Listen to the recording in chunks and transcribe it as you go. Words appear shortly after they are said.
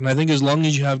And I think as long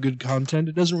as you have good content,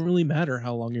 it doesn't really matter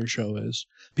how long your show is.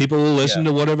 People will listen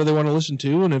to whatever they want to listen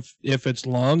to, and if it's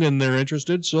long and they're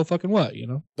interested, so fucking what, you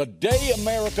know? The day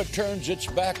America turns its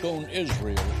back on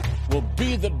Israel will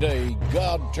be the day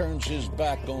God turns his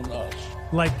back on us.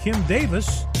 Like Kim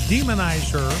Davis,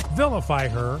 demonize her, vilify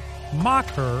her, mock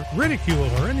her, ridicule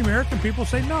her, and the American people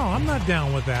say, no, I'm not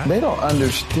down with that. They don't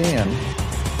understand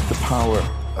the power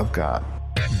of God.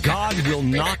 God will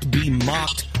not be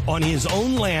mocked on his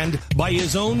own land by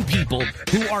his own people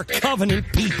who are covenant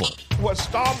people. What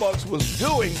Starbucks was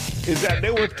doing is that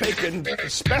they were taking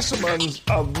specimens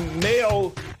of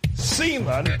male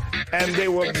semen and they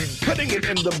were putting it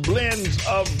in the blends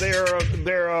of their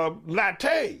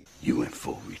latte. You went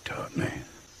full retard, man.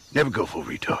 Never go full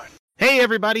retard. Hey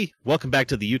everybody, welcome back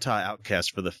to the Utah Outcasts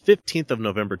for the 15th of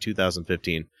November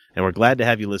 2015, and we're glad to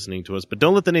have you listening to us, but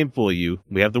don't let the name fool you.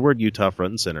 We have the word Utah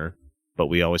front and center, but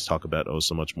we always talk about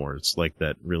so much more. It's like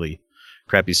that really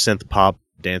crappy synth pop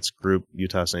dance group,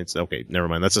 Utah Saints. Okay, never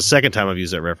mind. That's the second time I've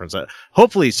used that reference.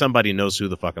 Hopefully somebody knows who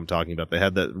the fuck I'm talking about. They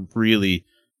had that really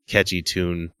catchy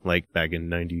tune like back in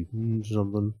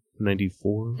 90-something,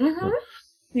 94. Mm-hmm.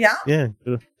 Yeah. Yeah,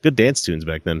 good dance tunes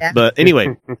back then. Yeah. But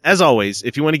anyway, as always,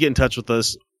 if you want to get in touch with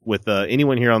us, with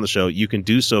anyone here on the show, you can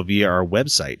do so via our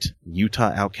website,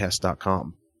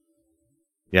 UtahOutcast.com.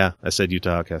 Yeah, I said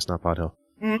Utah Outcast, not Podhill.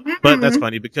 Mm-hmm. But that's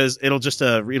funny because it'll just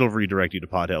it'll redirect you to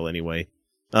Podhill anyway.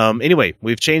 Anyway,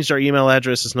 we've changed our email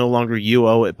address. It's no longer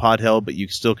UO@Podhill, but you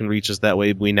still can reach us that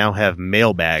way. We now have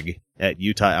mailbag at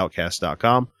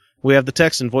UtahOutcast.com. We have the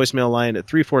text and voicemail line at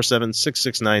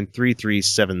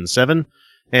 347-669-3377.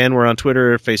 And we're on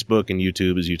Twitter, Facebook, and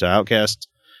YouTube as Utah Outcasts.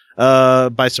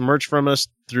 Buy some merch from us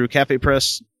through Cafe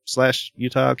Press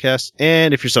 /Utah Outcasts.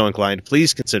 And if you're so inclined,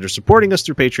 please consider supporting us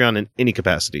through Patreon in any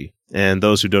capacity. And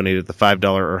those who donate at the $5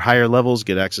 or higher levels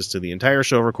get access to the entire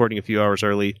show recording a few hours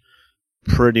early.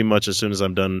 Pretty much as soon as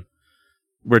I'm done,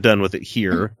 we're done with it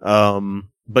here.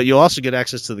 But you'll also get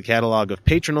access to the catalog of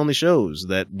patron-only shows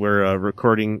that we're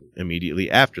recording immediately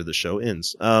after the show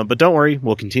ends. But don't worry,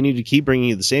 we'll continue to keep bringing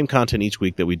you the same content each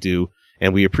week that we do,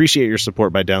 and we appreciate your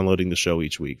support by downloading the show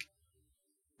each week.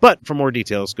 But for more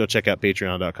details, go check out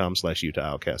patreon.com/Utah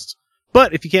Outcasts.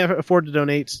 But if you can't afford to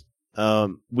donate,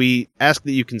 we ask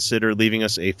that you consider leaving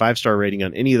us a 5-star rating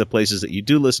on any of the places that you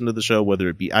do listen to the show, whether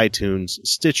it be iTunes,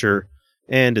 Stitcher,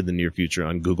 and in the near future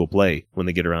on Google Play when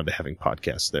they get around to having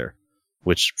podcasts there.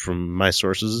 Which, from my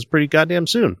sources, is pretty goddamn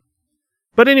soon.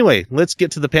 But anyway, let's get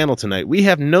to the panel tonight. We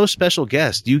have no special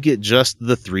guest. You get just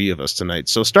the three of us tonight.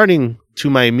 So starting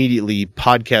to my immediately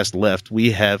podcast left,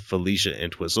 we have Felicia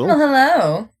Entwistle. Oh,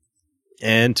 hello.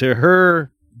 And to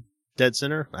her dead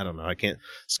center, I don't know, I can't.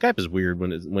 Skype is weird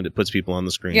when it puts people on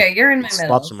the screen. Yeah, you're in my middle.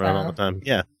 Slops them around all the time.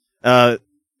 Yeah.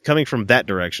 Coming from that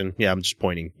direction, yeah, I'm just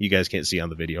pointing. You guys can't see on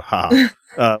the video.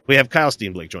 Ha. We have Kyle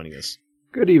Steenblake joining us.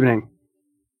 Good evening.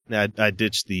 I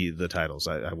ditched the titles.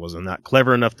 I wasn't not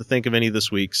clever enough to think of any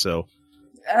this week. So,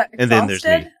 and then there's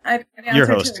me, your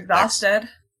host. Exhausted.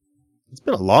 It's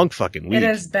been a long fucking week. It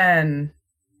has been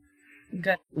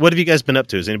good. What have you guys been up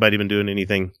to? Has anybody been doing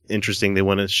anything interesting they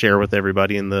want to share with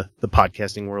everybody in the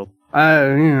podcasting world? I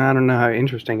don't know how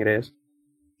interesting it is.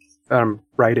 I'm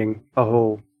writing a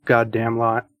whole goddamn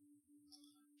lot.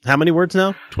 How many words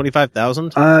now?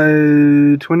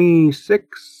 25,000?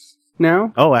 26.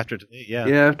 Now? Oh, after today, yeah.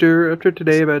 Yeah, after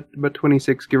today, about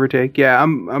 26, give or take. Yeah,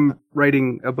 I'm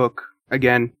writing a book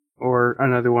again, or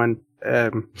another one.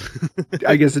 I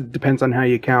guess it depends on how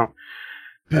you count.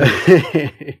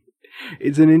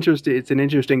 It's an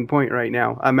interesting point right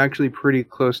now. I'm actually pretty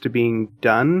close to being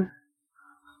done,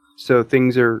 so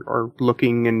things are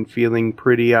looking and feeling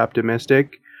pretty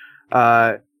optimistic.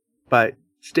 But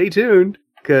stay tuned,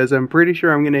 because I'm pretty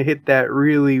sure I'm going to hit that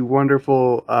really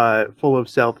wonderful, full of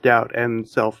self-doubt and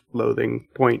self-loathing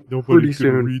point pretty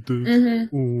soon. Read this.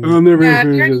 Mm-hmm. I'm never going to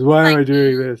finish this. Why am I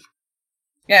doing this?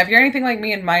 Yeah, if you're anything like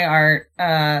me in my art,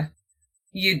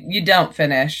 you don't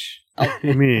finish.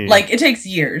 Like, it takes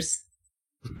years.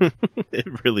 It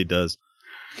really does.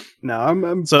 No, I'm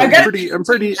actually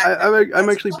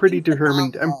pretty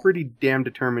determined. I'm pretty damn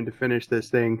determined to finish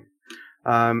this thing.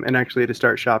 And actually to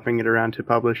start shopping it around to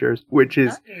publishers, which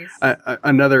is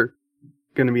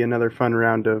going to be another fun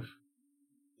round of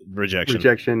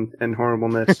rejection and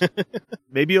horribleness.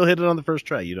 Maybe you'll hit it on the first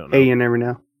try. You don't know. Hey, you never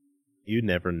know. You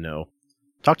never know.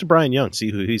 Talk to Brian Young.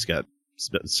 See who he's got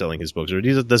selling his books. Or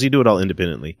does he do it all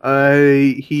independently?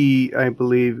 He, I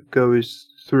believe, goes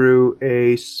through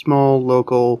a small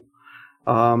local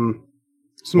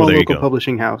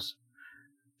publishing house.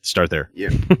 Start there. Yeah.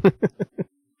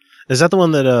 Is that the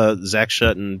one that Zach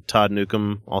Shutt and Todd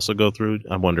Newcomb also go through?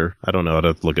 I wonder. I don't know. I'd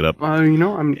have to look it up.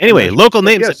 Anyway, local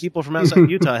names that people from outside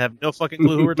Utah have no fucking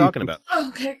clue who we're talking about.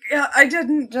 Okay, yeah, I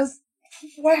didn't just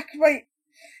whack my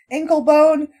ankle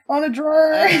bone on a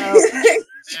drawer.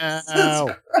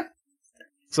 Ow.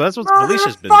 So that's what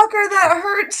Felicia's been. Motherfucker, that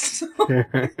hurts.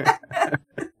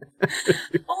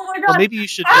 Oh my god. Well, maybe you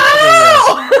should.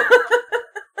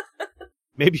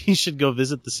 Maybe you should go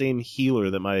visit the same healer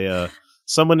that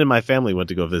someone in my family went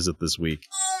to go visit this week.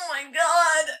 Oh my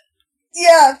god.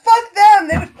 Yeah, fuck them.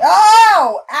 They would,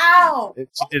 ow.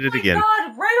 She did it again.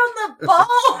 God, right on the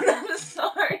bone. I'm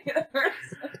sorry. It hurts.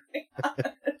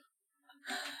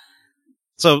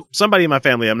 So somebody in my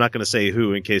family, I'm not going to say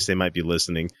who in case they might be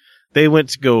listening, they went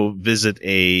to go visit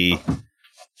a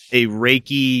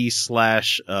Reiki /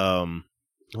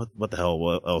 what the hell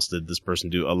what else did this person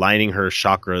do? Aligning her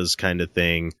chakras kind of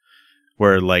thing,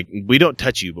 where like we don't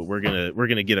touch you, but we're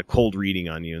gonna get a cold reading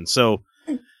on you. And so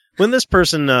when this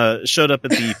person showed up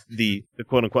at the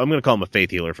quote unquote, I'm gonna call them a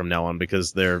faith healer from now on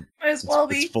because it's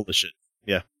full of shit.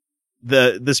 Yeah,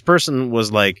 this person was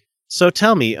like, so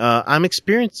tell me, I'm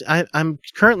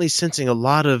currently sensing a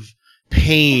lot of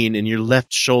pain in your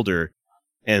left shoulder,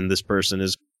 and this person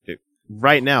is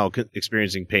right now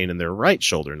experiencing pain in their right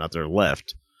shoulder, not their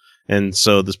left. And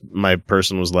so my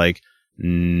person was like,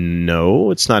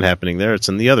 no, it's not happening there. It's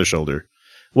in the other shoulder.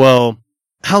 Well,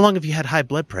 how long have you had high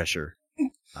blood pressure?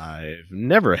 I've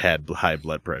never had high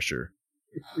blood pressure.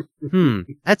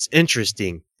 That's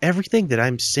interesting. Everything that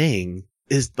I'm saying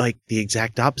is like the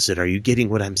exact opposite. Are you getting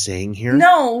what I'm saying here?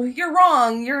 No, you're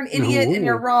wrong. You're an idiot and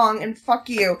you're wrong and fuck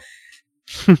you.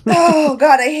 Oh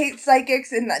god, I hate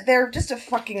psychics and they're just a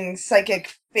fucking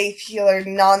psychic faith healer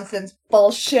nonsense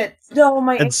bullshit. No,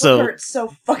 my ankle hurts so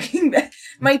fucking bad.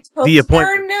 My toes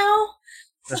burn now.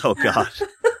 Oh god.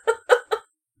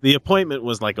 The appointment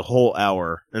was like a whole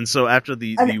hour, and so after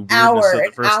the weirdness of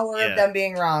the first, of them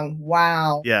being wrong.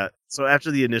 Wow. Yeah. So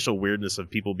after the initial weirdness of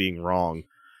people being wrong,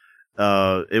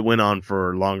 it went on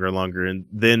for longer and longer, and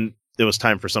then it was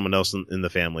time for someone else in the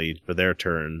family for their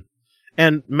turn.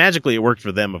 And magically it worked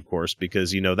for them, of course,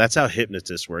 because, that's how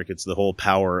hypnotists work. It's the whole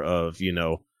power of,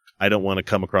 I don't want to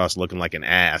come across looking like an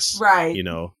ass. Right.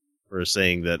 Or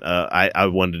saying that I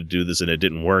wanted to do this and it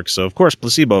didn't work. So, of course,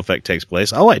 placebo effect takes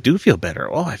place. Oh, I do feel better.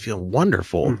 Oh, I feel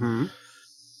wonderful. Mm-hmm.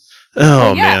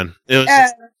 Oh, man. It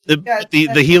was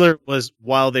the healer was,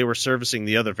 while they were servicing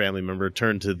the other family member,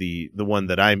 turned to the one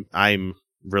that I'm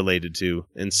related to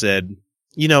and said,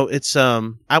 it's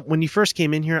when you first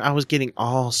came in here, I was getting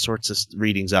all sorts of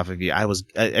readings off of you.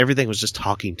 Everything was just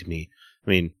talking to me. I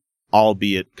mean,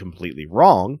 albeit completely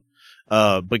wrong,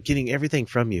 but getting everything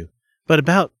from you. But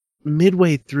about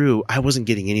midway through, I wasn't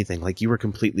getting anything. Like you were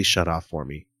completely shut off for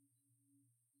me.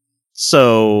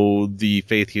 So the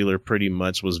faith healer pretty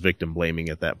much was victim blaming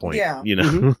at that point. Yeah.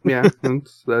 Mm-hmm. Yeah.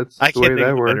 That's the way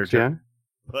that works. Yeah.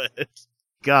 But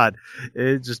God,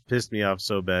 it just pissed me off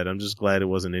so bad. I'm just glad it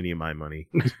wasn't any of my money.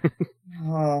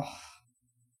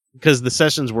 Because the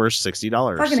sessions were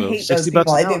 $60. I fucking hate those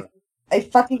people. I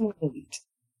fucking hate.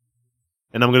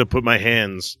 And I'm going to put my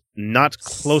hands not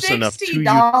close enough to you.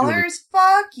 $60?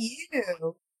 Fuck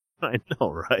you. I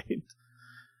know, right?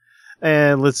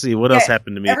 And let's see, what else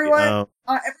happened to me? Everyone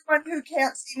who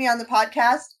can't see me on the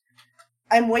podcast,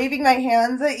 I'm waving my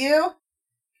hands at you.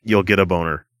 You'll get a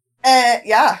boner.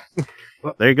 Yeah.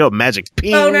 There you go, magic.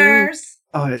 Ping. Boners.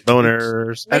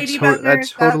 Boners. Lady boners. That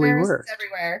totally boners worked.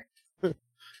 Everywhere.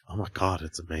 Oh my god,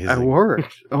 it's amazing. That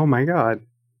worked. Oh my god.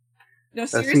 No,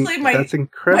 seriously, that's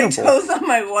incredible. My toes on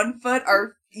my one foot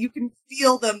you can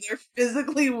feel them. They're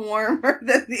physically warmer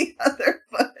than the other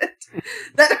foot.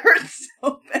 That hurts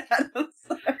so bad. I'm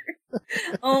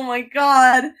sorry. Oh my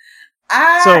god.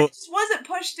 I just wasn't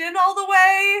pushed in all the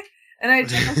way, and I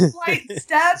took a slight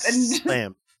step and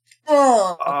slam.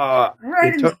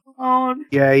 Right in the bone.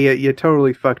 Yeah, you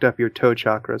totally fucked up your toe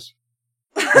chakras.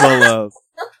 Well,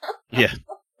 yeah.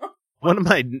 One of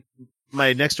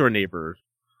my next door neighbor,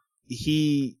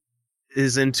 he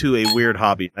is into a weird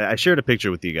hobby. I shared a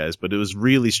picture with you guys, but it was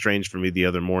really strange for me the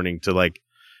other morning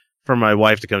for my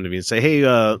wife to come to me and say, "Hey,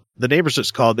 the neighbors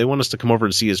just called. They want us to come over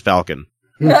to see his falcon."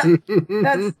 Is that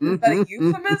a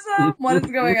euphemism? What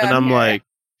is going on? And I'm here?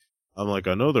 like,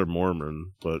 I know they're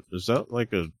Mormon, but is that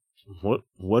like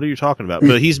what are you talking about?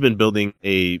 But he's been building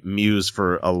a muse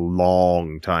for a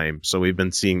long time, so we've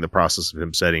been seeing the process of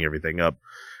him setting everything up.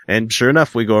 And sure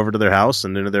enough, we go over to their house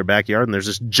and into their backyard, and there's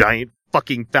this giant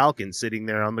fucking falcon sitting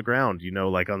there on the ground,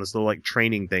 like on this little like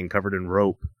training thing covered in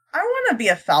rope. I want to be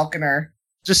a falconer.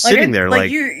 Just sitting there, like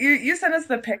you sent us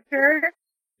the picture.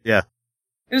 Yeah.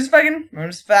 I'm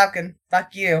just falcon.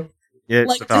 Fuck you. Yeah, it's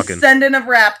like the falcon. descendant of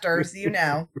raptors, you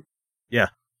know. Yeah.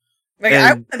 Like, And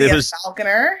I want to be it a was-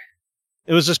 falconer.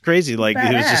 It was just crazy. Like,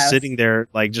 he was just Badass. sitting there,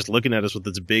 like, just looking at us with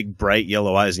its big, bright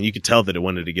yellow eyes, and you could tell that it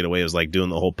wanted to get away. It was, like, doing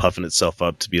the whole puffing itself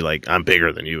up to be like, I'm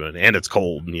bigger than you, and it's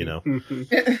cold, you know?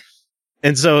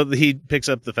 And so he picks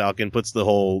up the falcon, puts the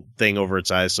whole thing over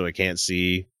its eyes so it can't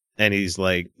see, and he's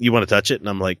like, you want to touch it? And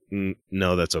I'm like,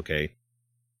 no, that's okay.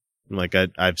 I'm like,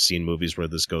 I've seen movies where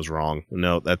this goes wrong.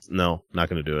 No, not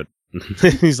going to do it.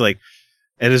 He's like,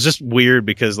 and it's just weird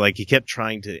because, like, he kept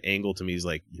trying to angle to me. He's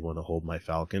like, you want to hold my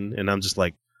falcon? And I'm just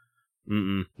like,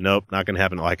 nope, not going to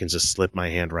happen. Oh, I can just slip my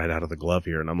hand right out of the glove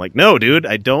here. And I'm like, no, dude,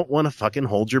 I don't want to fucking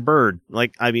hold your bird.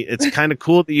 Like, I mean, it's kind of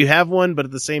cool that you have one, but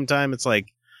at the same time, it's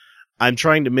like, I'm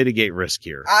trying to mitigate risk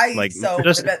here. Yes, I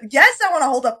want to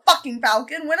hold a fucking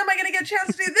falcon. When am I going to get a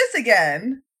chance to do this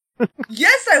again?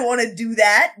 Yes, I want to do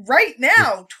that right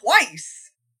now,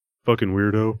 twice. Fucking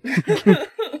weirdo.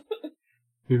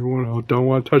 You don't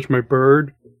want to touch my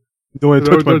bird? Don't want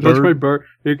to touch my bird?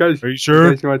 You guys, are you sure?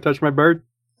 You guys want to touch my bird?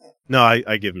 No,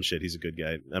 I give him shit. He's a good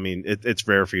guy. I mean, it's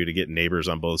rare for you to get neighbors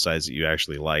on both sides that you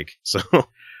actually like. So,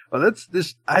 well,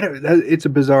 it's a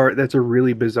bizarre. That's a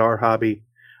really bizarre hobby.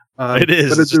 It is,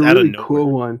 but it's a really cool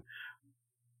one.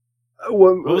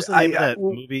 What was the name of that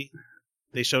movie?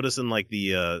 They showed us in like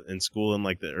the in school in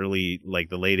like the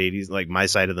late 80s, like My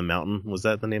Side of the Mountain. Was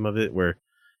that the name of it? Where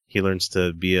he learns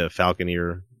to be a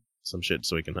falconer, some shit,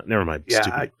 so he can. Never mind.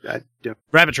 Yeah, I don't.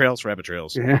 Rabbit trails.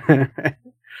 Yeah.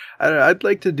 I'd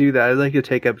like to do that. I'd like to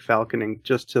take up falconing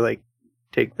just to like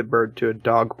take the bird to a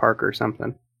dog park or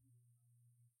something.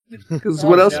 Because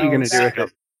what else are you gonna do with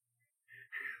it?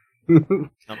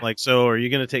 I'm like, so are you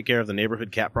going to take care of the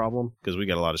neighborhood cat problem? Because we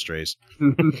got a lot of strays.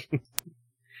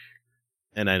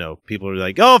 And I know people are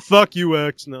like, oh, fuck you,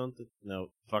 X. No,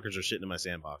 fuckers are shitting in my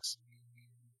sandbox.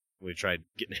 We tried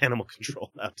getting animal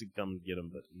control out to come get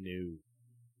them, but no.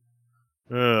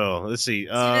 Oh, let's see.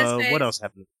 What else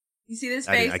happened? You see this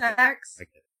face, X?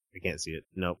 I can't see it.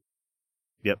 Nope.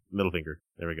 Yep, middle finger.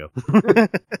 There we go.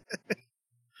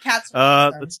 Cats.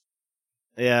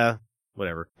 Yeah.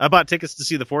 Whatever. I bought tickets to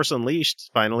see The Force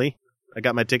Unleashed, finally. I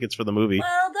got my tickets for the movie.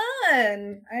 Well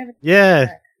done.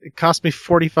 Yeah. It cost me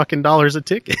 $40 fucking a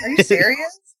ticket. Are you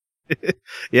serious?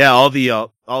 Yeah, all the reserve,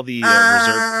 all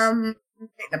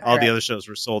the other shows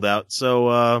were sold out.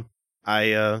 So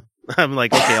I'm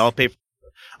like, okay, I'll pay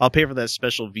for that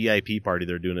special VIP party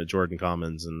they're doing at Jordan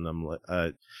Commons, and I'm like,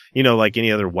 like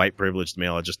any other white privileged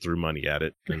male, I just threw money at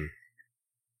it, and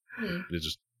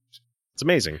it's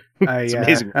amazing. It's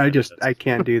amazing. I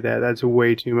can't do that. That's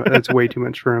way too much. That's way too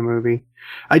much for a movie.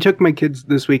 I took my kids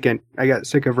this weekend. I got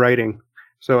sick of writing,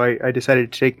 so I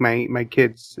decided to take my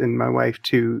kids and my wife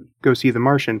to go see The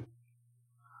Martian.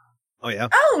 Oh yeah.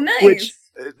 Oh, nice. Which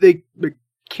the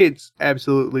kids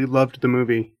absolutely loved the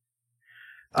movie.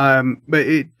 But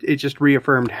it just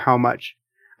reaffirmed how much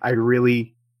I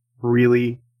really,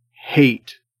 really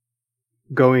hate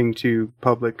going to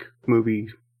public movie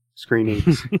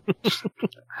screenings.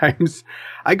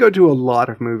 I go to a lot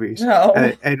of movies,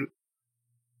 and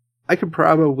I could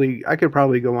probably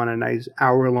go on a nice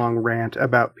hour-long rant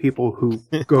about people who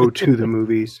go to the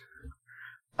movies.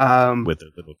 With their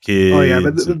little kids. Oh yeah,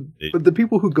 but the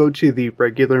people who go to the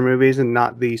regular movies and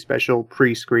not the special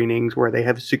pre-screenings where they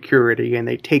have security and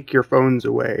they take your phones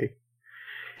away.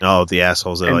 Oh, the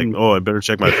assholes that are like, oh, I better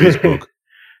check my Facebook.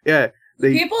 Yeah.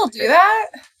 People do that?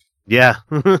 Yeah.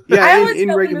 Yeah. I always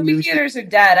go when movie theaters are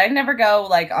dead. I never go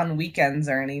like on weekends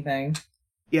or anything.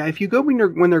 Yeah, if you go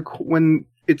when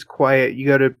it's quiet, you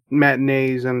go to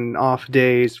matinees and off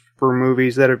days for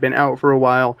movies that have been out for a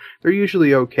while, they're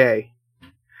usually okay.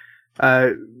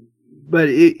 But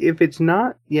if it's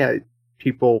not,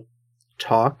 people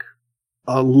talk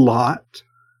a lot.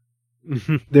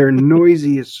 They're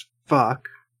noisy as fuck.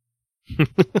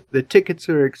 The tickets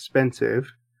are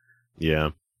expensive. Yeah.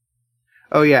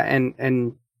 Oh yeah,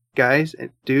 and guys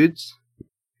and dudes,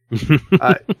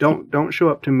 don't show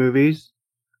up to movies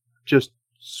just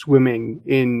swimming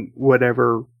in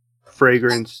whatever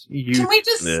fragrance you. Can we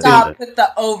just stop with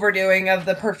the overdoing of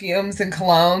the perfumes and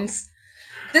colognes?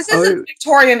 This isn't the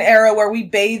Victorian era where we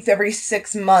bathe every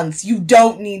 6 months. You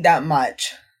don't need that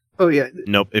much. Oh yeah.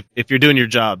 Nope. If you're doing your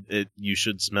job, you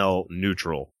should smell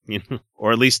neutral,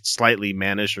 or at least slightly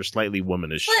mannish or slightly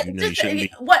womanish. You shouldn't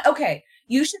be. What? Okay,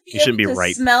 you should be able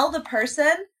to smell the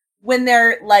person when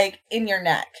they're like in your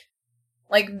neck.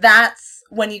 Like that's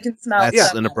when you can smell.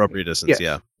 That's an appropriate distance.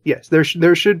 Yeah. Yes. There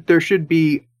should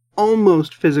be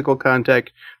almost physical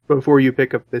contact before you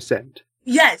pick up the scent.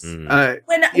 Yes. When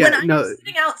I'm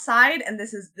sitting outside, and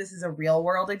this is a real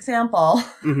world example.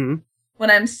 Mm-hmm. When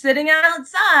I'm sitting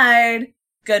outside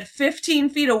good 15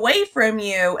 feet away from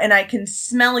you and I can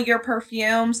smell your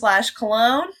perfume /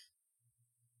 cologne,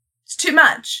 it's too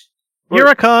much. You're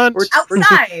a cunt.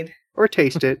 Outside. Or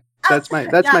taste it. That's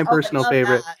my personal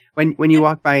favorite. That. When you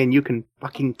walk by and you can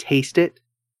fucking taste it.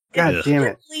 God damn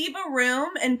it. Leave a room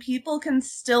and people can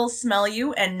still smell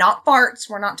you, and not farts.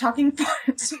 We're not talking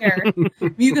farts here.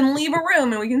 You can leave a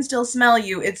room and we can still smell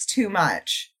you. It's too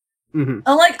much. Mm-hmm.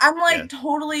 I'm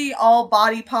totally all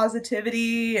body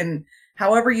positivity and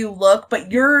however you look,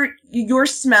 but your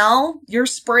smell, your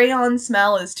spray on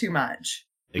smell is too much.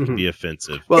 It can be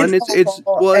offensive. Well,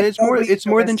 it's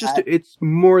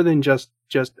more than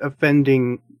just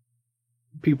offending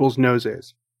people's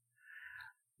noses.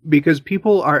 Because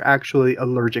people are actually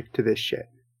allergic to this shit.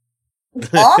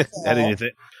 Awful. I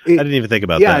didn't even think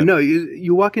about that. Yeah, no,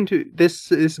 you walk into this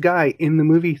guy in the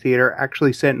movie theater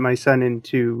actually sent my son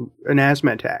into an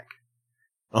asthma attack.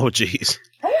 Oh, jeez.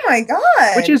 Oh my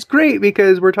god. Which is great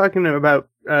because we're talking about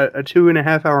a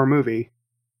 2.5 hour movie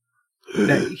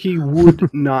that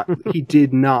he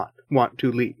did not want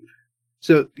to leave.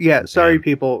 So yeah, sorry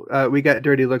people, we got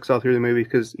dirty looks all through the movie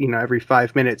because every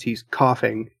 5 minutes he's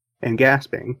coughing and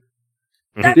gasping.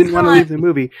 That's didn't want to leave the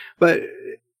movie, but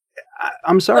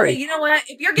I'm sorry. Okay, you know what?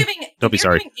 If you're giving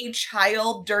a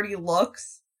child dirty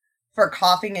looks for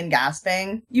coughing and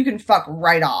gasping, you can fuck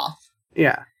right off.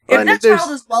 Yeah. If that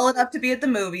child is well enough to be at the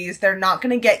movies, they're not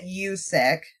going to get you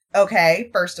sick.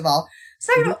 Okay, first of all.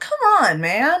 Second, come on,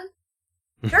 man.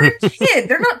 They're a kid.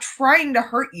 They're not trying to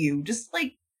hurt you. Just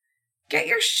get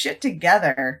your shit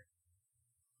together,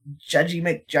 Judgy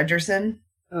McJudgerson.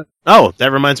 Oh,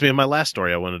 that reminds me of my last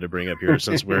story I wanted to bring up here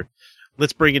since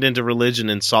let's bring it into religion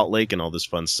and Salt Lake and all this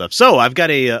fun stuff. So I've got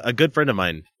a good friend of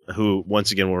mine who,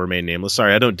 once again, will remain nameless.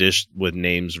 Sorry, I don't dish with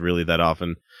names really that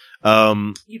often.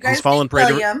 You guys he's fallen prey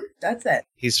William. That's it.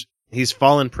 He's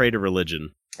fallen prey to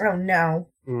religion. Oh, no.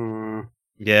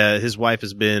 Yeah, his wife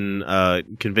has been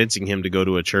convincing him to go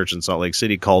to a church in Salt Lake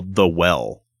City called The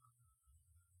Well.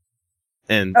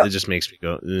 And it just makes me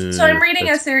go... So I'm reading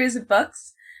a series of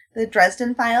books, the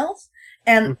Dresden Files,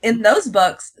 and in those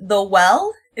books, The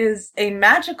Well is a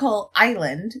magical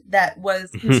island that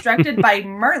was constructed by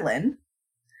Merlin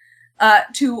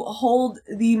to hold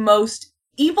the most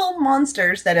evil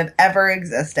monsters that have ever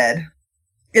existed.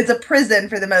 It's a prison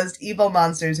for the most evil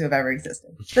monsters who have ever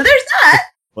existed. So there's that!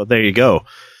 Well, there you go.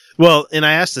 Well, and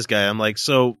I asked this guy, I'm like,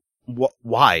 so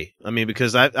why? I mean,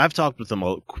 because I've talked with him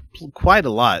quite a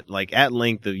lot, like at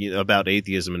length about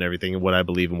atheism and everything and what I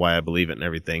believe and why I believe it and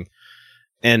everything.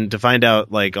 And to find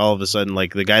out, like, all of a sudden,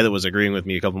 like, the guy that was agreeing with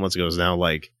me a couple months ago is now,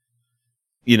 like,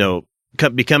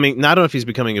 becoming, I don't know if he's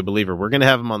becoming a believer. We're going to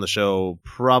have him on the show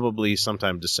probably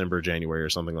sometime December, January or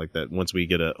something like that once we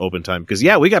get an open time. Because,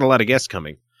 yeah, we got a lot of guests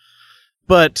coming.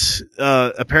 But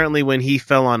apparently when he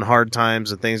fell on hard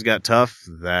times and things got tough,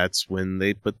 that's when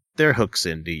they put their hooks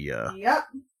into you. Yep.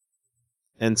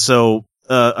 And so,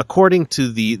 according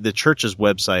to the church's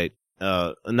website,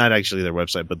 not actually their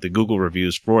website, but the Google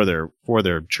reviews for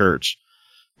their church,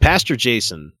 Pastor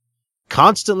Jason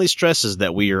constantly stresses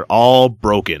that we are all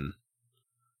broken.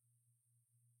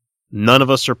 None of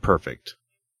us are perfect.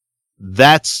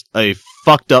 That's a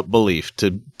fucked up belief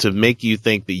to make you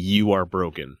think that you are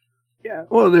broken. Yeah,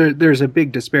 well, there's a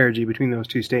big disparity between those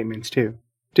two statements too.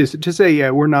 To say,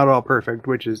 yeah, we're not all perfect,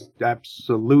 which is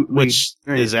absolutely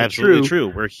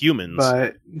true. We're humans,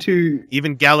 but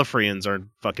even Gallifreyans aren't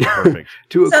fucking perfect.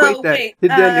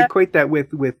 Equate that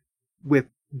with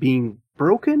being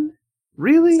broken,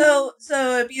 really?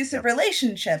 So abusive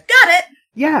relationship, got it?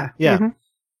 Yeah. Mm-hmm.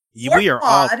 We are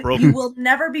all broken. You will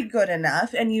never be good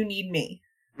enough, and you need me.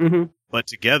 Mm-hmm. But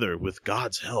together, with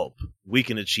God's help, we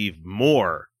can achieve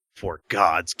more for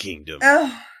God's kingdom.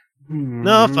 Oh.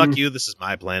 No, fuck you. This is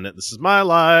my planet. This is my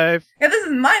life. Yeah, this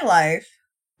is my life.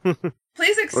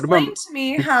 Please explain to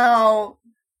me how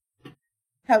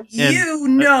you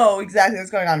know exactly what's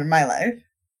going on in my life.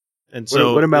 And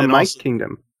so, what about my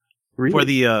kingdom?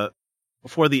 Really?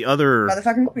 For the other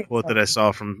quote that I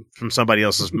saw from somebody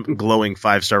else's glowing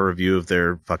 5-star review of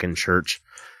their fucking church,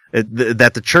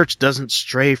 that the church doesn't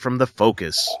stray from the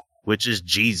focus, which is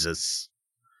Jesus.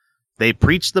 They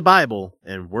preach the Bible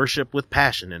and worship with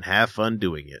passion and have fun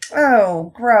doing it.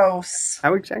 Oh, gross.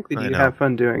 How exactly do you have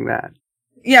fun doing that?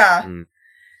 Yeah.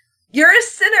 You're a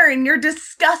sinner and you're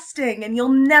disgusting and you'll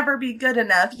never be good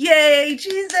enough. Yay,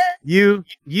 Jesus!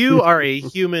 You are a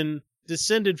human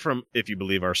descended from, if you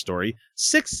believe our story,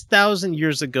 6,000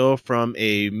 years ago from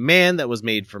a man that was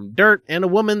made from dirt and a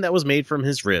woman that was made from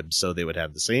his ribs. So they would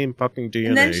have the same fucking DNA.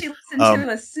 And then she listened to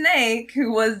a snake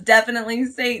who was definitely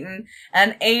Satan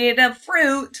and ate a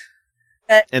fruit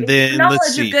And then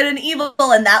let's see. Knowledge of good and evil,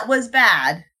 and that was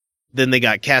bad. Then they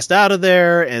got cast out of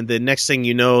there, and the next thing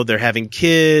you know, they're having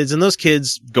kids, and those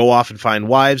kids go off and find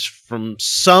wives from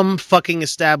some fucking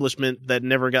establishment that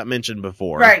never got mentioned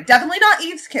before. Right, definitely not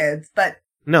Eve's kids, but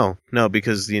no,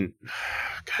 because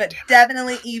but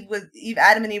definitely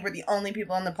Adam and Eve were the only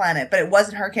people on the planet, but it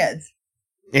wasn't her kids.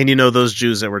 And those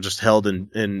Jews that were just held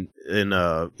in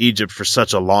Egypt for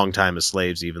such a long time as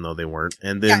slaves, even though they weren't.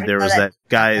 And then there was that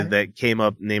guy that came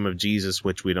up, name of Jesus,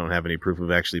 which we don't have any proof of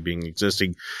actually being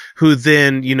existing, who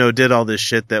then, did all this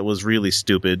shit that was really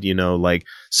stupid, like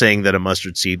saying that a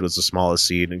mustard seed was the smallest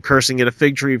seed and cursing at a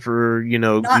fig tree for,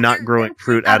 not growing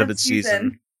fruit out of its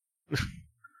season.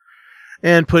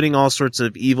 And putting all sorts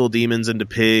of evil demons into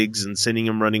pigs and sending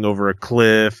them running over a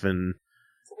cliff and...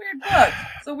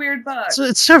 It's a weird book. So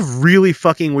it's a really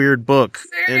fucking weird book.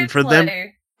 Seriously. And for them,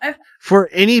 for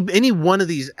any one of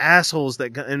these assholes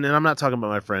that, and I'm not talking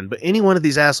about my friend, but any one of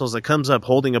these assholes that comes up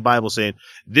holding a Bible saying,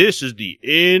 this is the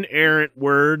inerrant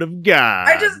word of God.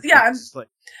 I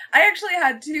actually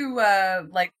had to,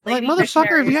 like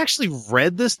motherfucker, have you actually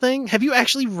read this thing? Have you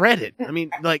actually read it? I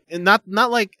mean,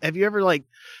 not like, have you ever,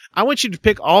 I want you to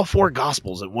pick all 4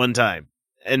 gospels at one time.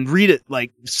 And read it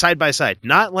side by side,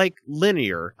 not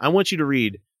linear. I want you to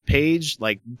read page,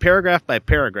 paragraph by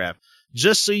paragraph,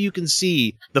 just so you can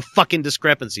see the fucking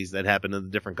discrepancies that happen in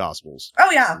the different gospels. Oh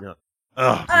yeah.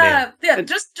 Oh man. Yeah,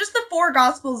 just the 4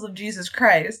 gospels of Jesus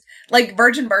Christ.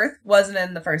 Virgin birth wasn't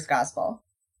in the first gospel.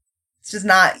 It's just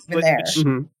not even there.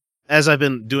 As I've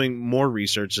been doing more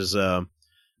research, is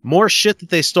more shit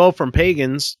that they stole from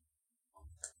pagans.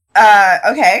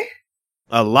 Okay.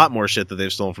 A lot more shit that they've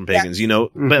stolen from pagans,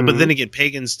 but then again,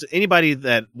 pagans, anybody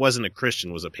that wasn't a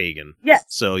Christian was a pagan. Yes.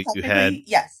 So you had...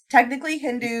 Yes. Technically,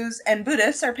 Hindus and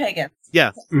Buddhists are pagans.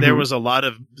 Yeah. There was a lot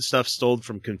of stuff stolen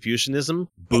from Confucianism,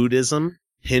 Buddhism,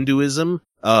 Hinduism,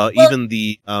 even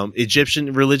the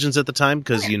Egyptian religions at the time,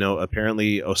 because,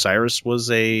 apparently Osiris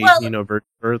was a, virgin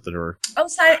birth or...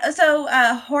 So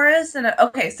Horus and...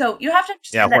 Okay, so you have to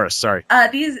understand Yeah, Horus, sorry.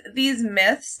 These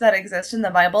myths that exist in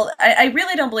the Bible, I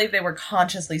really don't believe they were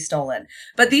consciously stolen,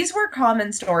 but these were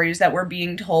common stories that were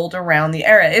being told around the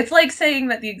era. It's like saying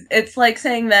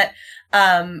that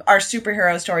our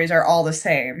superhero stories are all the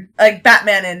same. Like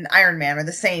Batman and Iron Man are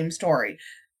the same story.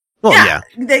 Well, yeah.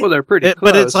 They're pretty close,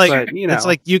 but it's like it's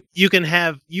like you can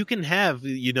have the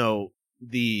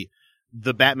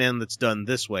Batman that's done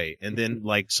this way, and then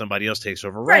somebody else takes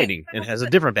over writing and has a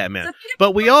different Batman.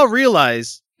 But we all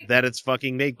realize that it's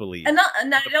fucking make believe. And I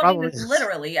don't mean this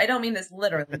literally. I don't mean this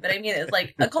literally, but I mean it's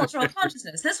like a cultural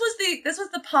consciousness. This was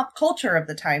the pop culture of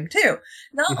the time too.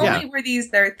 Not only were these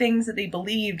their things that they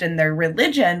believed in their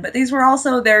religion, but these were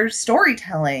also their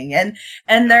storytelling and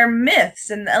their myths,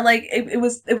 and it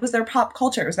was their pop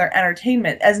culture. It was their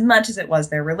entertainment as much as it was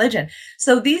their religion.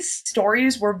 So these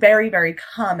stories were very, very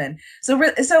common. So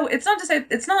it's not to say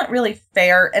it's not really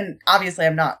fair, and obviously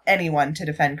I'm not anyone to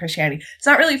defend Christianity. It's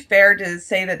not really fair to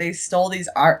say that they stole these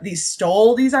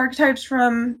archetypes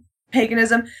from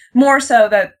paganism, more so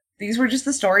that these were just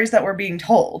the stories that were being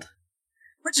told,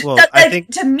 which I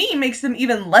think to me makes them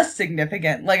even less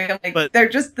significant. But they're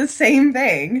just the same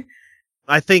thing.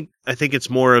 I think it's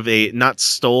more of a not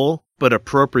stole, but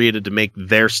appropriated to make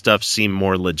their stuff seem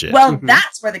more legit. Well,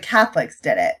 that's where the Catholics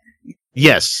did it.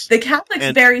 Yes, the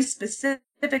Catholics very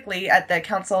specifically at the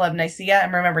Council of Nicaea.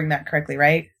 I'm remembering that correctly,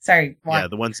 right? Sorry. Yeah,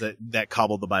 the ones that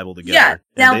cobbled the Bible together.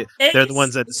 Yeah, they're the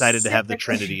ones that decided to have the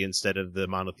Trinity instead of the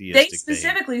monotheistic.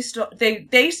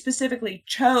 They specifically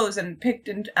chose and picked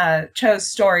and chose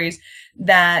stories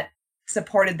that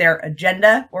supported their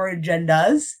agenda or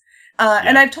agendas.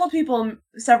 And I've told people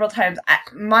several times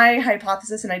my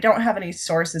hypothesis, and I don't have any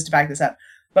sources to back this up,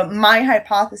 but my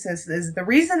hypothesis is the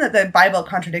reason that the Bible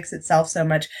contradicts itself so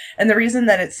much, and the reason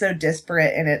that it's so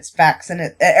disparate in its facts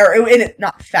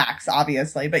not facts,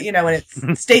 obviously, but in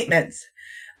its statements,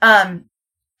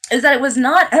 is that it was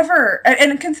not ever,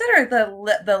 and consider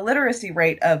the literacy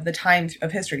rate of the time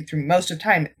of history through most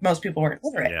people weren't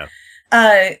literate. Yeah.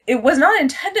 It was not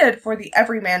intended for the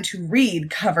everyman to read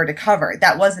cover to cover.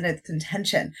 That wasn't its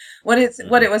intention. What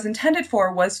it was intended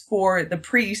for was for the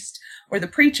priest or the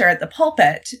preacher at the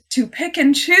pulpit to pick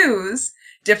and choose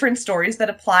different stories that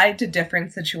applied to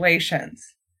different situations.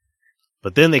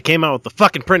 But then they came out with the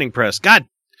fucking printing press. God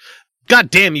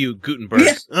damn you, Gutenberg.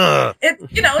 Yeah. It's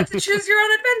a choose your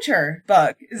own adventure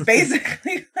book is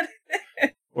basically what it is.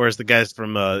 Or as the guys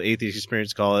from Atheist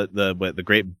Experience call it, the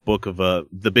great book of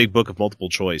the big book of multiple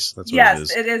choice. That's what it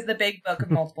is. Yes, it is the big book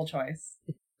of multiple choice.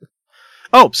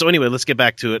 So anyway, let's get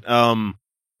back to it.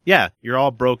 Yeah, you're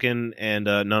all broken, and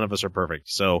none of us are perfect.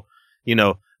 So,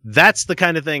 That's the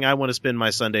kind of thing I want to spend my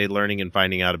Sunday learning and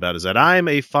finding out about, is that I'm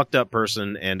a fucked up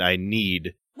person and I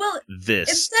need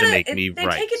this to make me they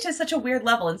right. take it to such a weird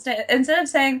level. Instead of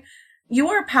saying, you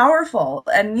are powerful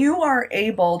and you are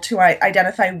able to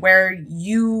identify where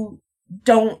you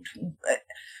don't...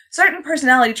 certain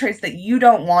personality traits that you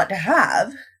don't want to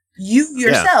have, you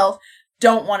yourself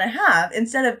don't want to have,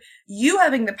 instead of you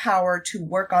having the power to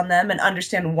work on them and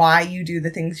understand why you do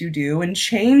the things you do and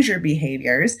change your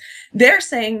behaviors, they're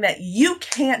saying that you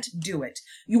can't do it.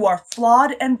 You are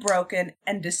flawed and broken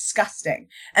and disgusting.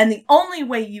 And the only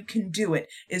way you can do it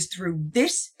is through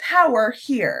this power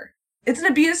here. It's an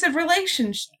abusive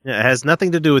relationship. Yeah, it has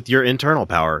nothing to do with your internal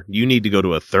power. You need to go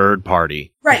to a third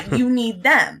party. Right, you need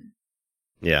them.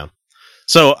 Yeah.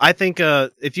 So I think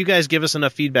if you guys give us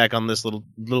enough feedback on this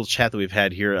little chat that we've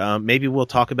had here, maybe we'll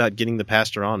talk about getting the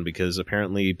pastor on, because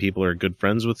apparently people are good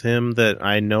friends with him that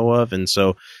I know of, and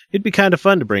so it'd be kind of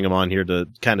fun to bring him on here to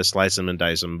kind of slice him and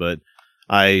dice him. But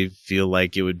I feel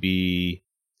like it would be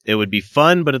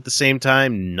fun, but at the same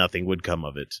time, nothing would come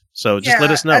of it. So just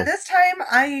let us know. At this time,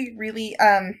 I really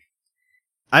I'm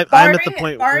at the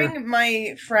point barring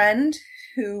my friend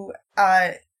who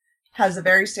has a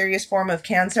very serious form of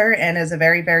cancer and is a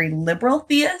very, very liberal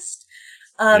theist.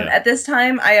 At this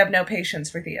time, I have no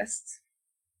patience for theists.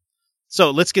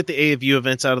 So let's get the A of U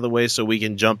events out of the way so we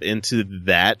can jump into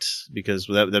that, because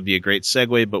that'd be a great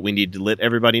segue, but we need to let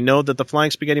everybody know that the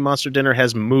Flying Spaghetti Monster Dinner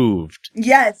has moved.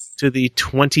 Yes. To the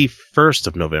 21st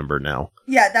of November now.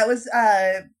 Yeah, that was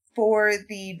for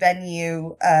the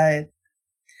venue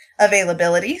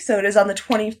availability. So it is on the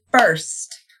 21st.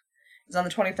 It's on the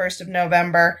 21st of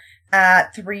November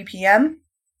at 3 p.m.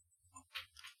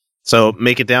 So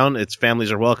make it down. Its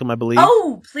families are welcome, I believe.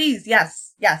 Oh, please. Yes.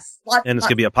 And it's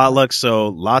going to be a potluck, so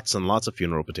lots and lots of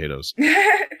funeral potatoes. And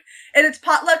it's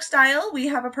potluck style. We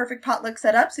have a perfect potluck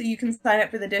set up, so you can sign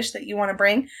up for the dish that you want to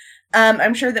bring.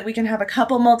 I'm sure that we can have a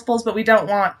couple multiples, but we don't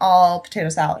want all potato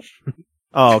salad.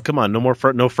 Oh, come on.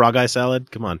 No frog eye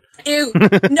salad? Come on. Ew.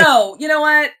 No. You know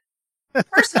what?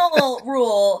 Personal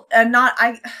rule, and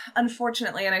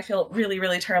unfortunately, and I feel really,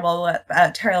 really terrible.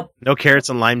 No carrots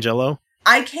and lime jello?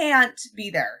 I can't be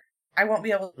there. I won't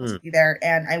be able to be there,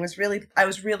 and I was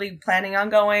really planning on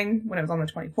going when it was on the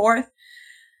 24th.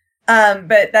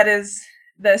 But that is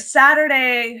the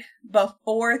Saturday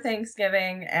before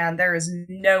Thanksgiving, and there is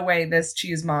no way this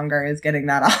cheesemonger is getting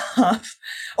that off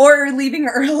or leaving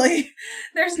early.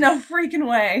 There's no freaking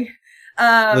way.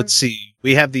 Let's see.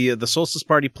 We have the solstice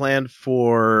party planned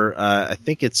for I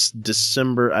think it's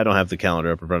December. I don't have the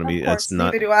calendar up in front of me. That's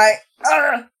not. Neither do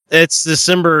I. It's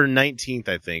December 19th,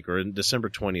 I think, or December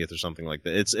 20th, or something like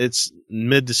that. It's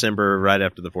mid-December, right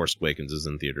after The Force Awakens is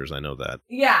in theaters. I know that.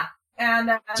 Yeah, and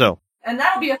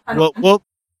that'll be a fun one. Well,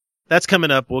 that's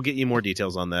coming up. We'll get you more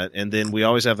details on that, and then we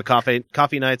always have the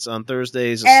coffee nights on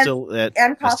Thursdays,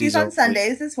 and coffees on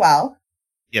Sundays as well.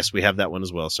 Yes, we have that one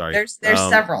as well. Sorry, there's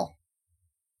several.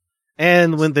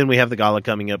 And then we have the gala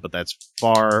coming up, but that's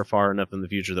far, far enough in the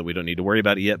future that we don't need to worry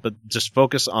about it yet. But just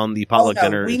focus on the potluck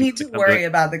dinner. We need to worry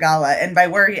about the gala. And by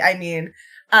worry, I mean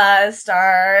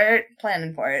start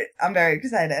planning for it. I'm very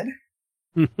excited.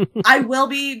 I will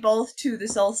be both to the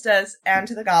solstice and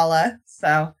to the gala.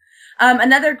 So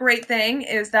another great thing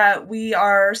is that we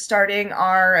are starting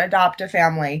our adopt a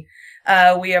family.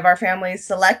 We have our families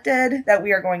selected that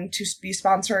we are going to be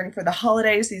sponsoring for the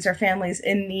holidays. These are families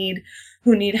in need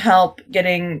who need help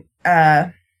getting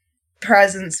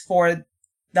presents for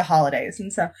the holidays.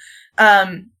 And so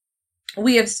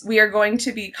we are going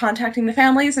to be contacting the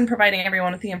families and providing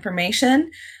everyone with the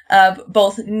information of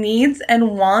both needs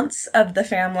and wants of the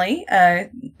family,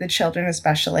 the children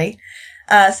especially.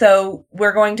 So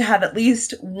we're going to have at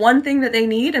least one thing that they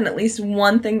need and at least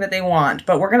one thing that they want.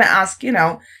 But we're going to ask,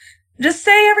 just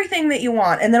say everything that you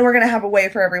want. And then we're going to have a way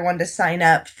for everyone to sign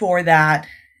up for that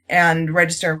and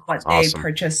register what they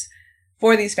purchase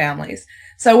for these families.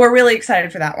 So we're really excited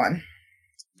for that one.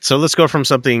 So let's go from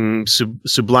something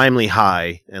sublimely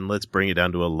high and let's bring it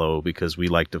down to a low, because we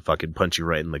like to fucking punch you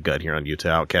right in the gut here on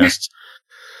Utah Outcasts.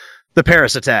 The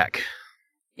Paris attack.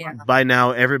 Yeah. By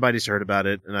now, everybody's heard about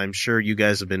it, and I'm sure you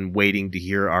guys have been waiting to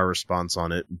hear our response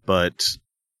on it, but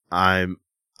I'm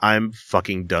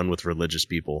fucking done with religious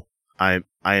people. I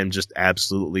am just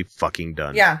absolutely fucking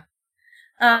done. Yeah.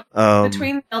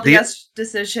 Between the LDS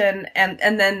decision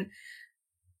and then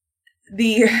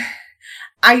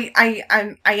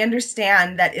I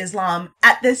understand that Islam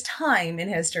at this time in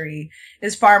history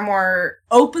is far more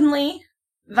openly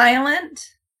violent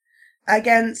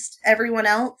against everyone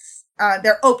else.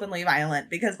 They're openly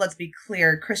violent because, let's be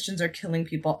clear, Christians are killing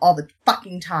people all the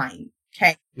fucking time.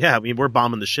 Okay. Yeah, I mean, we're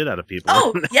bombing the shit out of people.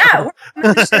 Oh, yeah, we're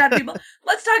bombing the shit out of people.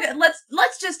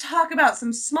 Let's just talk about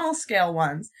some small scale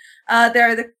ones.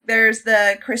 There's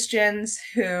the Christians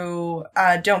who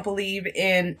don't believe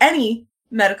in any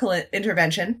medical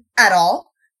intervention at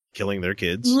all. Killing their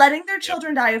kids. Letting their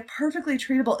children die of perfectly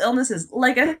treatable illnesses,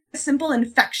 like a simple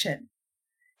infection.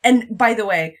 And by the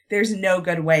way, there's no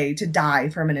good way to die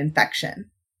from an infection.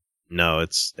 No,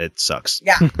 it sucks.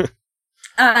 Yeah.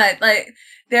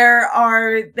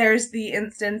 There's the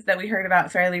instance that we heard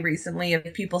about fairly recently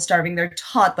of people starving their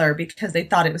toddler because they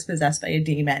thought it was possessed by a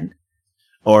demon.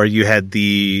 Or you had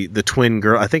the twin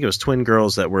girl, I think it was twin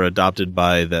girls that were adopted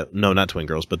by no, not twin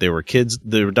girls, but they were kids.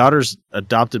 Their daughters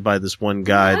adopted by this one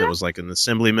guy that was like an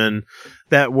assemblyman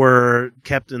that were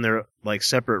kept in their like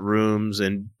separate rooms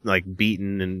and like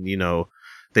beaten, and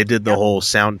they did the whole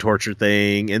sound torture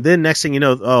thing. And then next thing you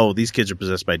know, oh, these kids are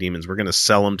possessed by demons. We're going to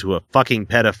sell them to a fucking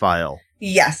pedophile.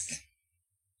 Yes.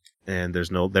 And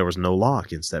there was no law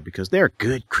against that because they're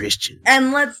good Christians.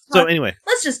 And let's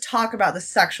just talk about the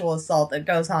sexual assault that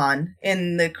goes on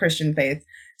in the Christian faith.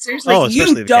 Seriously,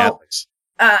 especially the Catholics.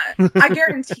 I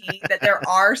guarantee that there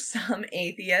are some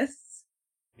atheists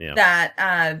that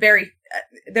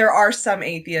there are some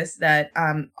atheists that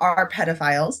are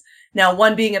pedophiles. Now,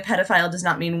 one being a pedophile does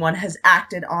not mean one has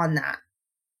acted on that.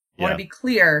 I want to be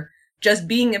clear. Just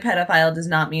being a pedophile does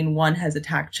not mean one has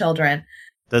attacked children.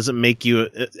 Doesn't make you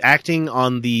acting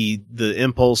on the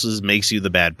impulses makes you the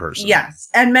bad person. Yes,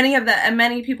 and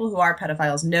many people who are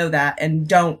pedophiles know that and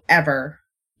don't ever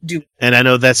do it. And I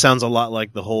know that sounds a lot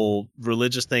like the whole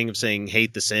religious thing of saying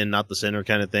hate the sin, not the sinner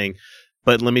kind of thing.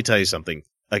 But let me tell you something: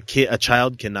 a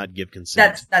child cannot give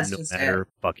consent. That's no just matter it.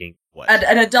 Fucking what.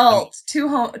 An adult, two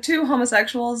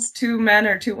homosexuals, two men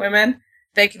or two women,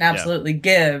 they can absolutely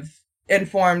give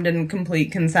informed and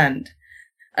complete consent.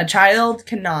 A child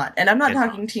cannot. And I'm not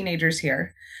talking teenagers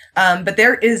here. But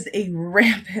there is a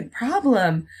rampant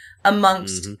problem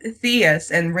amongst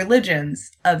theists and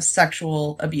religions of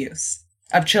sexual abuse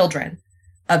of children,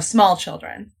 of small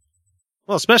children.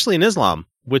 Well, especially in Islam,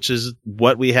 which is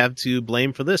what we have to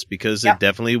blame for this, because it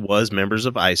definitely was members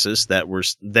of ISIS that were.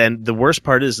 Then the worst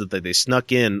part is that they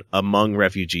snuck in among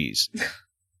refugees.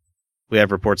 We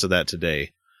have reports of that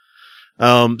today.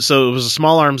 So it was a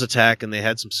small arms attack, and they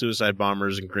had some suicide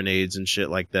bombers and grenades and shit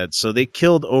like that. So they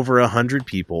killed over 100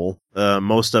 people.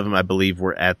 Most of them, I believe,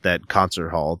 were at that concert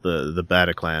hall, the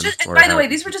Bataclan. By the way,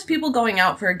 these were just people going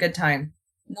out for a good time,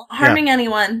 not harming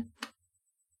anyone.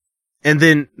 And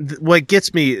then what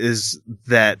gets me is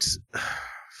that,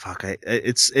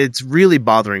 it's really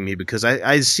bothering me because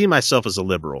I see myself as a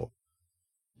liberal,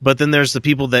 but then there's the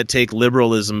people that take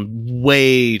liberalism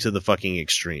way to the fucking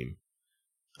extreme.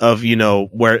 Of,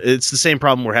 where it's the same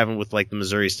problem we're having with like the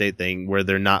Missouri State thing, where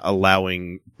they're not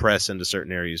allowing press into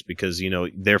certain areas because,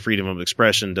 their freedom of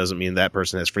expression doesn't mean that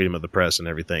person has freedom of the press and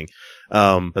everything.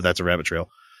 But that's a rabbit trail.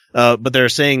 But they're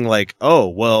saying like, oh,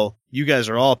 well, you guys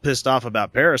are all pissed off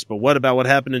about Paris, but what about what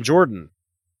happened in Jordan?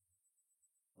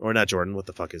 Or not Jordan. What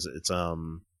the fuck is it? It's,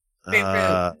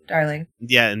 Beirut, darling.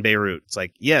 Yeah, in Beirut. It's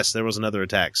like, yes, there was another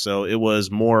attack. So it was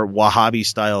more Wahhabi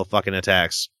style fucking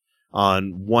attacks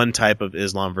on one type of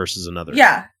Islam versus another.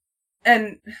 Yeah.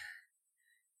 And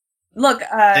look,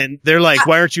 and they're like,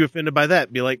 why aren't you offended by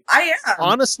that? Be like, I am.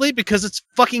 Honestly, because it's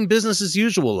fucking business as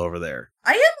usual over there.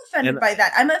 I am offended by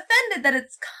that. I'm offended that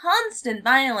it's constant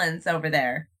violence over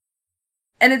there.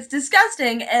 And it's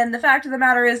disgusting. And the fact of the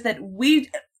matter is that we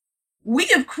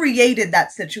have created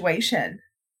that situation.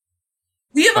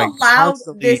 We have allowed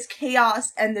this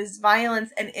chaos and this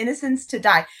violence and innocence to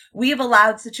die. We have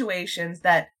allowed situations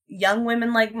that young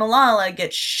women like Malala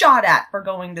get shot at for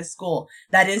going to school.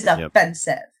 That is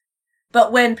offensive.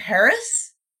 But when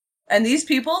Paris and these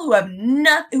people who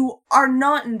are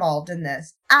not involved in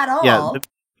this at all.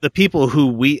 The people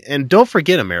who and don't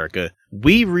forget, America,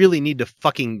 we really need to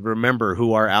fucking remember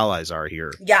who our allies are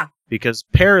here. Yeah. Because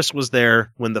Paris was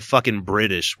there when the fucking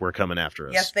British were coming after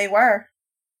us. Yes, they were.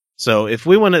 So if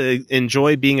we want to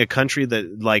enjoy being a country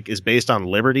that like is based on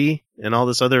liberty and all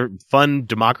this other fun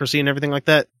democracy and everything like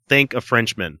that, think of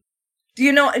Frenchmen. Do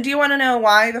you want to know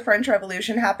why the French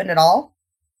Revolution happened at all?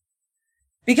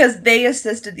 Because they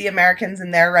assisted the Americans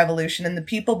in their revolution, and the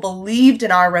people believed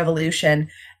in our revolution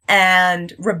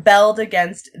and rebelled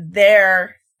against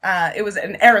their, it was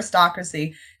an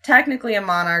aristocracy, technically a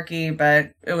monarchy,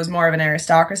 but it was more of an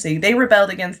aristocracy. They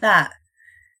rebelled against that.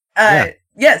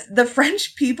 Yes, the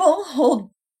French people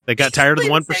hold. They got tired of the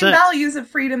 1%. Same values of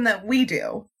freedom that we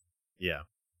do. Yeah.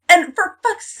 And for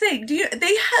fuck's sake,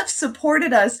 they have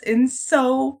supported us in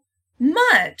so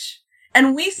much,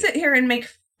 and we sit here and make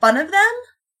fun of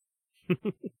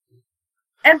them.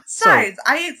 And besides,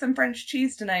 I ate some French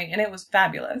cheese tonight, and it was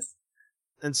fabulous.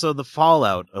 And so the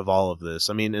fallout of all of this,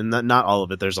 I mean, and not all of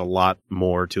it, there's a lot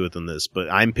more to it than this, but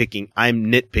I'm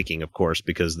nitpicking, of course,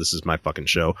 because this is my fucking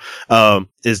show,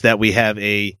 is that we have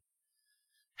a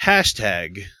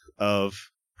hashtag of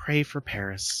pray for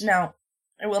Paris. No,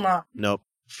 I will not. Nope.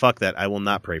 Fuck that. I will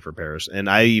not pray for Paris. And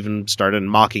I even started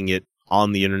mocking it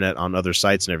on the internet, on other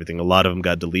sites and everything. A lot of them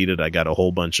got deleted. I got a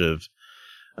whole bunch of,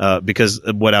 because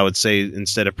what I would say,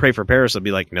 instead of pray for Paris, I'd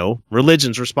be like, no,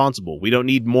 religion's responsible. We don't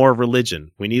need more religion.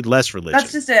 We need less religion.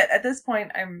 That's just it. At this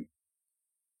point, I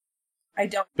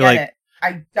don't get it.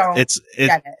 I don't get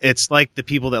it. It's like the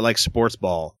people that like sports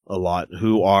ball a lot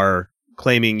who are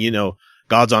claiming,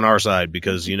 God's on our side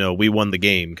because, we won the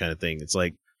game kind of thing. It's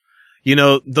like,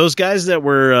 those guys that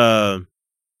were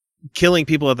killing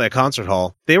people at that concert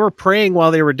hall, they were praying while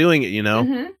they were doing it,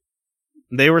 Mm-hmm.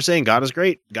 They were saying, God is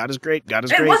great, God is great, God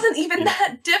is great. It wasn't even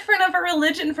that different of a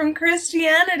religion from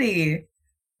Christianity.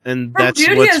 And from that's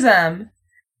Judaism. What's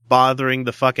bothering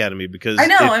the fuck out of me, because I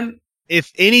know,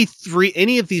 if any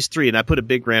of these three, and I put a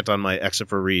big rant on my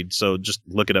Exifer read, so just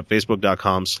look it up,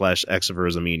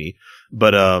 facebook.com/ExiferIsAmini.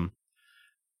 But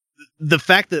the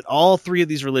fact that all three of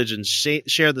these religions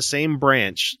share the same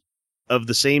branch of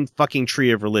the same fucking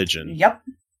tree of religion. Yep.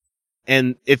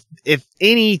 And if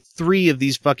any three of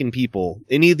these fucking people,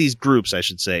 any of these groups, I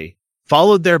should say,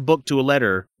 followed their book to a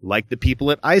letter, like the people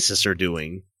at ISIS are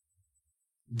doing,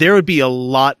 there would be a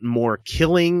lot more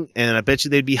killing, and I bet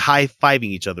you they'd be high-fiving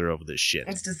each other over this shit.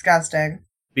 It's disgusting.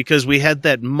 Because we had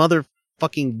that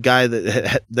motherfucking guy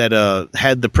that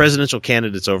had the presidential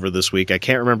candidates over this week. I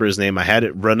can't remember his name. I had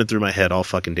it running through my head all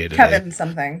fucking day today.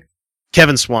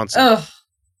 Kevin Swanson. Ugh.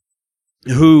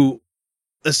 Who,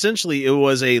 essentially, it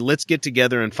was a let's get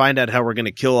together and find out how we're going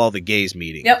to kill all the gays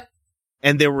meeting. Yep.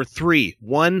 And there were three.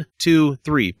 1, 2,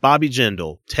 3. Bobby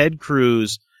Jindal, Ted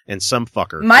Cruz, and some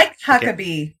fucker. Mike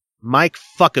Huckabee. Okay. Mike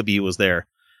Fuckabee was there.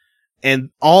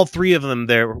 And all three of them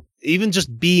there, even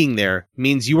just being there,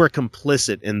 means you are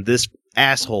complicit in this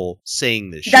asshole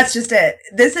saying this shit. That's just it.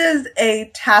 This is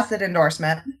a tacit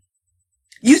endorsement.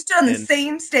 You stood on the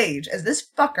same stage as this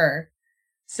fucker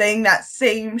saying that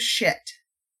same shit.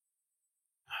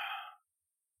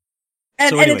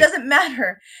 And it doesn't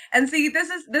matter. And see, this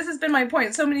has been my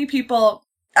point. So many people,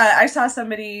 I saw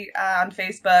somebody on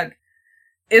Facebook,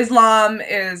 Islam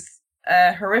is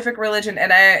a horrific religion,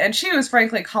 and she was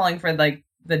frankly calling for like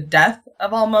the death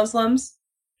of all Muslims.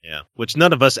 Yeah, which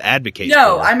none of us advocate.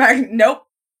 No, for. Nope.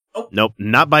 Nope,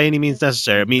 not by any means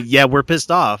necessary. I mean, yeah, we're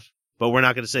pissed off, but we're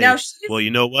not going to say, well, you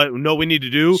know what? No, we need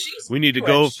to do? We need to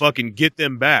go fucking get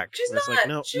them back. She's not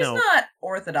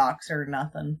Orthodox or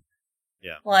nothing.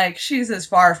 Yeah. Like, she's as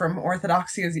far from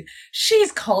Orthodoxy as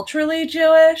she's culturally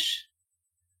Jewish.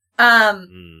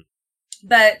 But,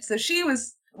 so she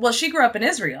grew up in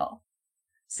Israel.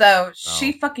 So,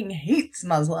 she fucking hates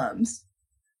Muslims.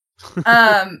 But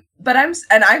I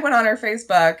went on her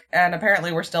Facebook, and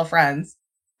apparently we're still friends.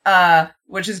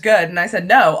 Which is good. And I said,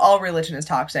 no, all religion is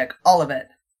toxic. All of it.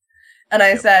 And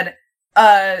I said,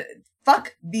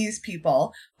 fuck these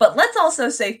people, but let's also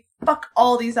say fuck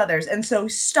all these others. And so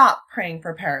stop praying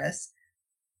for Paris.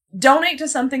 Donate to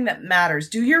something that matters.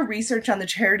 Do your research on the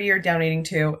charity you're donating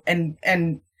to,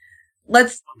 and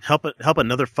let's help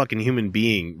another fucking human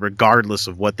being, regardless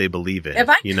of what they believe in. If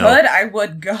I could, I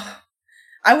would go.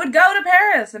 I would go to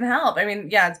Paris and help. I mean,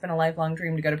 yeah, it's been a lifelong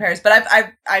dream to go to Paris, but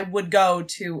I would go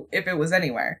to, if it was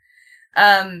anywhere.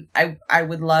 I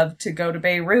would love to go to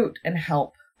Beirut and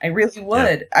help. I really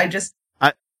would. Yeah.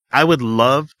 I would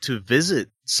love to visit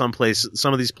some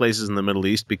of these places in the Middle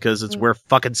East, because it's where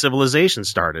fucking civilization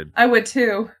started. I would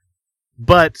too.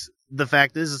 But the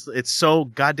fact is, it's so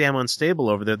goddamn unstable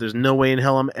over there. There's no way in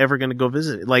hell I'm ever going to go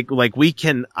visit. I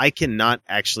cannot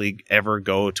actually ever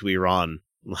go to Iran,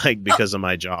 because of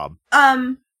my job.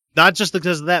 Not just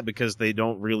because of that, because they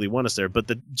don't really want us there,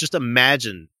 but just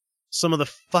imagine some of the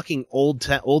fucking old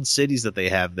cities that they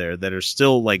have there that are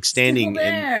still standing.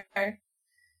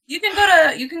 You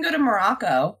can go to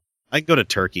Morocco. I can go to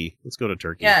Turkey. Let's go to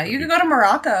Turkey. Yeah, you can go to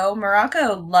Morocco.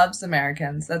 Morocco loves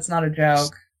Americans. That's not a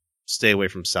joke. Stay away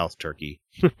from South Turkey.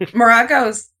 Morocco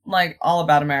is all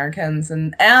about Americans,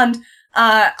 and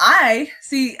I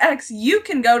see X. You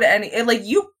can go to any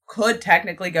you could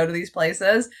technically go to these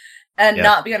places and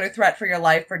not be under threat for your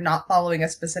life for not following a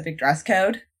specific dress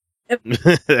code.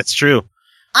 That's true.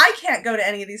 I can't go to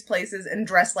any of these places and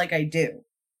dress like I do,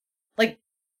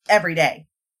 every day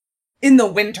in the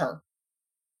winter.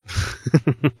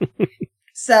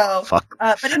 So, Fuck.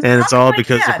 but in And Morocco, it's all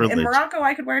because of religion. In Morocco,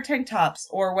 I could wear tank tops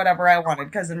or whatever I wanted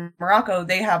because in Morocco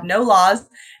they have no laws,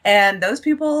 and those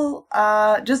people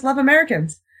just love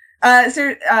Americans.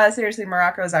 Seriously,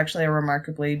 Morocco is actually a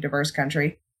remarkably diverse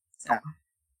country. So.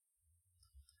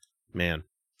 Man.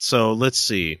 So let's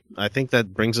see. I think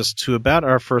that brings us to about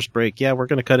our first break. Yeah, we're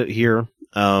going to cut it here.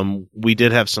 We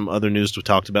did have some other news we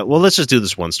talked about. Well, let's just do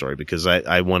this one story because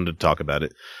I wanted to talk about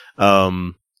it.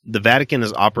 The Vatican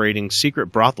is operating secret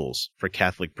brothels for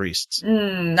Catholic priests.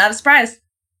 Not a surprise.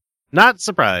 Not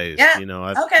surprised. Yeah. You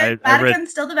know, Vatican's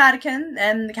still the Vatican,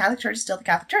 and the Catholic Church is still the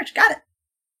Catholic Church. Got it.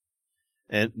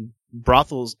 And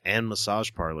brothels and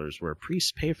massage parlors where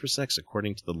priests pay for sex,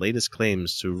 according to the latest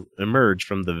claims to emerge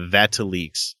from the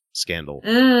VatiLeaks scandal.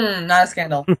 Not a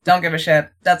scandal. Don't give a shit.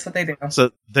 That's what they do.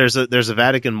 So there's a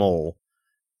Vatican mole.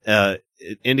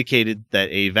 It indicated that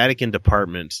a Vatican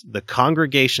department, the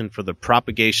Congregation for the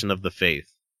Propagation of the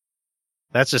Faith.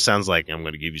 That just sounds like I'm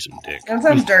going to give you some dick. That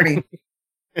sounds dirty.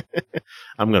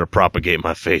 I'm going to propagate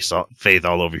my faith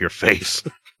all over your face.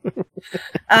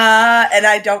 And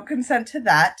I don't consent to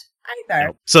that either.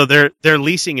 No. So they're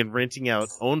leasing and renting out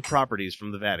owned properties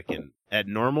from the Vatican at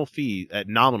nominal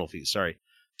fees,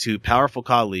 to powerful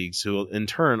colleagues who will in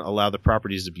turn allow the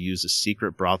properties to be used as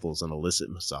secret brothels and illicit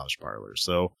massage parlors.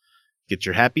 So get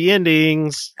your happy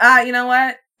endings. You know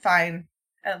what? Fine.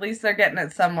 At least they're getting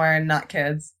it somewhere and not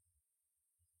kids.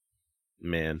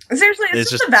 Man. Seriously,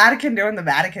 it's just the Vatican doing the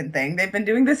Vatican thing. They've been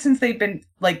doing this since they've been,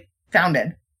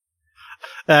 founded.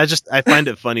 I find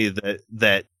it funny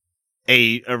that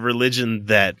a religion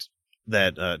that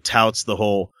touts the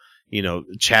whole,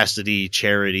 chastity,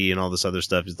 charity, and all this other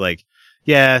stuff is like,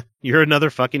 yeah, you're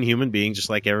another fucking human being just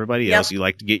like everybody else. You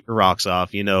like to get your rocks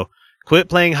off, Quit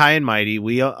playing high and mighty.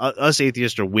 We us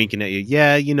atheists are winking at you.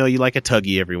 Yeah, you like a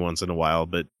tuggy every once in a while,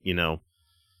 but Well,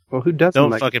 who doesn't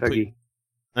like a tuggy?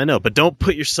 I know, but don't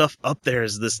put yourself up there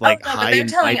as this high and mighty. But they're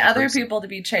telling other people to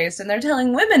be chaste, and they're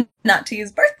telling women not to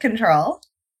use birth control.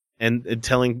 And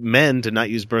telling men to not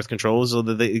use birth control so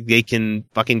that they can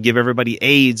fucking give everybody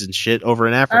AIDS and shit over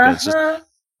in Africa. It's just,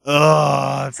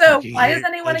 so why is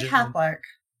anyone a Catholic?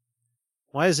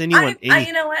 Why is anyone?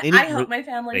 You know what? I hope my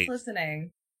family's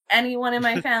listening. Anyone in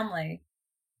my family,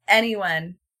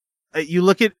 anyone. You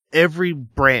look at every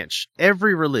branch,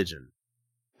 every religion,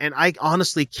 and I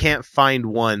honestly can't find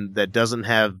one that doesn't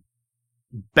have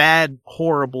bad,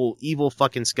 horrible, evil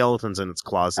fucking skeletons in its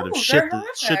closet of shit that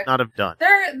should not have done.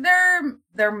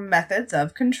 They're methods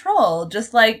of control,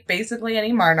 just like basically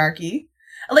any monarchy.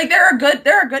 Like there are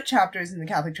good chapters in the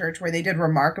Catholic Church where they did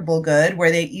remarkable good,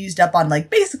 where they eased up on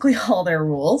basically all their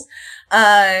rules.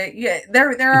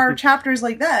 There are chapters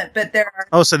like that, but there are.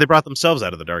 Oh, so they brought themselves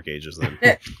out of the Dark Ages then?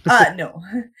 No.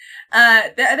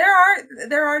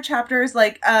 There are chapters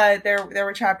there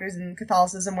were chapters in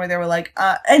Catholicism where they were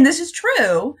and this is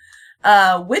true.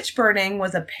 Witch burning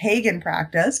was a pagan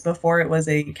practice before it was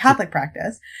a Catholic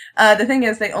practice. The thing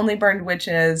is, they only burned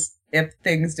witches if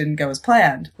things didn't go as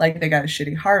planned, like they got a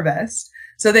shitty harvest.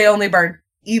 So they only burned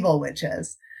evil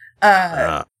witches.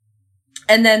 And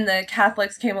then the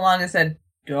Catholics came along and said,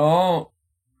 don't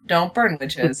burn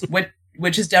witches.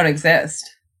 Witches don't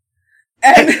exist.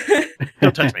 And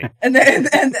don't touch me. And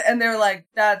they're like,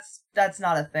 that's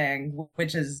not a thing.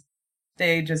 Witches,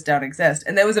 they just don't exist.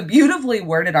 And there was a beautifully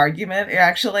worded argument,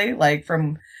 actually,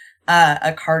 from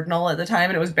a cardinal at the time,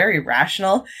 and it was very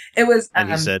rational. It was,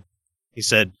 and he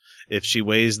said, if she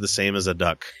weighs the same as a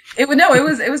duck. It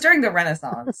was during the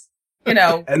Renaissance,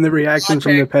 And the reaction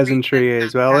from the peasantry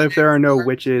is, well, if there are no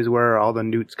witches, where are all the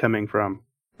newts coming from?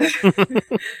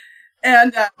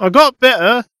 And I got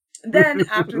better. Then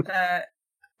after that,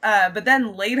 but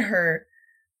then later,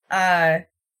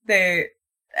 the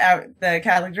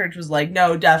Catholic Church was like,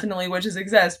 no, definitely witches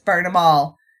exist. Burn them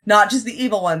all. Not just the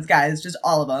evil ones, guys, just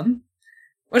all of them.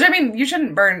 Which, I mean, you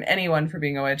shouldn't burn anyone for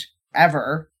being a witch,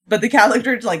 ever. But the Catholic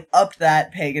Church, upped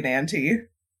that pagan ante.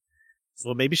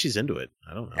 Well, maybe she's into it.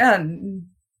 I don't know.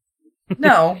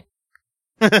 No.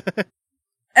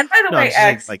 And by the way,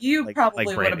 X, you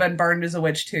probably would have been burned as a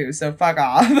witch, too, so fuck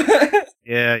off.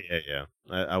 Yeah.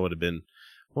 I would have been...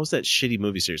 What was that shitty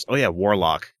movie series? Oh, yeah,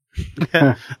 Warlock.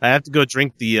 I have to go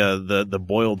drink the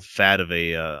boiled fat of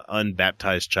a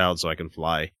unbaptized child so I can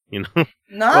fly.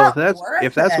 Not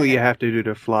if that's what you have to do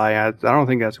to fly, I don't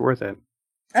think that's worth it.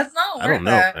 That's not worth it. I don't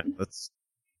know. That's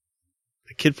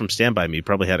a kid from Stand By Me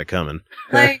probably had it coming.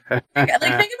 Think about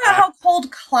how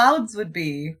cold clouds would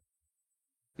be.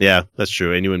 Yeah, that's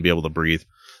true. And you wouldn't be able to breathe.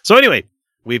 So anyway,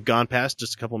 we've gone past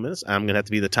just a couple minutes. I'm gonna have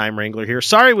to be the time wrangler here.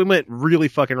 Sorry, we went really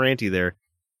fucking ranty there,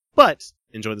 but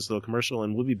enjoy this little commercial,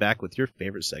 and we'll be back with your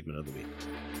favorite segment of the week.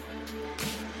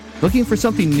 Looking for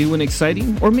something new and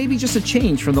exciting, or maybe just a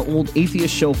change from the old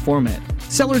Atheist Show format?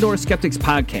 Cellar Door Skeptics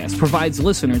Podcast provides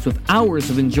listeners with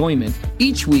hours of enjoyment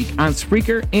each week on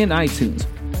Spreaker and iTunes.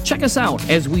 Check us out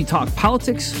as we talk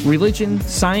politics, religion,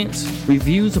 science,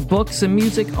 reviews of books and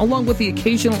music, along with the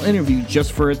occasional interview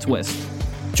just for a twist.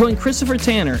 Join Christopher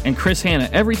Tanner and Chris Hanna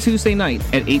every Tuesday night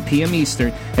at 8 p.m.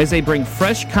 Eastern as they bring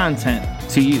fresh content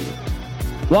to you.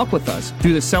 Walk with us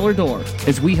through the cellar door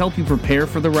as we help you prepare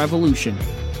for the revolution.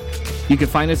 You can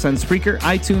find us on Spreaker,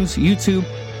 iTunes, YouTube,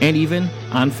 and even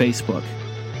on Facebook.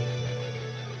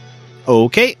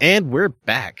 Okay, and we're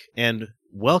back. And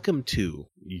welcome to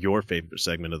your favorite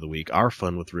segment of the week, Our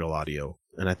Fun with Real Audio.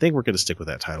 And I think we're going to stick with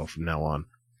that title from now on.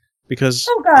 Because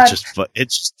it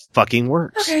just fucking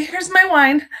works. Okay, here's my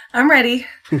wine. I'm ready.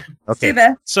 Okay,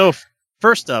 so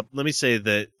first up, let me say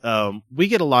that we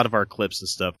get a lot of our clips and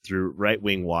stuff through Right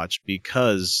Wing Watch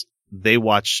because they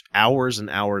watch hours and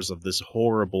hours of this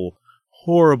horrible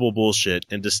bullshit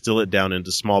and distill it down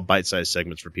into small bite-sized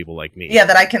segments for people like me. Yeah,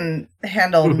 that I can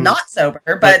handle not sober,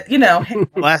 but you know.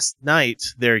 Last night,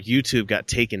 their YouTube got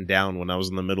taken down when I was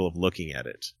in the middle of looking at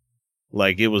it.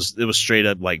 Like, it was straight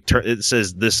up, like, it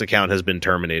says this account has been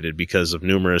terminated because of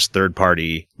numerous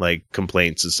third-party, like,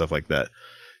 complaints and stuff like that.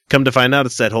 Come to find out,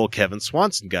 it's that whole Kevin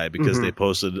Swanson guy because they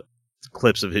posted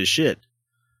clips of his shit.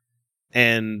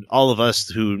 And all of us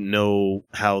who know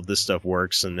how this stuff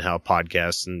works and how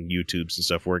podcasts and YouTubes and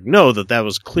stuff work know that that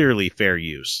was clearly fair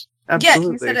use. Absolutely.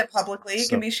 Yeah, he said it publicly. It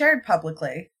can be shared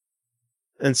publicly.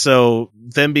 And so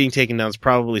them being taken down is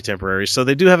probably temporary. So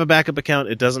they do have a backup account.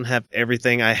 It doesn't have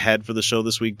everything I had for the show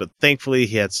this week, but thankfully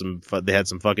they had some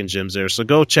fucking gems there. So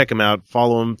go check them out,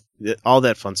 follow them, all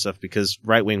that fun stuff, because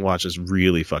Right Wing Watch is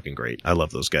really fucking great. I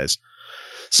love those guys.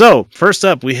 So first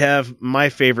up, we have my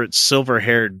favorite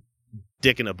silver-haired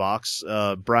dick in a box,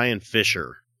 Brian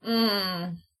Fisher.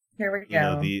 Here we go. You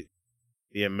know,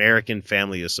 the American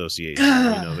Family Association. You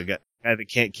know, the guy that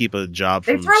can't keep a job.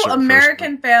 They throw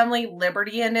American family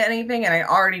liberty into anything, and I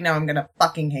already know I'm gonna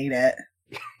fucking hate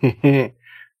it.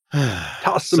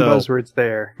 Toss some buzzwords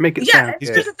there. Make it sound good.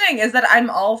 Here's the thing, is that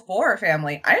I'm all for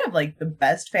family. I have, like, the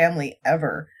best family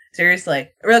ever. Seriously.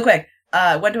 Real quick.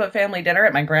 Went to a family dinner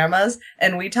at my grandma's,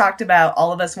 and we talked about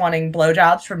all of us wanting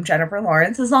blowjobs from Jennifer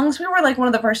Lawrence, as long as we were, like, one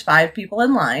of the first 5 people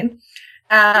in line,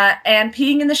 and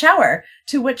peeing in the shower,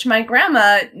 to which my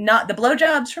grandma, not the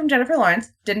blowjobs from Jennifer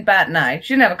Lawrence, didn't bat an eye.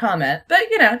 She didn't have a comment, but,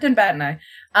 you know, didn't bat an eye.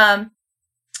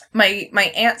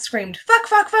 My aunt screamed, fuck,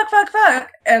 fuck, fuck, fuck, fuck,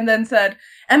 and then said,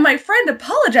 and my friend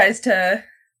apologized to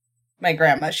my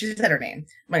grandma. She said her name.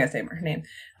 I'm not gonna say her name.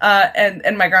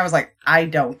 And my grandma was like, I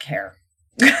don't care.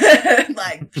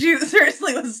 Like, she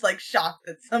seriously was, like, shocked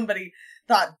that somebody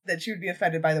thought that she would be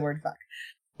offended by the word fuck.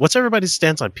 What's everybody's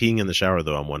stance on peeing in the shower,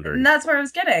 though, I'm wondering? And that's where I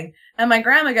was getting. And my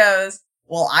grandma goes,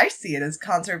 well, I see it as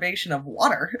conservation of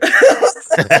water.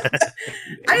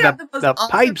 The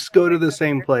pipes go to the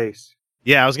same place.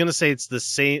 Yeah, I was going to say it's the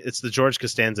same. It's the George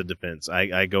Costanza defense.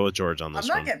 I go with George on this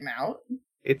one. I'm not getting out.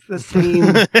 It's the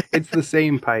same. It's the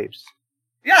same pipes.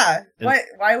 Yeah.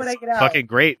 Why would I get out? Fucking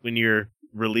great when you're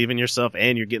relieving yourself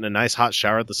and you're getting a nice hot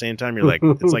shower at the same time. You're like,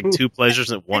 it's like 2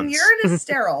 pleasures at once. And urine is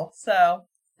sterile, so.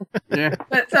 Yeah.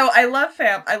 But so I love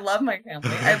my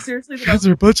family. I've seriously been. Because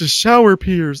they're a bunch of shower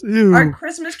peers. Ew. Our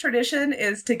Christmas tradition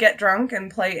is to get drunk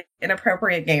and play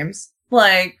inappropriate games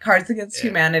like Cards Against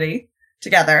Humanity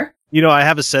together. You know, I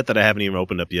have a set that I haven't even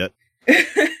opened up yet.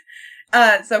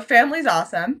 So family's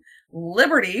awesome.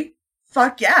 Liberty,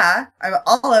 fuck yeah, I'm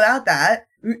all about that.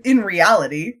 In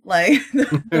reality, like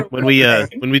when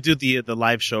we do the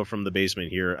live show from the basement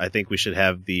here, I think we should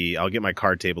have I'll get my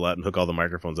card table out and hook all the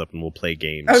microphones up and we'll play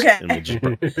games. Okay, and we'll just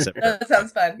that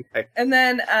sounds fun. Okay. And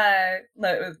then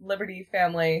Liberty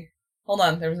family. Hold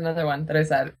on, there was another one that I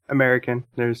said. American.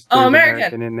 There's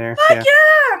American in there. Fuck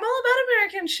yeah, I'm all about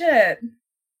American shit.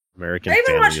 American. I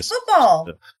even watch football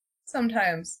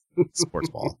sometimes. Sports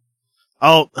ball.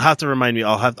 I'll have to remind me.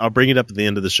 I'll bring it up at the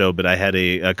end of the show. But I had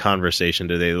a conversation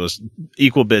today that was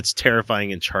equal bits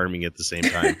terrifying and charming at the same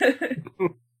time.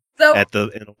 So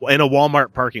in a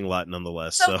Walmart parking lot,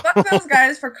 nonetheless. So fuck those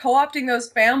guys for co-opting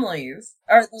those families.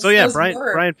 Or those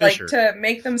Brian Fisher, like, to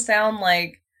make them sound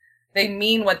like they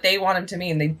mean what they want them to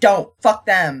mean. They don't. Fuck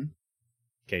them.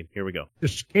 Okay, here we go.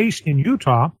 This case in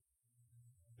Utah.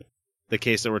 The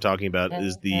case that we're talking about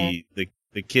is the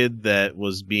kid that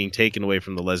was being taken away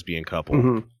from the lesbian couple.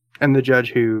 Mm-hmm. And the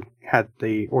judge who had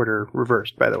the order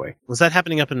reversed, by the way. Was that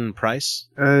happening up in Price?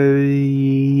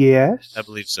 Yes. I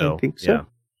believe so. I think so. Yeah.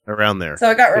 Around there. So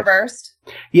it got reversed?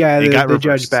 Yeah, the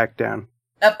judge backed down.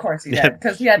 Of course he did,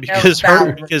 because he had no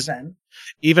valid reason.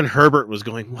 Even Herbert was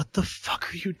going, "What the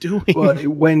fuck are you doing?" Well,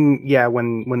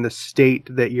 when the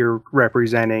state that you're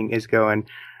representing is going,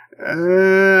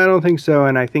 I don't think so,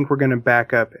 and I think we're going to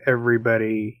back up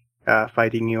everybody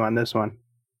fighting you on this one.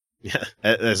 Yeah,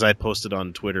 as I posted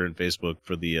on Twitter and Facebook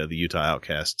for the Utah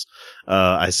Outcasts,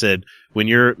 I said, when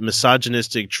your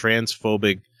misogynistic,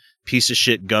 transphobic, piece of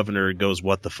shit governor goes,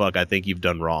 "What the fuck? I think you've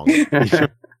done wrong."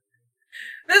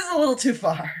 This is a little too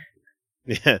far.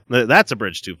 Yeah, that's a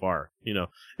bridge too far.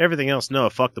 Everything else, no,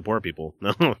 fuck the poor people.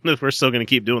 No, we're still going to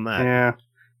keep doing that. Yeah.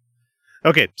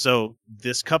 Okay, so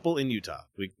this couple in Utah,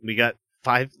 we got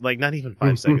not even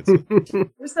 5 seconds.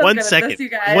 We're so 1 good at second. this, you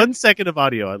guys. 1 second of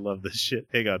audio. I love this shit.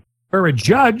 Hang on. Where a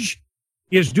judge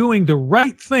is doing the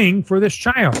right thing for this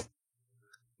child.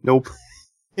 Nope.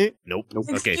 Nope.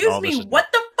 Excuse Okay, me, what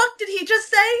the fuck did he just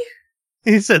say?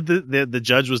 He said the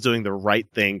judge was doing the right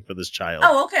thing for this child.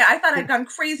 Oh, okay. I thought I'd gone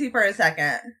crazy for a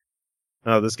second.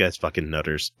 Oh, this guy's fucking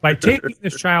nutters. By taking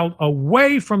this child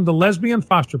away from the lesbian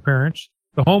foster parents,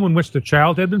 the home in which the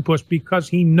child had been pushed, because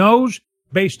he knows,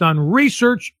 based on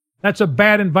research, that's a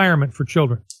bad environment for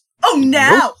children. Oh,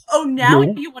 now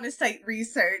Nope. you want to cite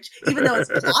research, even though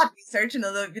it's flawed research, and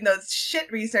even though it's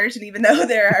shit research, and even though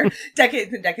there are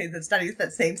decades and decades of studies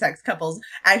that same-sex couples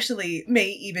actually may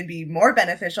even be more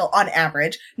beneficial on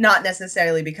average, not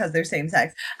necessarily because they're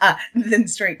same-sex, than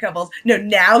straight couples. No,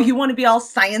 now you want to be all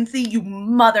sciencey, you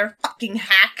motherfucking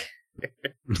hack.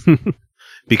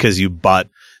 Because you bought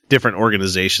different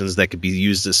organizations that could be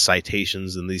used as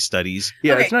citations in these studies.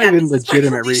 Yeah, it's not even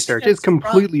legitimate research. It's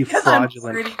completely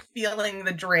fraudulent. I'm already feeling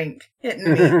the drink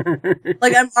hitting me.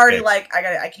 Like, I'm already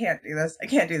I can't do this. I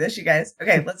can't do this, you guys.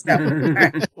 Okay, let's go. All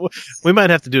right. We might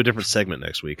have to do a different segment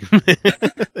next week.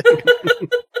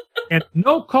 And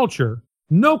no culture,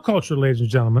 ladies and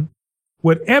gentlemen,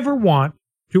 would ever want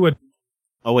to...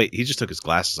 Oh, wait, he just took his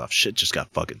glasses off. Shit just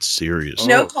got fucking serious.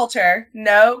 No culture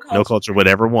would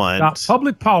ever want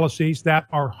public policies that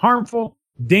are harmful,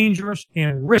 dangerous,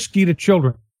 and risky to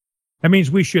children. That means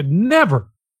we should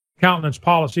never countenance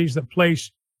policies that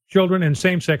place children in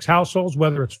same-sex households,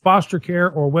 whether it's foster care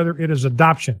or whether it is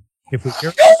adoption. If we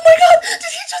care. Oh my God! Did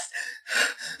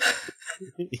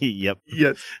he just? Yep.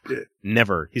 Yes.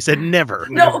 Never. He said never.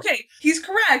 No. Okay, he's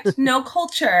correct. No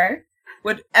culture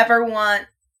would ever want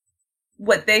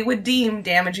what they would deem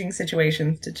damaging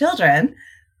situations to children.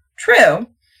 True.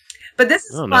 But this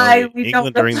is why we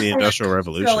England don't during the Industrial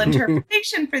Revolution.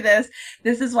 interpretation for this.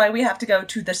 This is why we have to go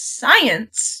to the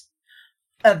science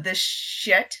of this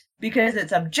shit, because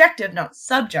it's objective, not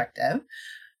subjective.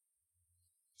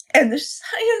 And the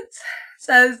science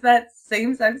says that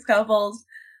same-sex couples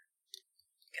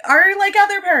are like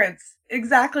other parents.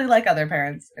 Exactly like other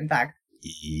parents, in fact.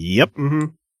 Yep. Mm-hmm.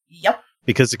 Yep.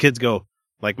 Because the kids go,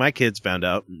 like my kids found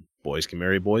out, boys can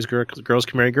marry boys, girls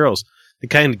can marry girls. They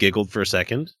kind of giggled for a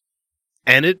second,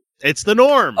 and it's the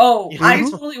norm. Oh, I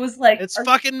totally was like, it's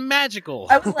fucking magical.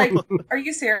 I was like, are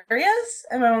you serious?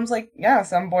 And my mom's like, yeah,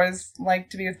 some boys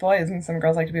like to be with boys and some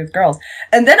girls like to be with girls.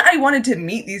 And then I wanted to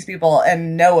meet these people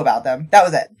and know about them. That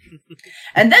was it.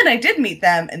 And then I did meet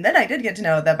them, and then I did get to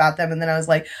know about them, and then I was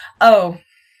like, oh,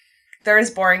 they're as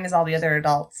boring as all the other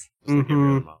adults.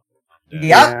 Mm-hmm.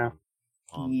 Yep.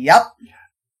 Yep.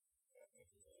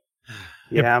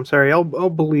 Yeah, I'm sorry. I'll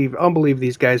believe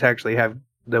these guys actually have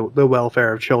the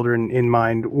welfare of children in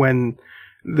mind when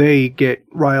they get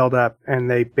riled up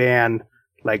and they ban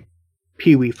like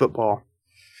pee-wee football.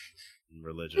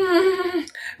 Religion.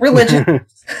 Religion.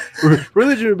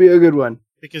 Religion would be a good one.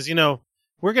 Because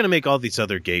we're gonna make all these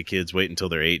other gay kids wait until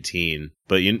they're 18,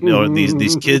 but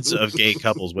these kids of gay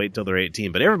couples wait until they're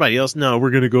 18. But everybody else, no, we're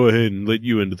gonna go ahead and let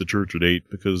you into the church at 8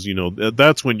 because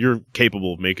that's when you're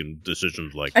capable of making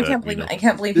decisions like that. I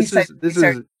can't believe he cited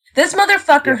research. This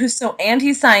motherfucker who's so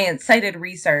anti-science cited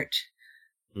research.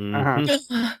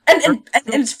 Mm-hmm. And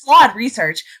it's flawed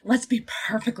research. Let's be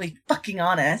perfectly fucking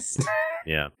honest.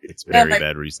 Yeah, it's very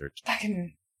bad research.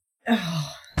 Fucking.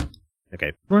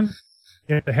 Okay.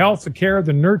 The health, the care,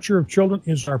 the nurture of children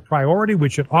is our priority,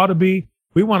 which it ought to be.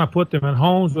 We want to put them in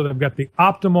homes where they've got the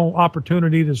optimal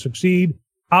opportunity to succeed.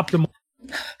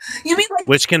 You mean like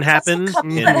which can happen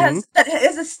that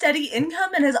has a steady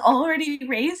income and has already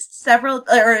raised several,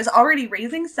 or is already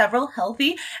raising several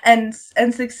healthy and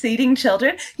succeeding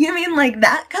children? You mean like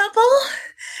that couple?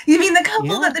 You mean the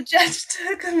couple that the judge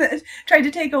took and tried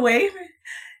to take away?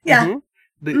 Yeah. Mm-hmm.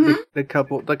 The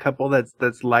couple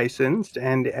that's licensed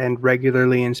and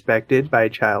regularly inspected by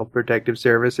Child Protective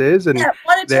Services and no,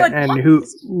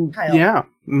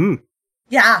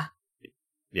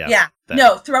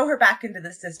 throw her back into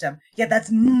the system. Yeah,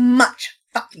 that's much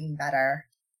fucking better.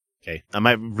 Okay, I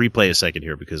might replay a second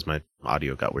here because my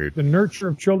audio got weird. The nurture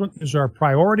of children is our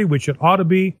priority, which it ought to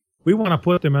be. We want to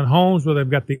put them in homes where they've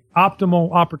got the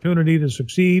optimal opportunity to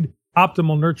succeed,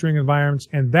 optimal nurturing environments,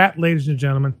 and that, ladies and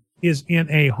gentlemen, is in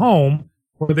a home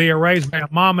where they are raised by a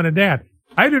mom and a dad.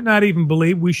 I do not even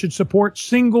believe we should support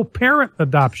single-parent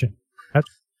adoption.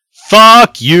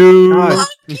 Fuck you! God,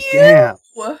 Fuck damn.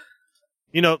 you!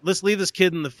 You know, let's leave this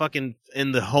kid in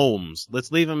the homes.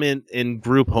 Let's leave him in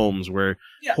group homes where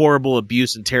horrible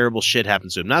abuse and terrible shit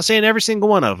happens to him. Not saying every single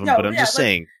one of them, but I'm just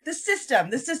saying. The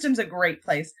system's a great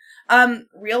place.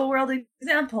 Real world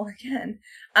example again.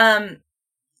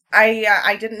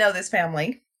 I didn't know this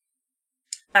family.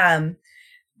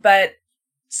 But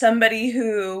somebody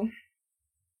who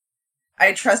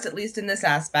I trust, at least in this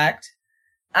aspect,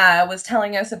 was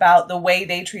telling us about the way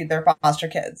they treat their foster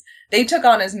kids. They took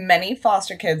on as many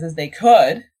foster kids as they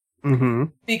could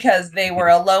because they were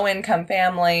a low-income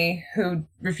family who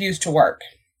refused to work.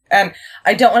 And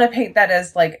I don't want to paint that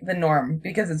as like the norm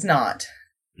because it's not.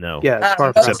 No. Yeah,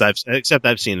 except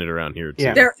I've seen it around here too.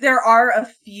 Yeah. There are a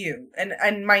few,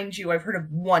 and mind you, I've heard of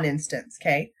one instance.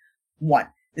 Okay, one.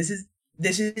 This is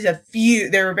a few.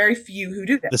 There are very few who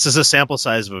do this. This is a sample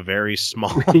size of a very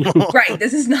small. Right.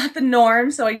 This is not the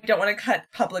norm, so I don't want to cut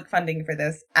public funding for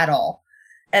this at all.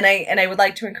 And I would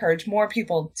like to encourage more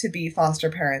people to be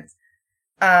foster parents.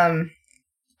 I'm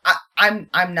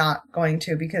not going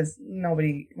to because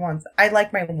nobody wants. I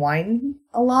like my wine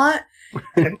a lot.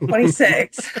 And I'm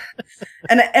 26,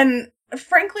 and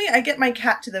frankly, I get my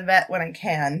cat to the vet when I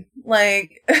can.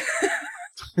 Like,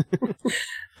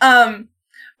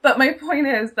 but my point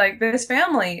is, like, this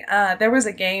family, there was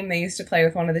a game they used to play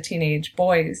with one of the teenage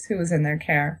boys who was in their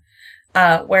care,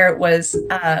 where it was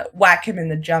whack him in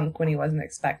the junk when he wasn't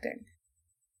expecting.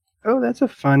 Oh, that's a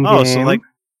fun game. Oh, so like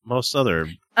most other.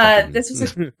 This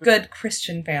was a good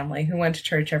Christian family who went to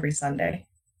church every Sunday.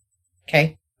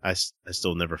 Okay. I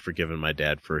still never forgiven my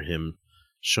dad for him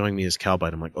showing me his cow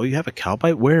bite. I'm like, oh, you have a cow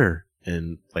bite? Where?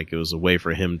 And like it was a way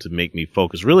for him to make me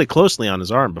focus really closely on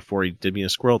his arm before he did me a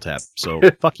squirrel tap. So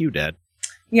fuck you, Dad.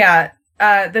 Yeah.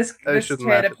 This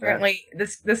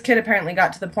kid apparently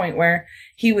got to the point where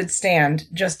he would stand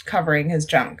just covering his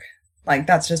junk. Like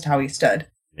that's just how he stood.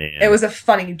 Man. It was a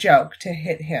funny joke to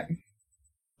hit him.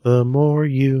 The more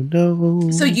you know.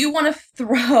 So you want to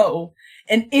throw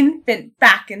an infant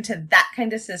back into that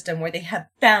kind of system where they have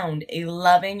found a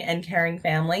loving and caring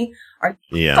family? Are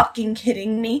you fucking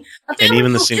kidding me? A family and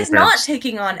even who is not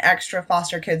taking on extra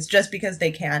foster kids just because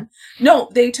they can. No,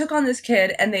 they took on this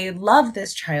kid and they love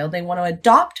this child. They want to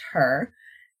adopt her.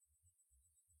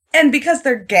 And because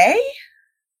they're gay?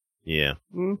 Yeah.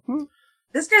 Mm-hmm.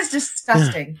 This guy's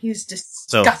disgusting. He's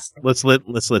disgusting. So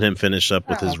let's let him finish up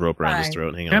with his rope around his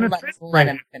throat. Hang on. Let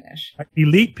him finish.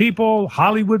 Elite people,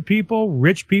 Hollywood people,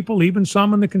 rich people, even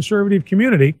some in the conservative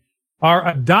community are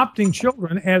adopting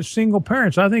children as single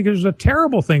parents. I think it is a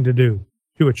terrible thing to do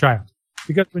to a child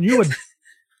because when you it's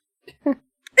not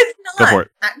go for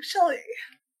it. Actually.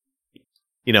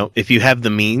 You know, if you have the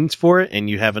means for it and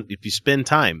if you spend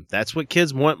time, that's what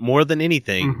kids want more than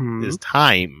anything is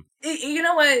time. You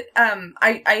know what?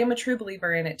 I am a true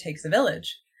believer in it takes a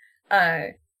village.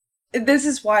 This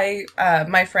is why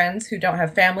my friends who don't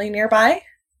have family nearby,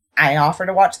 I offer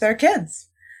to watch their kids.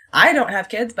 I don't have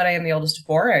kids, but I am the oldest of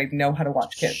four. I know how to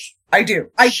watch kids. I do.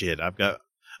 Shit, I've got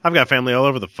family all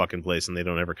over the fucking place, and they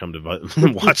don't ever come to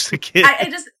watch the kids.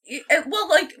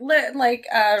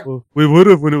 Well, we would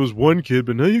have when it was one kid,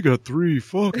 but now you got three.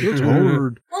 Fuck, that's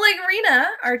hard. Well, like Rena,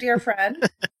 our dear friend.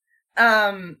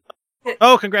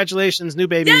 Oh, congratulations, new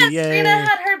baby. Yes, Yay. Rena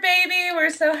had her baby. We're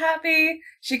so happy.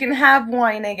 She can have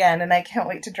wine again, and I can't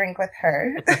wait to drink with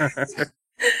her.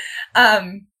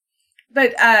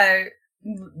 But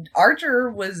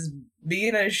Archer was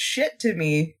being a shit to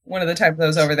me one of the times I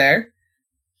was over there.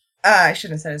 I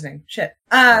shouldn't have said his name. Shit.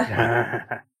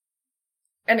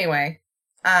 Anyway.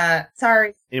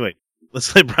 Sorry. Anyway,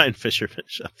 let's let Brian Fisher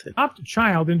finish up then. Adopt a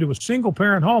child into a single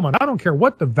parent home, and I don't care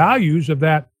what the values of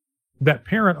that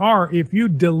parent are, if you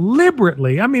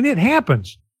deliberately, I mean, it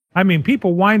happens. I mean,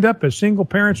 people wind up as single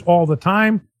parents all the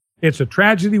time. It's a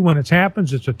tragedy when it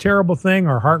happens. It's a terrible thing.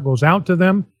 Our heart goes out to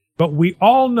them. But we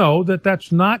all know that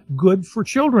that's not good for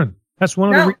children. That's one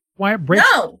of the reasons why it breaks.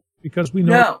 Because we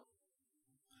know.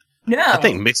 No. I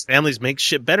think mixed families make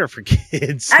shit better for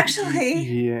kids.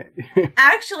 Actually,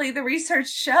 actually, the research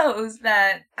shows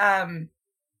that,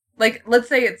 like, let's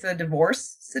say it's a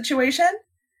divorce situation.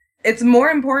 It's more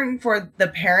important for the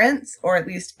parents, or at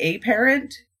least a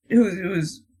parent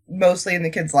who's mostly in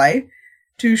the kid's life,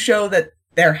 to show that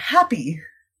they're happy.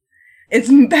 It's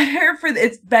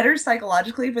better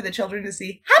psychologically for the children to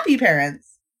see happy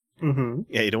parents Mm-hmm.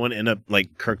 Yeah, you don't want to end up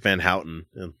like Kirk Van Houten.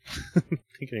 And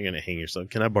think you're going to hang yourself.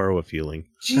 Can I borrow a feeling?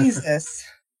 Jesus.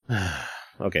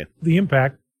 Okay. The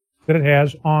impact that it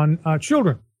has on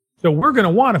children. So we're going to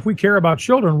want, if we care about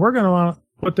children, we're going to want to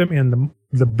put them in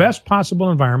the best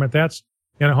possible environment. That's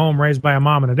in a home raised by a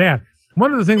mom and a dad.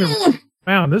 One of the things that we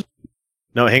found, this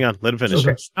No, hang on. Let him finish. is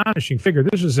an astonishing figure.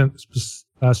 This is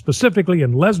specifically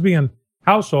in lesbian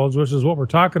households, which is what we're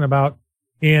talking about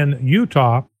in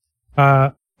Utah.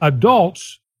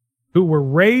 Adults who were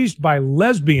raised by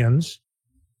lesbians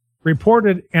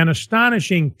reported an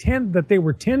astonishing that they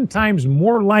were 10 times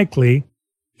more likely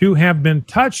to have been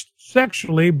touched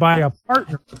sexually by a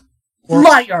partner.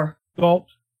 Liar. Adult.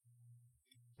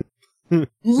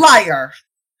 Liar.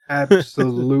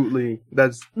 Absolutely.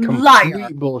 That's Liar.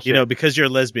 complete bullshit. You know, because you're a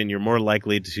lesbian, you're more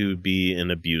likely to be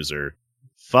an abuser.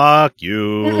 Fuck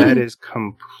you. That is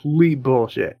complete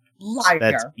bullshit. Liar.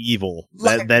 That's evil.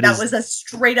 Liar. That is... was a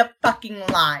straight up fucking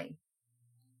lie.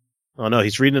 Oh no,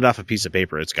 he's reading it off a piece of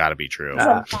paper. It's got to be true.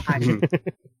 That's a lie.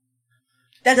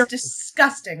 That's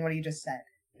disgusting what he just said.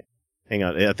 Hang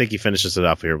on. I think he finishes it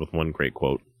off here with one great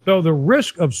quote. So the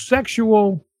risk of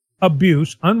sexual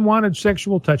abuse, unwanted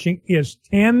sexual touching, is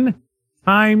 10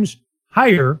 times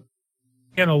higher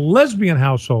in a lesbian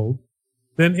household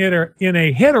than in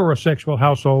a heterosexual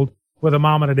household with a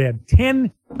mom and a dad.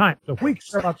 10 times. So if we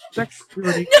care about sexual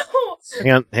purity,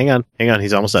 Hang on.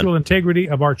 He's almost done. sexual integrity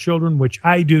of our children, which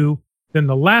I do, then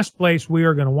the last place we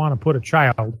are going to want to put a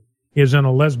child is in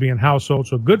a lesbian household.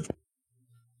 So good for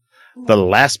The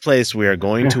last place we are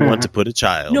going to want to put a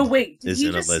child No, wait. Did is he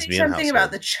in a just say lesbian something household.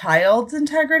 about the child's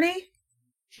integrity?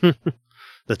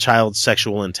 The child's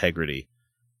sexual integrity.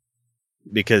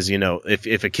 Because, you know,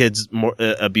 if a kid's more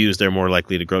abused, they're more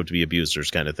likely to grow up to be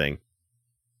abusers kind of thing.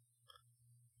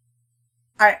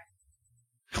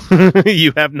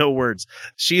 You have no words.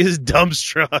 She is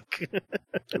dumbstruck.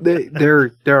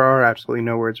 There are absolutely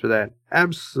no words for that.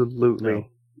 Absolutely. No.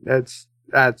 That's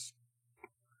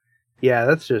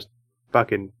just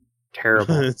fucking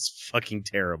terrible. It's fucking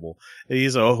terrible.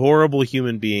 He's a horrible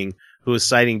human being who is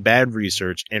citing bad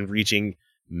research and reaching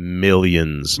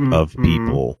millions of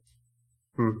people.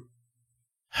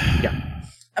 Yeah.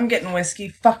 I'm getting whiskey.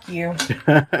 Fuck you.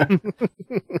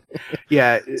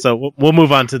 Yeah. So we'll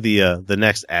move on to the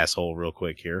next asshole real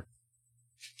quick here.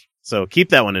 So keep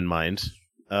that one in mind.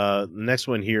 The next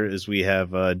one here is we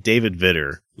have David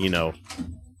Vitter. You know,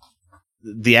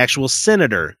 the actual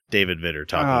Senator David Vitter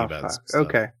talking about some stuff.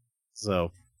 Okay.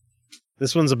 So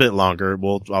this one's a bit longer.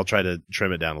 I'll try to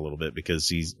trim it down a little bit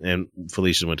because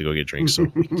Felicia went to go get drinks, so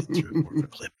we can get through more of the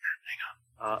clip.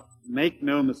 Hang on. Make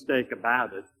no mistake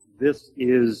about it. This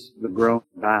is the growing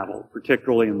battle,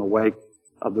 particularly in the wake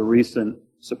of the recent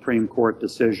Supreme Court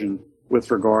decision with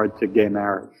regard to gay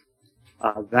marriage.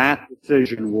 That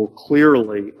decision will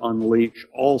clearly unleash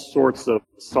all sorts of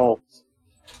assaults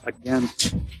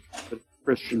against the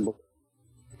Christian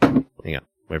belief. Hang on.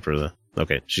 Wait for the...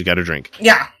 Okay, she's got her drink.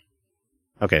 Yeah.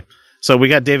 Okay, so we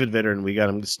got David Vitter, and we got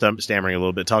him stammering a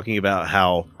little bit, talking about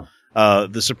how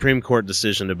the Supreme Court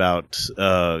decision about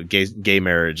gay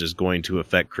marriage is going to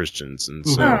affect Christians, and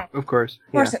so of course,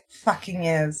 Of course it fucking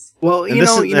is. Well, you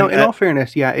know, in all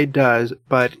fairness, yeah, it does,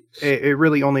 but it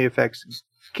really only affects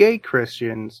gay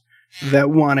Christians that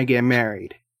want to get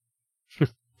married.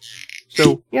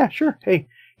 So, yeah, sure. Hey,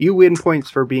 you win points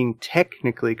for being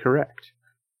technically correct.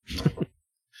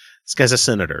 This guy's a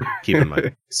senator. Keep in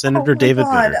mind, Senator David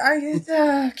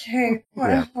Vitter. Okay.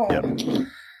 Yeah.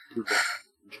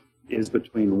 Is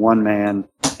between one man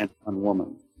and one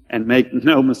woman. And make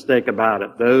no mistake about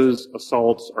it, those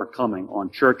assaults are coming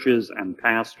on churches and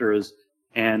pastors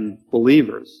and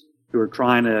believers who are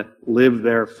trying to live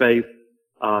their faith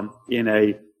in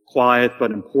a quiet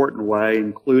but important way,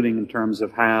 including in terms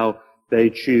of how they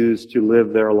choose to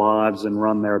live their lives and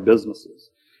run their businesses.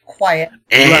 Quiet.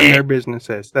 Run their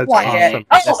businesses. That's quiet. awesome.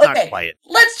 Oh, That's not quiet.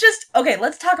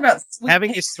 Let's talk about sweet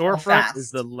Having a cakes real storefront fast.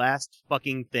 is the last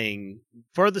fucking thing,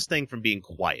 furthest thing from being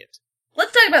quiet.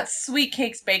 Let's talk about Sweet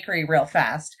Cakes Bakery real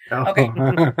fast. Oh. Okay.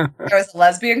 There was a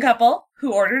lesbian couple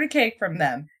who ordered a cake from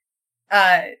them.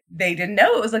 They didn't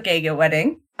know it was a gay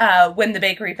wedding. When the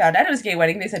bakery found out it was a gay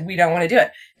wedding, they said, we don't want to do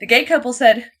it. The gay couple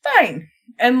said, fine,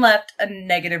 and left a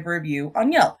negative review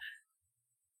on Yelp.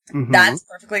 Mm-hmm. That's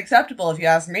perfectly acceptable if you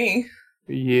ask me.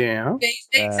 Yeah. They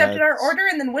accepted our order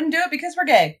and then wouldn't do it because we're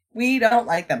gay. We don't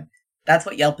like them. That's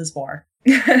what Yelp is for.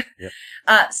 Yep.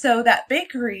 So that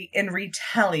bakery, in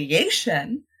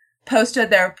retaliation, posted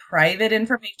their private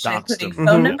information, including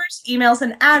phone numbers, emails,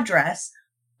 and address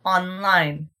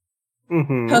online.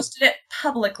 Mm-hmm. Posted it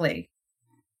publicly.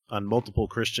 On multiple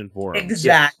Christian forums.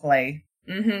 Exactly. Yes.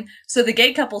 Mm-hmm. So the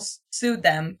gay couple sued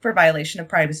them for violation of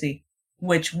privacy,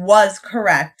 which was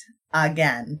correct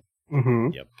again. Mm-hmm.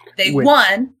 Yep. They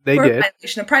won they for did.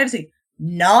 violation of privacy,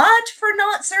 not for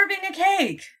not serving a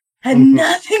cake. Had Mhm.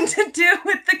 nothing to do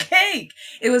with the cake.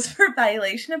 It was for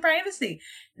violation of privacy.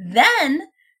 Then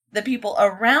the people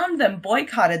around them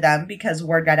boycotted them because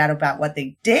word got out about what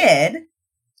they did,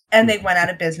 and they went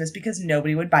out of business because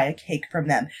nobody would buy a cake from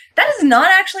them. That is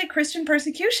not actually Christian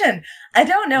persecution. I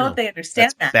don't know if they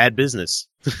understand that. Bad business.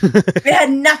 It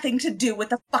had nothing to do with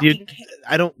the fucking cake.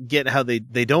 I don't get how they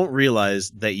don't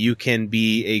realize that you can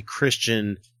be a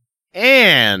Christian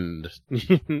and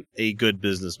a good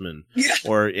businessman,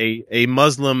 or a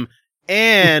Muslim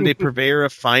and a purveyor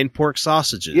of fine pork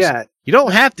sausages. Yeah. You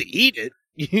don't have to eat it.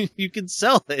 You can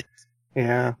sell it.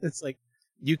 Yeah. It's like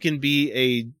you can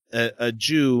be a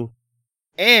Jew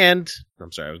and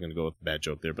I'm sorry, I was going to go with a bad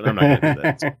joke there, but I'm not going to do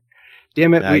that.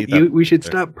 Damn it, Nah, we should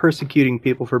stop persecuting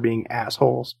people for being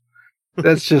assholes.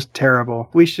 That's just terrible.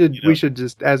 We should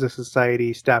just, as a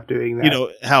society, stop doing that. You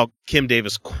know how Kim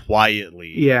Davis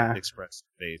quietly expressed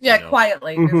faith. Yeah, you know?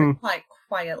 quietly. Mhm. Quite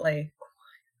quietly.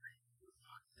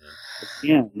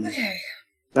 Again, Okay.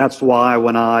 that's why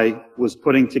when I was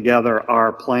putting together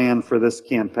our plan for this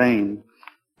campaign,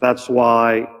 that's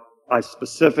why I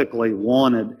specifically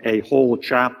wanted a whole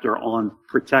chapter on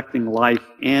protecting life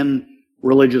and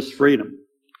religious freedom,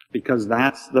 because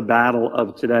that's the battle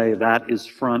of today. That is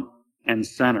front and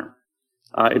center.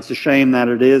 It's a shame that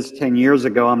it is 10 years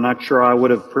ago. I'm not sure I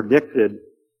would have predicted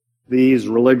these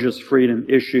religious freedom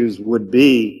issues would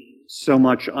be so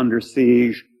much under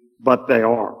siege, but they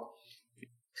are.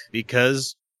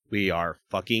 Because we are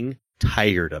fucking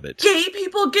tired of it. Gay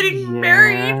people getting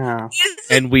married is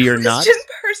And we are not. Christian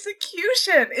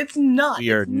persecution. It's not.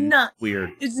 We are It's not.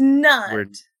 We're It's not.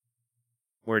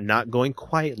 we're not going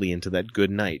quietly into that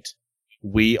good night.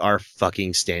 We are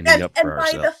fucking standing up for and by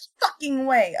ourselves. the fucking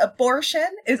way, abortion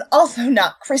is also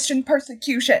not Christian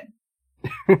persecution.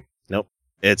 Nope.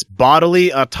 It's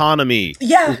bodily autonomy.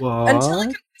 Yeah, until it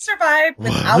can survive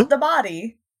without the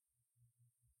body,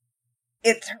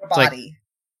 it's her body.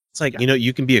 It's like,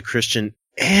 you can be a Christian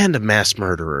and a mass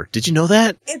murderer. Did you know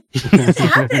that? It's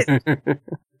happened.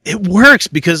 It works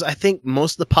because I think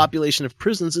most of the population of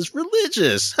prisons is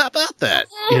religious. How about that?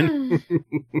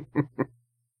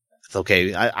 It's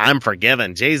okay. I'm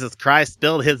forgiven. Jesus Christ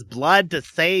spilled his blood to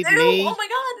save me. Oh my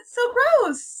god, it's so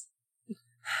gross.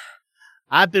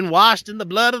 I've been washed in the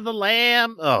blood of the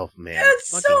Lamb. Oh, man.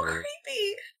 It's so weird.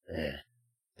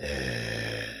 creepy.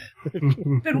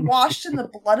 Been washed in the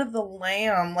blood of the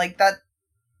Lamb. Like that.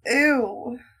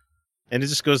 Ew. And it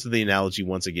just goes to the analogy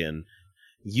once again.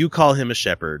 You call him a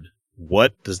shepherd.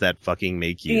 What does that fucking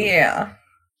make you? Yeah.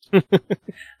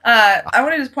 I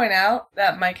want to just point out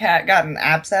that my cat got an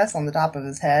abscess on the top of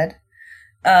his head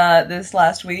this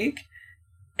last week,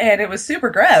 and it was super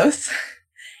gross.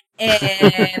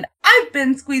 And I've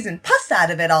been squeezing pus out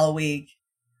of it all week.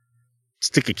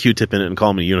 Stick a Q-tip in it and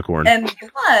call him a unicorn. And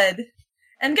blood.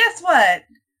 And guess what?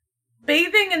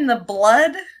 Bathing in the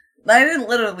blood. I didn't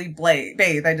literally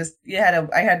bathe.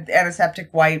 I had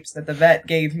antiseptic wipes that the vet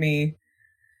gave me,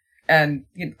 and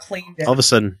cleaned it. All of a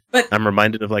sudden, but I'm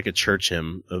reminded of like a church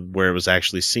hymn where it was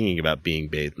actually singing about being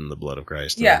bathed in the blood of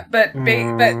Christ. Yeah, but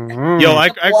yo, I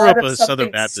grew up a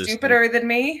Southern Baptist. Stupider than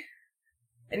me,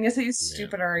 and yes, I use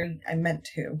stupider. I meant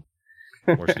to.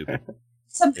 More stupid.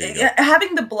 Something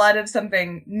having the blood of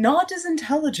something not as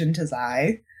intelligent as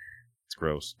I. It's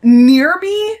gross. Near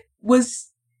me was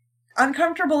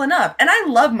uncomfortable enough, and I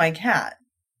love my cat.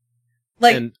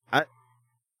 Like, and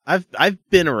I've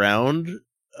been around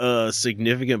a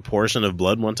significant portion of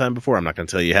blood one time before. I'm not going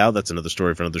to tell you how. That's another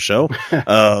story for another show.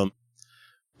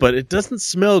 But it doesn't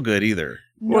smell good either.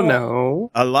 Well,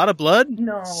 no. A lot of blood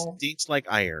stinks like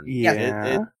iron.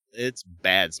 Yeah. It's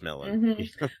bad smelling.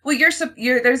 Mm-hmm. Well, there's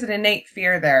an innate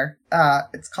fear there.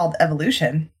 It's called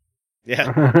evolution.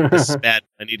 Yeah, this is bad.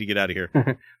 I need to get out of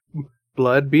here.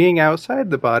 Blood being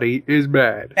outside the body is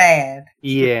bad. Bad.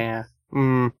 Yeah.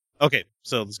 Okay,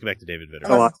 so let's go back to David Vitter.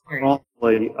 So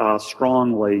I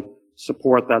strongly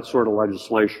support that sort of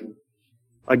legislation.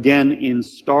 Again, in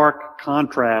stark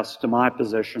contrast to my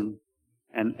position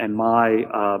and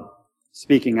my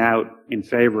speaking out in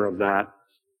favor of that.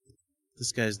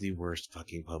 This guy's the worst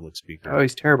fucking public speaker. Oh,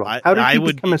 he's terrible. How did he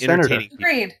become a senator?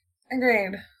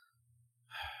 Agreed.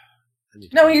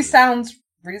 No, he sounds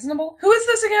reasonable. Who is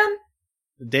this again?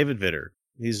 David Vitter.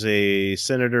 He's a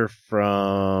senator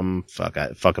from fuck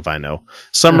if I know,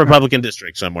 some Republican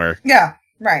district somewhere. Yeah,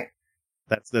 right.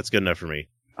 That's good enough for me.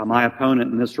 My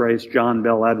opponent in this race, John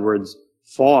Bell Edwards,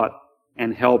 fought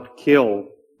and helped kill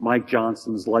Mike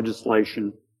Johnson's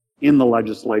legislation in the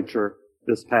legislature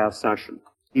this past session.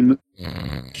 He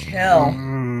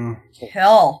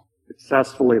Kill.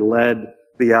 successfully led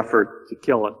the effort to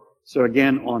kill it. So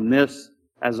again, on this,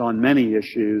 as on many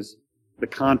issues, the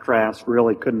contrast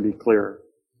really couldn't be clearer.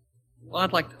 Well,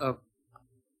 I'd like to...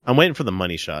 I'm waiting for the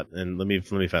money shot, and let me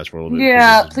fast forward a little bit.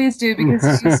 Yeah, please do,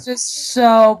 because he's just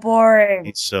so boring.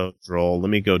 It's so droll.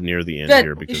 Let me go near the end Good.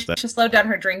 here because She slowed down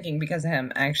her drinking because of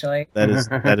him, actually.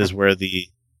 that's where the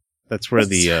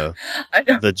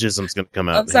jism's gonna come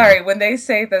out. I'm sorry, when they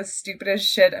say the stupidest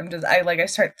shit, I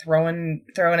start throwing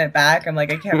it back. I'm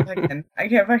like, I can't fucking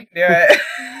do it.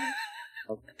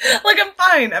 Like, I'm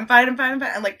fine. I'm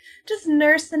like, just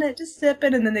nursing it, just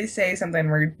sipping, and then they say something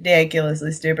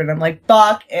ridiculously stupid. I'm like,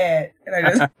 fuck it. And I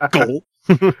just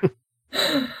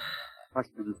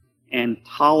and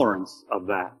tolerance of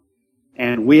that.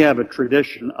 And we have a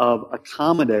tradition of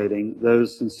accommodating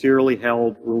those sincerely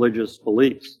held religious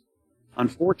beliefs.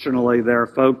 Unfortunately, there are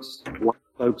folks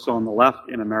on the left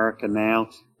in America now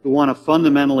who want to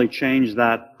fundamentally change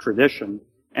that tradition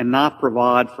and not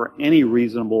provide for any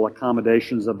reasonable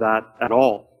accommodations of that at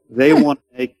all. They want to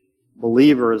make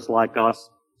believers like us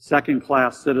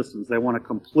second-class citizens. They want to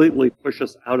completely push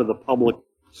us out of the public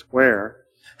square.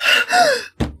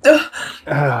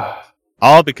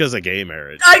 All because of gay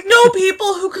marriage. I know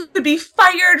people who could be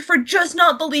fired for just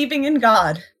not believing in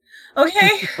God.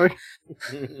 Okay? But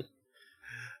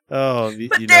they're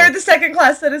the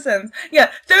second-class citizens. Yeah,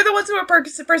 they're the ones who are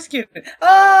persecuted.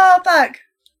 Oh, fuck.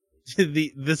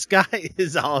 This guy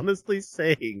is honestly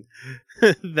saying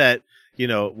that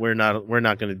we're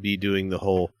not going to be doing the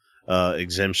whole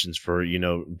exemptions for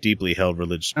deeply held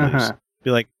religious beliefs.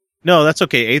 Be like, no, that's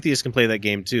okay. Atheists can play that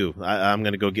game too. I'm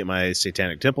going to go get my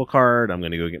Satanic Temple card. I'm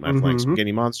going to go get my Flying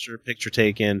Spaghetti Monster picture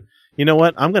taken. You know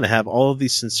what? I'm going to have all of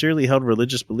these sincerely held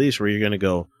religious beliefs where you're going to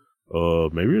go,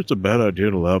 maybe it's a bad idea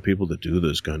to allow people to do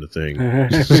this kind of thing.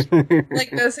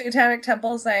 Like the Satanic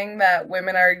Temple saying that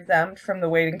women are exempt from the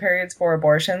waiting periods for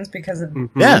abortions because of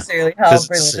sincerely held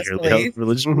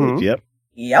religious beliefs.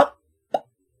 Yep.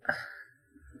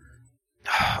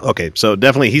 Okay, so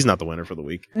definitely he's not the winner for the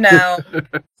week. No.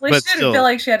 She didn't feel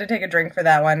like she had to take a drink for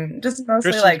that one. Just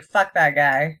mostly like, fuck that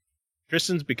guy.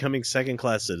 Christians becoming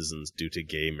second-class citizens due to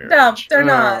gay marriage. No, they're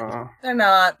not. They're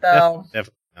not, though.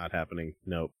 Definitely not happening.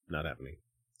 Nope, not happening.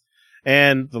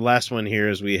 And the last one here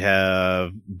is we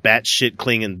have Batshit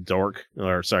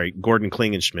Gordon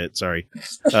Klingenschmidt, sorry.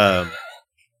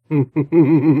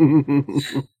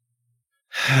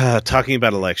 Talking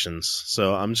about elections.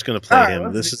 So I'm just going to play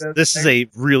him. This is a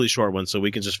really short one, so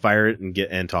we can just fire it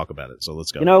and talk about it. So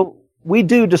let's go. We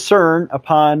do discern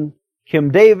upon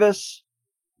Kim Davis,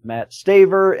 Matt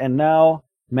Staver, and now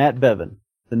Matt Bevin,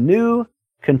 the new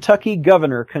Kentucky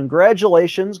governor.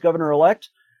 Congratulations, governor-elect,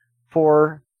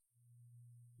 for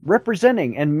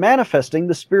representing and manifesting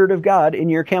the Spirit of God in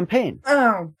your campaign.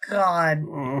 Oh, God.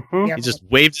 He just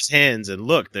waved his hands and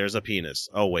look, there's a penis.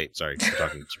 Oh, wait, sorry. I'm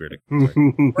talking Spirit.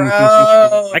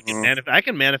 Bro. I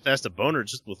can manifest a boner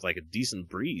just with like a decent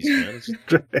breeze, man. It's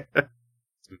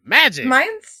magic.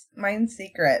 Mine's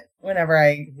secret whenever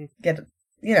I get,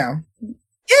 female.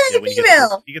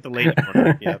 You get the lady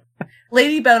boner. Yep.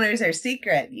 Lady boners are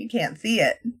secret. You can't see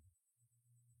it.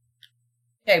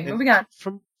 Okay, moving on.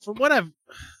 From what I'm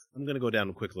going to go down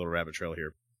a quick little rabbit trail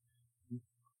here.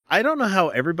 I don't know how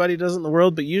everybody does it in the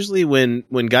world, but usually when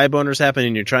guy boners happen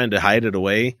and you're trying to hide it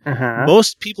away,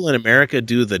 most people in America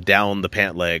do the down the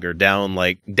pant leg or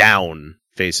down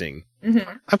facing. Mm-hmm.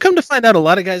 I've come to find out a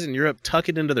lot of guys in Europe tuck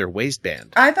it into their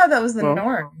waistband. I thought that was the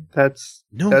norm.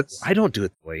 I don't do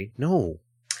it that way. No.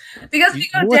 Because if you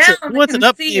go down, what's it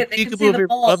up see it, they can see the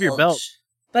above your belt?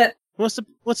 But what's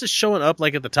it showing up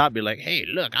like at the top? Be like, hey,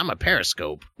 look, I'm a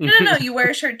periscope. No. You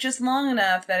wear a shirt just long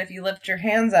enough that if you lift your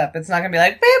hands up, it's not going to be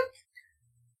like, beep.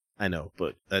 I know,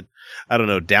 but I don't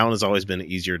know. Down has always been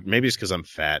easier. Maybe it's because I'm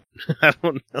fat. I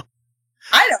don't know.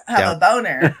 I don't have a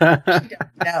boner.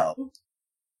 No.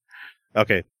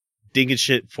 Okay. Ding and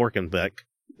shit Forkenbeck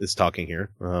is talking here.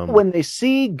 When they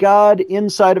see God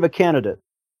inside of a candidate,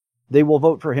 they will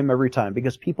vote for him every time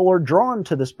because people are drawn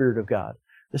to the Spirit of God.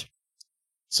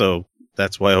 So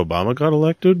that's why Obama got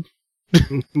elected?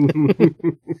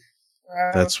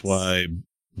 That's why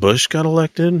Bush got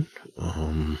elected?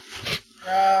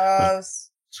 Gross.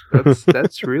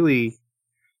 That's really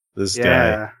this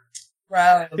guy.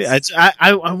 Gross. Yeah,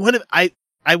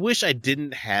 I wish I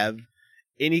didn't have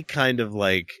any kind of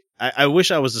I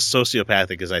wish I was as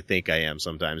sociopathic as I think I am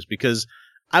sometimes, because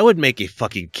I would make a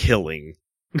fucking killing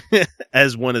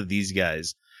as one of these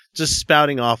guys, just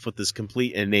spouting off with this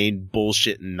complete inane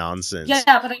bullshit and nonsense. Yeah,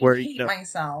 but I hate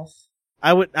myself.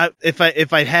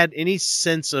 if I had any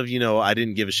sense of, I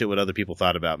didn't give a shit what other people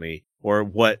thought about me or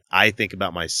what I think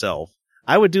about myself,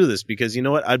 I would do this because you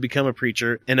know what? I'd become a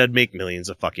preacher and I'd make millions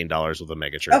of fucking dollars with a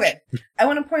megachurch. Okay. I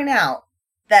want to point out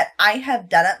that I have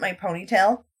done up my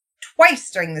ponytail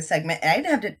twice during this segment and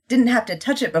I didn't have to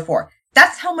touch it before.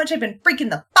 That's how much I've been freaking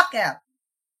the fuck out.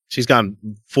 She's gone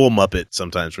full Muppet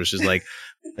sometimes where she's like,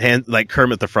 like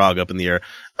Kermit the Frog up in the air.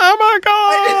 Oh my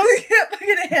God. I'm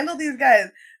going to handle these guys.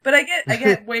 But I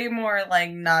get way more like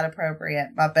not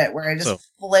appropriate Muppet where I just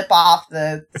flip off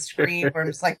the screen where I'm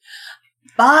just like,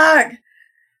 fuck.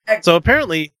 So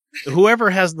apparently, whoever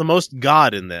has the most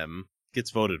God in them gets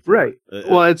voted for. Right.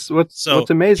 Well, what's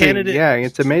amazing.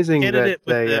 It's amazing that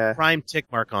with the prime tick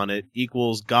mark on it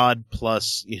equals God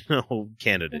plus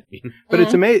candidate. But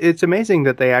it's amazing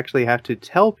that they actually have to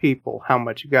tell people how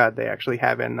much God they actually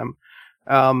have in them,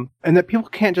 and that people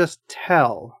can't just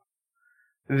tell.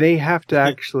 They have to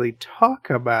actually talk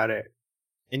about it.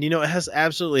 And, it has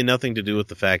absolutely nothing to do with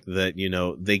the fact that,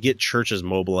 they get churches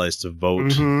mobilized to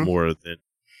vote more than.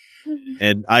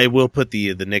 And I will put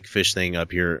the Nick Fish thing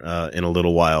up here in a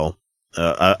little while.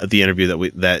 The interview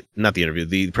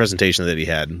the presentation that he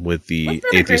had with the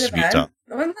Atheists of Utah.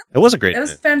 It was a great event.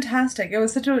 It was fantastic. It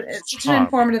was such an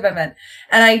informative event.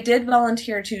 And I did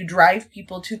volunteer to drive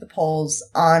people to the polls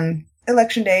on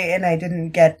election day, and I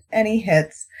didn't get any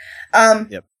hits.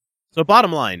 Yep. So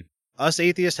bottom line, us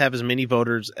atheists have as many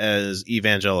voters as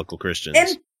evangelical Christians.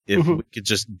 And if we could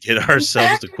just get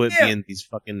ourselves to quit being these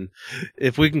fucking,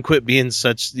 if we can quit being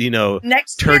such,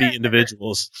 turdy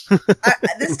individuals.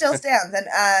 This still stands.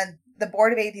 And the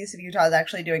Board of Atheists of Utah is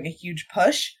actually doing a huge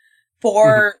push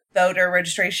for voter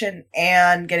registration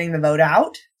and getting the vote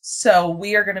out. So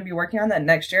we are going to be working on that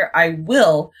next year. I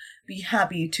will be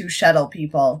happy to shuttle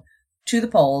people to the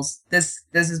polls. This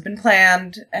has been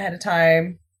planned ahead of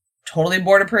time, totally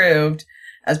board approved.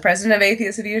 As president of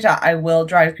Atheists of Utah, I will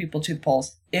drive people to the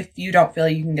polls if you don't feel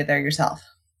you can get there yourself.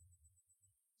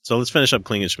 So let's finish up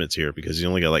Klingenschmidt's here because you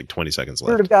only got like 20 seconds left.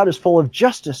 The Word of God is full of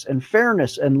justice and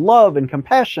fairness and love and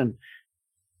compassion.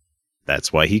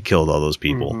 That's why he killed all those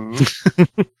people.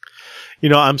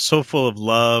 I'm so full of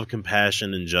love,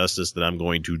 compassion, and justice that I'm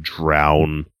going to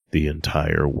drown the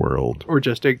entire world. Or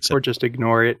just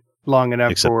ignore it long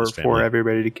enough for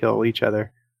everybody to kill each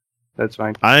other. That's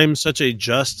fine. I'm such a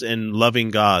just and loving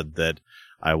God that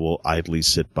I will idly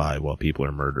sit by while people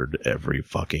are murdered every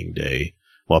fucking day,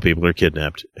 while people are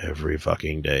kidnapped every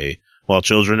fucking day, while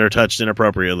children are touched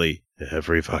inappropriately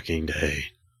every fucking day.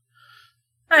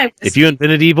 If you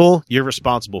invented evil, you're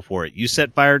responsible for it. You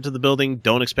set fire to the building,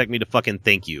 don't expect me to fucking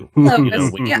thank you.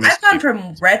 I've gone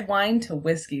from red wine to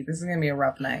whiskey. This is going to be a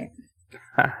rough night.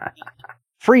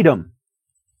 Freedom.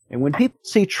 And when people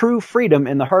see true freedom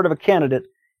in the heart of a candidate,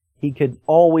 he could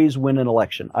always win an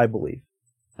election, I believe.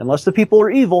 Unless the people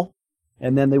are evil,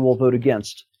 and then they will vote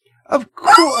against. Of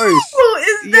course!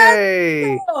 Oh, is that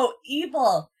Yay. So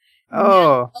evil?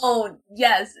 Oh. Oh,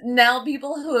 yes. Now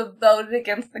people who have voted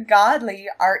against the godly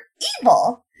are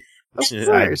evil. I'm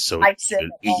so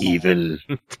evil.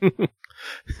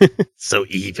 So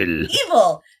evil.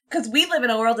 Evil! Because we live in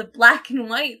a world of black and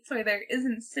white, so there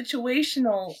isn't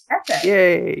situational ethics.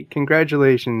 Yay!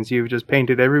 Congratulations, you've just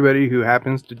painted everybody who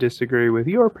happens to disagree with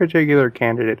your particular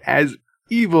candidate as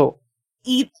evil.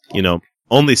 Evil.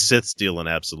 Only Siths deal in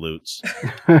absolutes.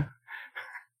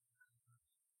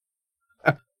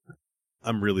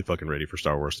 I'm really fucking ready for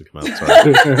Star Wars to come out.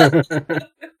 Sorry.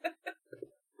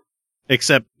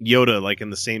 Except Yoda, like in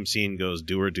the same scene, goes,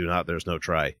 "Do or do not, there's no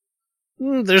try."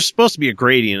 There's supposed to be a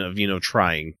gradient of,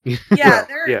 trying. Yeah,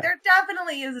 there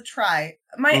definitely is a try.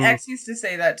 My ex used to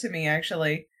say that to me,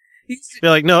 actually. Be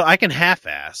like, no, I can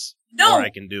half-ass. No, or I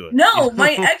can do it. No,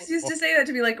 my ex used to say that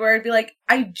to me, like, where I'd be like,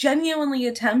 I genuinely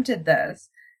attempted this,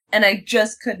 and I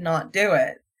just could not do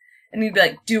it. And he'd be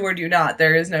like, do or do not,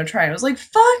 there is no try. I was like,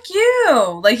 fuck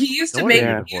you! Like, he used to make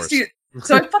me...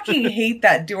 So I fucking hate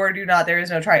that do or do not, there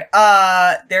is no try.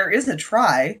 There is a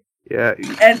try. Yeah.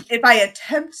 And if I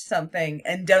attempt something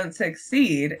and don't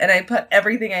succeed, and I put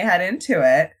everything I had into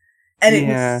it, and it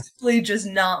was simply just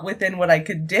not within what I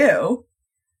could do.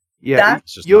 Yeah,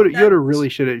 Yoda really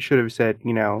should have said, do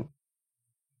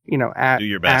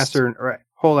your best. Ass or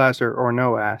whole ass or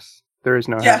no ass. There is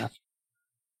no half.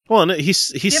 Well, no, he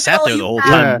sat there the whole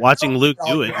time watching Luke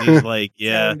do it. And he's like,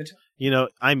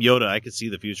 I'm Yoda. I could see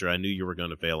the future. I knew you were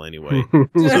going to fail anyway.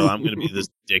 So I'm going to be this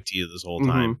dick to you this whole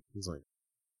time. He's like,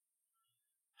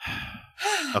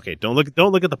 okay, don't look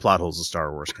at the plot holes of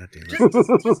Star Wars. God damn it.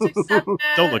 Just accept it.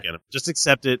 Don't look at it. Just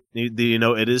accept it.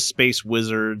 It is space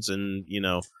wizards and,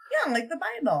 Yeah, like the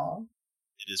Bible.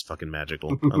 It is fucking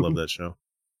magical. I love that show.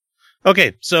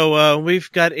 Okay, so we're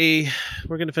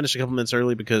going to finish a couple minutes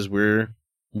early because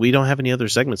we don't have any other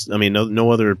segments. I mean,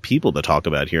 no other people to talk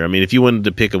about here. I mean, if you wanted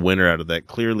to pick a winner out of that,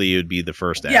 clearly it would be the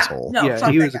first asshole. No,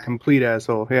 he was a complete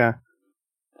asshole. Yeah.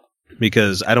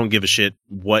 Because I don't give a shit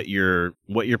what your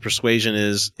persuasion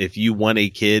is. If you want a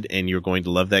kid and you're going to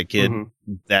love that kid,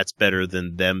 that's better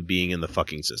than them being in the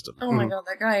fucking system. Oh my god,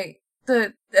 that guy.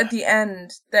 At the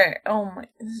end there. Oh my.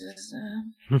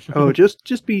 Oh,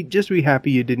 just be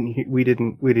happy we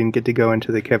didn't get to go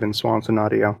into the Kevin Swanson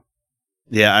audio.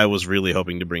 Yeah, I was really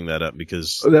hoping to bring that up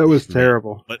because that was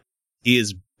terrible. But he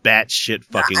is batshit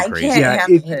fucking crazy. I can't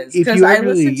handle his because I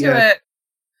listened to it.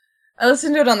 I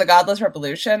listened to it on the Godless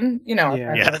Revolution. You know.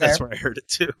 Yeah, that's where I heard it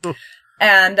too.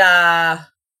 And I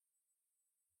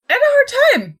had a hard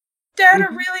time. Dad,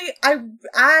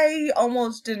 I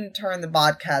almost didn't turn the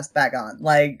podcast back on.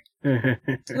 Like it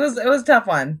was a tough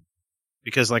one.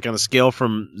 Because like on a scale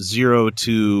from 0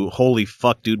 to holy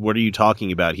fuck, dude, what are you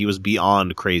talking about? He was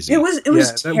beyond crazy. It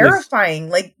was terrifying.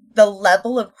 Like the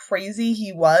level of crazy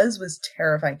he was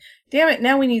terrifying. Damn it!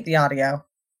 Now we need the audio.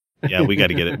 Yeah, we got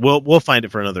to get it. We'll find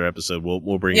it for another episode.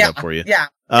 We'll bring it up for you. Yeah.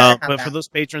 But for those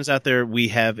patrons out there, we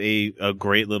have a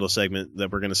great little segment that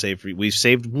we're going to save for you. We've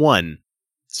saved one.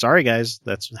 Sorry, guys.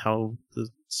 That's how the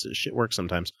shit works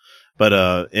sometimes.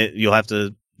 But you'll have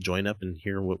to join up and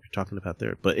hear what we're talking about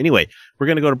there. But anyway, we're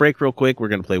going to go to break real quick. We're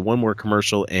going to play one more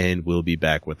commercial, and we'll be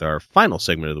back with our final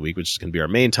segment of the week, which is going to be our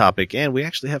main topic. And we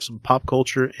actually have some pop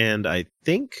culture, and I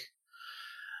think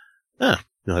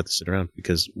you'll have to sit around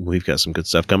because we've got some good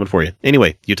stuff coming for you.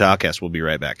 Anyway, Utah Outcasts, we'll be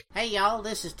right back. Hey, y'all,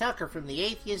 this is Tucker from the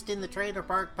Atheist in the Trailer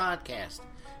Park podcast.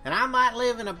 And I might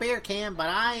live in a beer can, but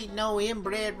I ain't no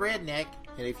inbred redneck.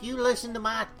 And if you listen to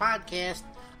my podcast,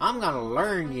 I'm gonna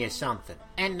learn you something.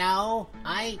 And no,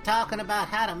 I ain't talking about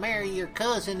how to marry your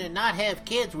cousin and not have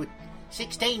kids with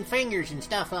 16 fingers and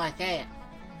stuff like that.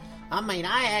 I mean,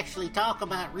 I actually talk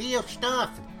about real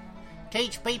stuff and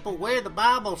teach people where the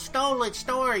Bible stole its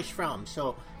stories from.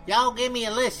 So y'all give me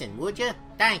a listen, would you?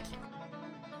 Thank you.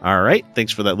 All right,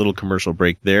 thanks for that little commercial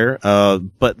break there.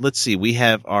 But let's see, we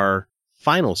have our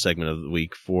final segment of the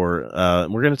week for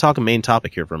we're going to talk a main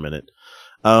topic here for a minute.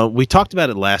 We talked about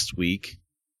it last week,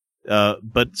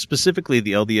 but specifically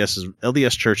the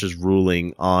LDS Church's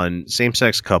ruling on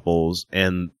same-sex couples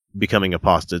and becoming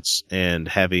apostates and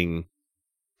having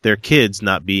their kids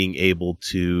not being able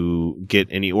to get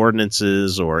any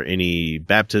ordinances or any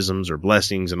baptisms or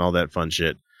blessings and all that fun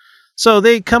shit. So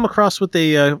they come across with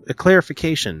a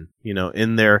clarification,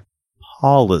 in their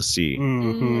policy.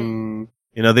 Mm-hmm.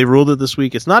 They ruled it this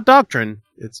week. It's not doctrine,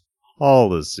 it's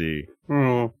policy.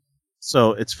 Mm.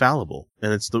 So it's fallible,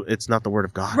 and it's not the word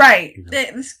of God. Right.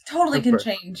 This totally can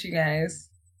change, you guys.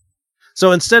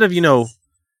 So instead of,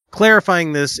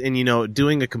 clarifying this and,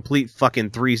 doing a complete fucking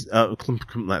not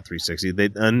 360,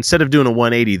 instead of doing a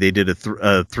 180, they did a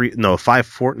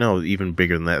 5-4, no, even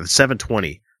bigger than that,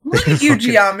 720. Look at you,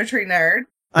 geometry nerd.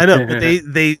 I know, but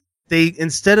they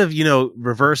instead of,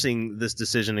 reversing this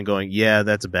decision and going, yeah,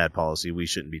 that's a bad policy, we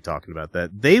shouldn't be talking about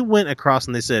that, they went across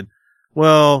and they said,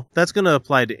 well, that's going to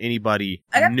apply to anybody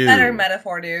I got new. a better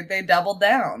metaphor, dude. They doubled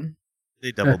down.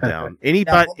 They doubled down.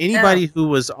 Anybody who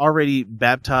was already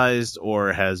baptized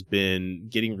or has been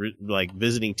getting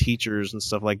visiting teachers and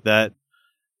stuff like that,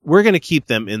 we're going to keep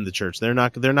them in the church. They're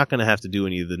not going to have to do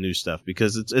any of the new stuff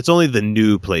because it's only the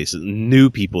new places, new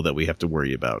people that we have to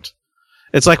worry about.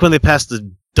 It's like when they passed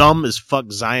the dumb as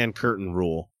fuck Zion Curtain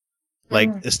rule.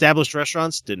 Established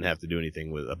restaurants didn't have to do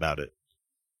anything about it.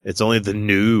 It's only the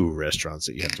new restaurants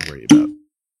that you have to worry about.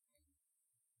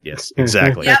 Yes,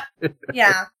 exactly. Yep.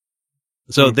 Yeah.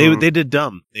 So they did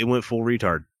dumb. They went full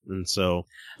retard. And so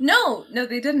No,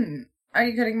 they didn't. Are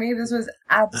you kidding me? This was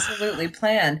absolutely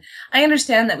planned. I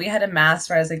understand that we had a mass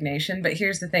resignation, but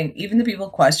here's the thing. Even the people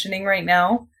questioning right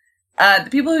now, the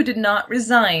people who did not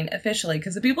resign officially,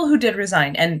 because the people who did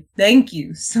resign, and thank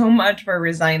you so much for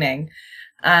resigning.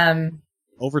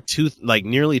 Over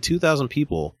nearly 2,000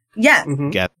 people. Yes.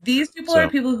 Mm-hmm. These people are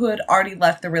people who had already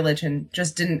left the religion,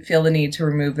 just didn't feel the need to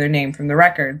remove their name from the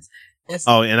records.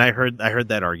 And I heard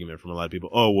that argument from a lot of people.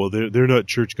 Oh, well, they're not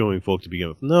church-going folk to begin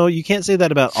with. No, you can't say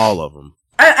that about all of them.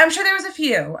 I'm sure there was a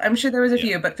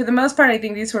few. But for the most part, I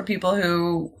think these were people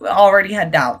who already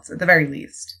had doubts, at the very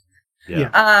least.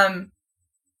 Yeah.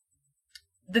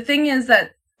 The thing is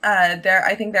that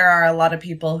I think there are a lot of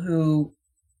people who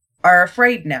are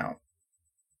afraid now.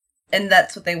 And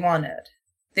that's what they wanted.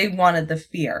 They wanted the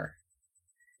fear.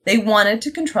 They wanted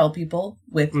to control people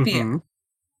with fear.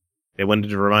 They wanted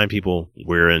to remind people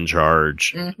we're in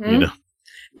charge. Mm-hmm.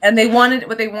 And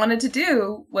what they wanted to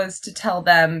do was to tell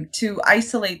them to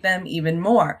isolate them even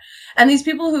more. And these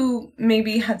people who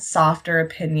maybe had softer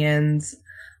opinions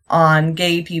on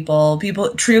gay people,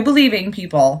 true believing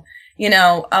people,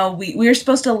 we're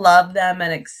supposed to love them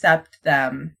and accept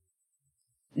them.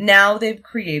 Now they've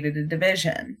created a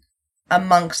division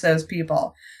amongst those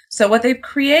people. So what they've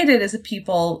created is a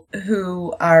people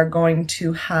who are going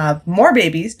to have more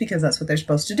babies because that's what they're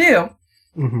supposed to do.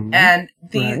 Mm-hmm. And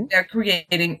they're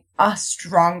creating a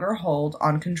stronger hold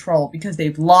on control because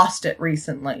they've lost it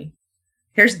recently.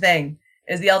 Here's the thing,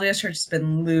 is the LDS Church has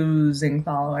been losing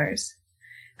followers.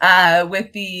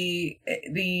 With the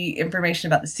information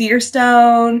about the Cedar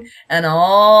Stone and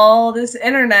all this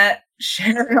internet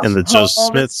sharing and the Joseph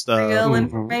Smith stuff, real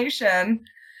information,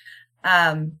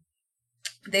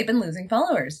 they've been losing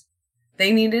followers.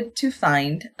 They needed to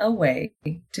find a way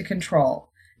to control.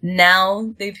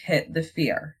 Now they've hit the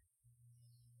fear.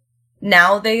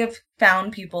 Now they have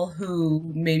found people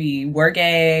who maybe were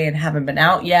gay and haven't been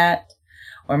out yet,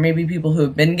 or maybe people who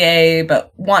have been gay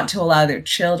but want to allow their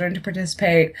children to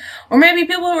participate, or maybe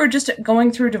people who are just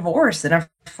going through divorce and are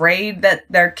afraid that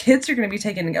their kids are going to be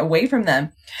taken away from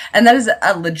them. And that is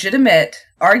a legitimate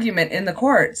argument in the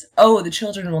courts. Oh, the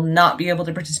children will not be able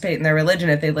to participate in their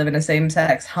religion if they live in a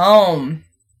same-sex home.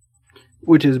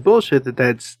 Which is bullshit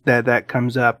that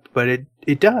comes up, but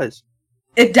it does.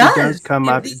 It does. It does come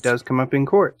up. It does come up in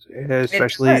courts,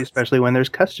 especially when there's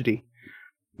custody.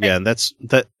 Yeah, and that's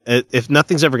that. If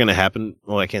nothing's ever going to happen,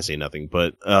 well, I can't say nothing,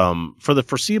 but for the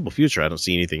foreseeable future, I don't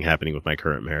see anything happening with my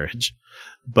current marriage.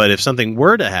 But if something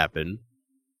were to happen,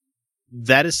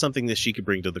 that is something that she could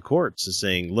bring to the courts, is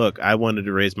saying, look, I wanted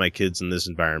to raise my kids in this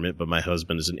environment, but my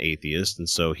husband is an atheist, and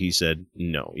so he said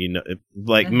no.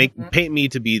 Paint me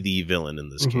to be the villain in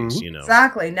this case.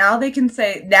 Exactly. Now they can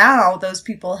say. Now those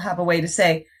people have a way to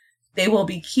say they will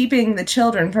be keeping the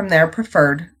children from their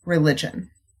preferred religion.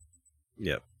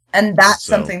 Yep. And that's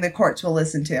something the courts will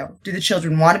listen to. Do the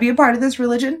children want to be a part of this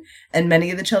religion? And many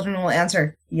of the children will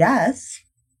answer yes.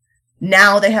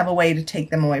 Now they have a way to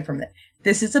take them away from it.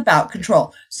 This is about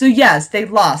control. So yes, they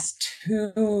lost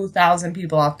 2,000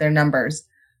 people off their numbers.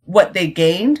 What they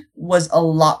gained was a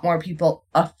lot more people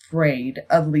afraid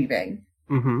of leaving.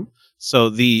 Mm-hmm. So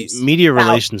the media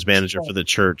relations manager for the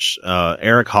church,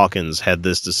 Eric Hawkins, had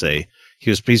this to say.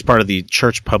 He's part of the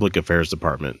church public affairs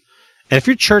department. And if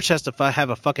your church has to have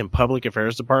a fucking public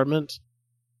affairs department,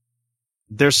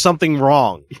 there's something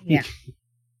wrong. Yeah.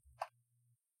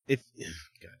 God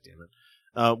damn it.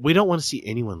 We don't want to see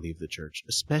anyone leave the church,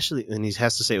 especially, and he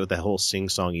has to say it with that whole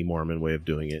sing-songy Mormon way of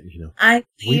doing it. I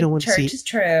believe church is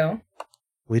true.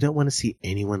 We don't want to see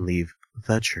anyone leave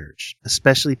the church,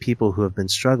 especially people who have been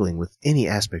struggling with any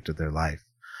aspect of their life.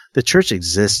 The church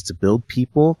exists to build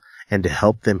people and to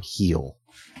help them heal.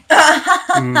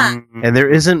 And there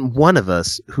isn't one of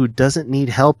us who doesn't need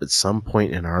help at some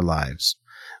point in our lives.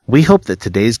 We hope that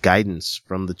today's guidance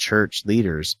from the church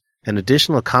leaders and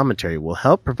additional commentary will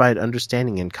help provide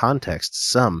understanding and context to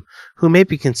some who may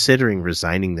be considering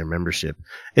resigning their membership.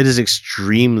 It is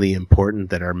extremely important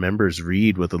that our members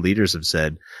read what the leaders have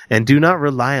said and do not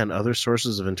rely on other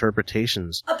sources of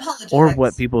interpretations or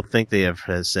what people think they have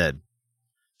said.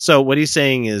 So what he's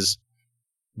saying is,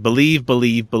 believe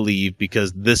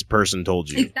because this person told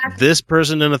you. Exactly. This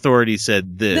person in authority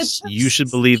said this. You should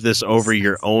believe this over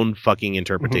your own fucking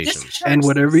interpretation. And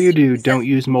whatever you do, don't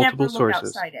use multiple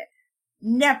sources.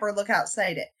 Never look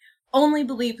outside it. Only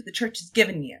believe what the church has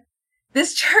given you.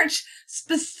 This church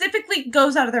specifically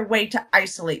goes out of their way to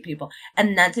isolate people.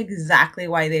 And that's exactly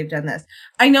why they've done this.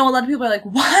 I know a lot of people are like,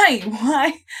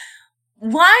 why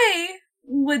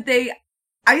would they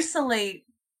isolate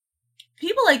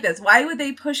people like this? Why would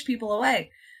they push people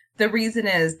away? The reason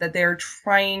is that they're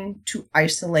trying to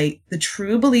isolate the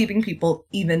true believing people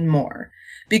even more.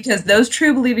 Because those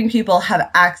true believing people have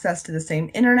access to the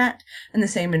same internet and the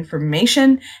same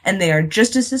information, and they are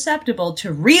just as susceptible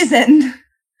to reason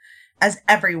as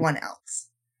everyone else.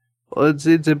 Well, it's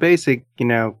a basic,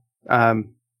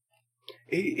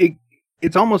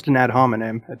 it's almost an ad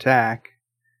hominem attack.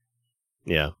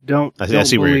 Yeah. Don't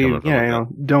see where you're coming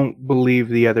from. Don't believe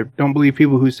don't believe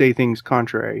people who say things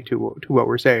contrary to what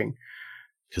we're saying.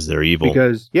 Because they're evil.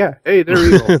 They're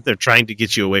evil. They're trying to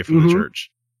get you away from the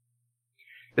church.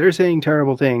 They're saying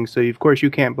terrible things, so of course you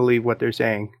can't believe what they're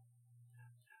saying.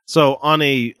 So on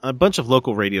a bunch of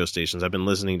local radio stations, I've been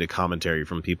listening to commentary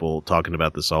from people talking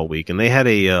about this all week, and they had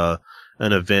an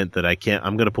event that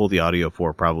I'm going to pull the audio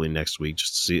for probably next week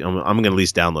just to see. I'm going to at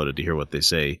least download it to hear what they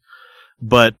say.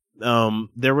 But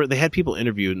they had people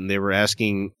interviewed, and they were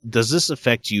asking, does this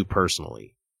affect you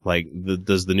personally? Like,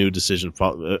 does the new decision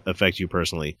affect you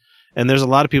personally? And there's a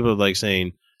lot of people like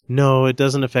saying, no, it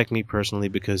doesn't affect me personally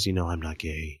because, I'm not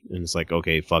gay. And it's like,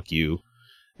 okay, fuck you.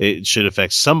 It should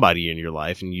affect somebody in your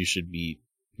life, and you should be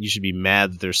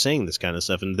mad that they're saying this kind of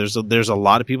stuff. And there's a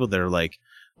lot of people that are like,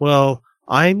 well,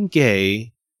 I'm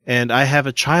gay and I have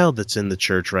a child that's in the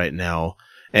church right now,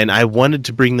 and I wanted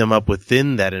to bring them up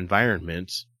within that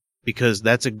environment because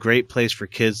that's a great place for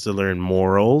kids to learn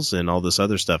morals and all this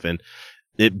other stuff. And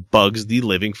it bugs the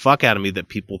living fuck out of me that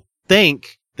people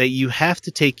think that you have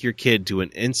to take your kid to an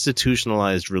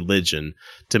institutionalized religion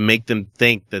to make them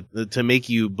to make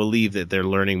you believe that they're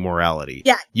learning morality.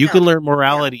 Yeah. You can learn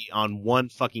morality on one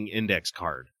fucking index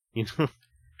card.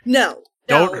 No.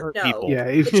 Don't hurt people. Yeah,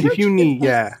 if you need,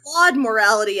 flawed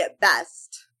morality at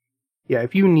best. Yeah,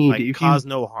 if you need, like, cause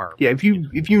no harm. Yeah, if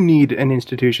you need an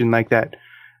institution like that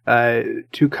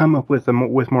to come up with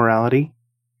morality,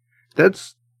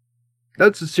 that's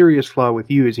a serious flaw with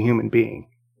you as a human being.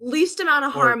 Least amount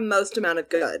of harm, most amount of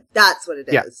good. That's what it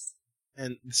is.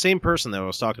 And the same person that I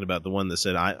was talking about, the one that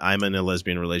said, I'm in a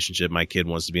lesbian relationship, my kid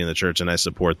wants to be in the church, and I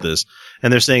support this.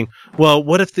 And they're saying, well,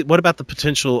 what about the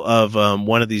potential of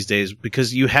one of these days,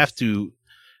 because you have to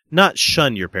not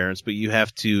shun your parents, but you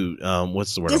have to,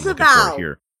 what's the word I'm looking for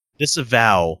here?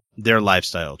 Disavow their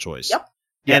lifestyle choice. Yep.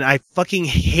 And I fucking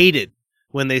hate it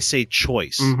when they say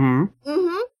choice. Mm-hmm.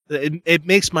 Mm-hmm. It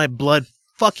makes my blood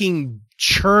fucking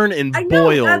churn and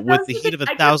boil with the heat of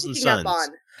 1,000 suns.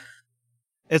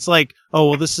 It's like, oh,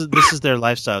 well, this is their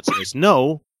lifestyle choice.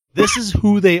 No, this is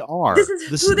who they are. This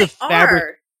is who they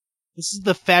are. This is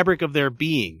the fabric of their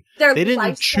being. They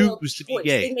didn't choose to be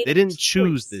gay. They didn't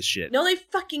choose this shit. No, they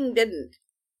fucking didn't.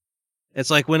 It's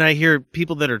like when I hear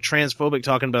people that are transphobic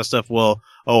talking about stuff, well,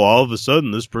 all of a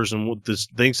sudden this person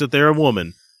thinks that they're a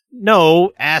woman.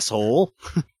 No, asshole.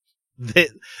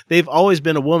 They've always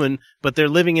been a woman, but they're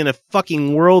living in a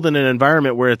fucking world and an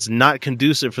environment where it's not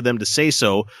conducive for them to say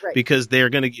so, because they're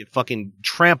going to get fucking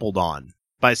trampled on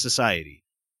by society.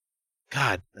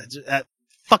 God, that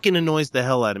fucking annoys the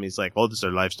hell out of me. It's like, this is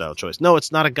their lifestyle choice. No,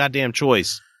 it's not a goddamn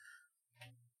choice.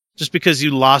 Just because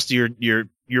you lost your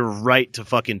right to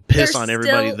fucking piss on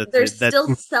everybody. They're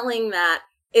still selling that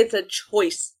it's a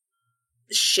choice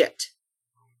shit.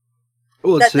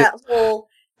 Well, that whole,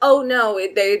 oh no,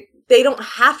 they don't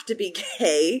have to be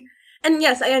gay. And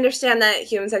yes, I understand that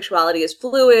human sexuality is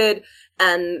fluid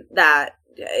and that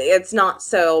it's not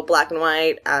so black and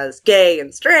white as gay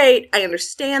and straight. I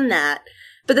understand that.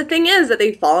 But the thing is that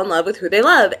they fall in love with who they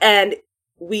love, and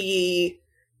we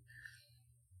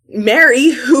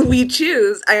marry who we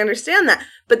choose. I understand that.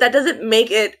 But that doesn't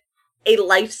make it a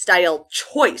lifestyle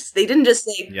choice. They didn't just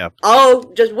say,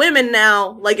 just women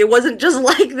now. Like, it wasn't just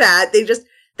like that.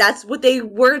 That's what they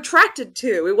were attracted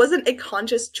to. It wasn't a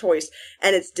conscious choice.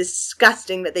 And it's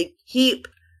disgusting that they keep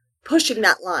pushing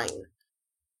that line.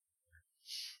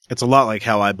 It's a lot like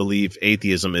how I believe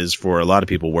atheism is for a lot of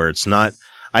people, where it's not,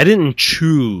 I didn't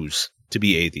choose to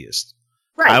be atheist.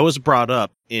 Right. I was brought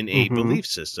up in a belief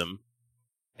system,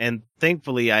 and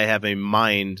thankfully I have a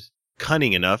mind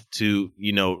cunning enough to,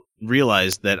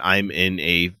 realize that I'm in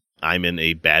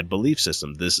a bad belief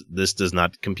system. This does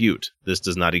not compute. This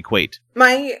does not equate.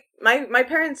 My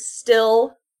parents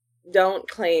still don't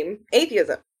claim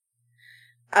atheism.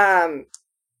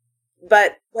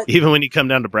 But even when you come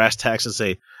down to brass tacks and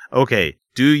say, okay,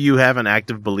 do you have an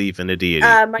active belief in a deity?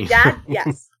 My dad,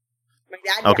 yes. My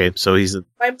dad, okay, yes. so he's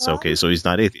so he's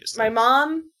not atheist. My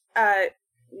mom,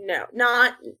 no,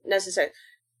 not necessarily.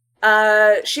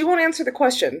 She won't answer the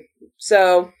question.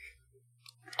 So,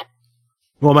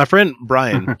 well, my friend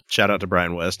Brian, shout out to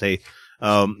Brian West. Hey,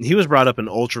 he was brought up in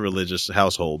an ultra religious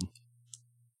household,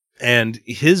 and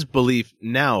his belief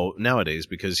nowadays,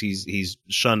 because he's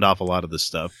shunned off a lot of this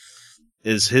stuff,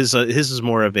 is his is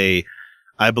more of a,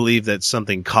 I believe that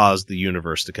something caused the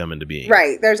universe to come into being.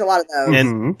 Right. There's a lot of those.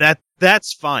 And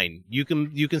that's fine. You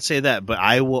can say that, but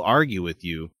I will argue with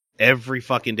you every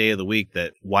fucking day of the week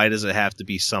that why does it have to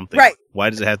be something? Right.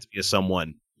 Why does it have to be a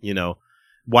someone?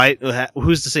 Why?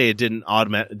 Who's to say it didn't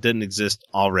exist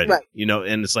already? Right.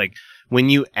 And it's like when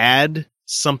you add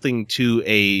something to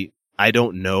a I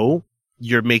don't know,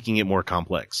 you're making it more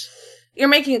complex. You're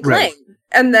making a claim,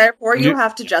 and therefore you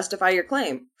have to justify your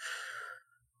claim.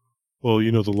 Well,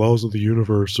 the laws of the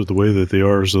universe are the way that they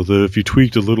are, so that if you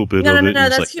tweaked a little bit no, of it... No,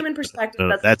 that's human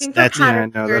perspective. That's not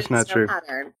true.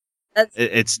 Pattern.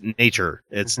 It's nature.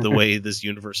 It's the way this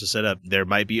universe is set up. There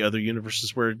might be other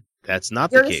universes where that's not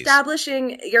the case. You're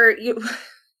establishing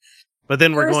But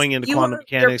then we're going into quantum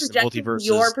mechanics, multiverses.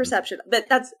 Your perception. But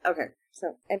that's okay.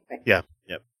 So anyway. Yeah.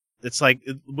 Yep. it's like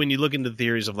when you look into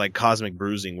theories of like cosmic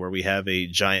bruising, where we have a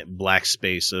giant black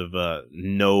space of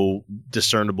no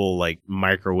discernible like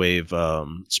microwave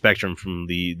spectrum from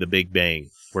the Big Bang,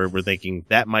 where we're thinking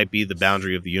that might be the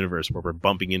boundary of the universe, where we're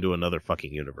bumping into another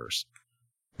fucking universe.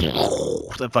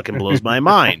 That fucking blows my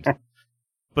mind.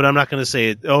 But I'm not going to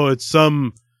say, it's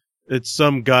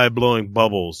some guy blowing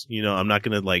bubbles. You know, I'm not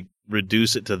going to like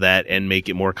reduce it to that and make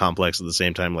it more complex at the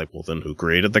same time. Like, well, then who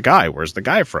created the guy? Where's the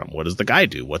guy from? What does the guy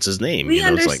do? What's his name? We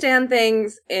understand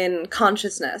things in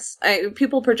consciousness.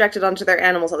 People project it onto their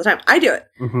animals all the time. I do it.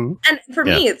 Mm-hmm. And for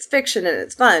me, it's fiction and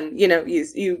it's fun. You know,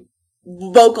 you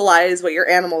vocalize what your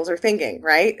animals are thinking,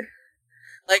 right?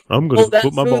 Like, I'm going to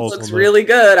put my food balls looks on really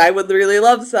good. I would really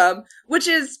love some, which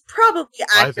is probably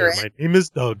accurate. Hi there, my name is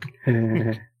Doug.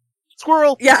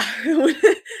 Squirrel. Yeah.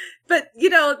 But, you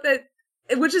know,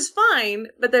 which is fine,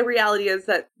 but the reality is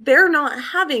that they're not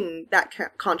having that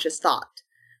conscious thought.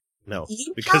 No,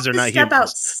 you because they're not step humans.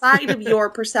 outside of your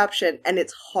perception, and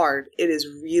it's hard. It is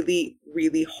really,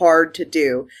 really hard to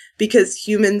do because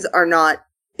humans are not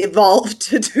evolved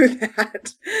to do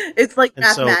that. It's like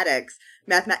mathematics.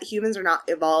 Humans are not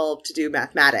evolved to do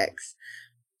mathematics.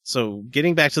 So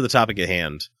getting back to the topic at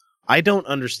hand, I don't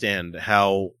understand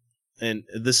how, and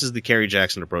this is the Kerry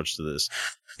Jackson approach to this,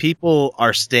 people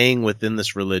are staying within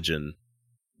this religion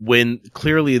when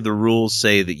clearly the rules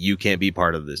say that you can't be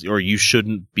part of this, or you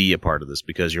shouldn't be a part of this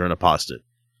because you're an apostate.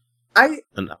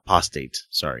 An apostate,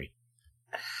 sorry.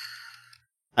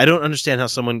 I don't understand how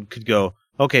someone could go,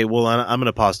 okay, well, I'm an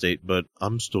apostate, but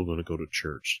I'm still going to go to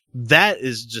church. That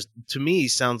is just, to me,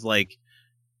 sounds like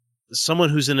someone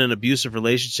who's in an abusive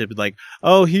relationship, like,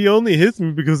 oh, he only hits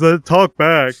me because I talk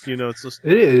back. You know, it's just...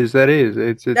 It is.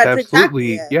 It's That's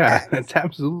absolutely, exactly it. it's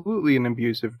absolutely an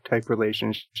abusive type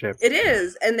relationship. It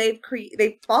is, and they've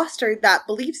fostered that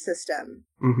belief system.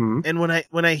 Mm-hmm. And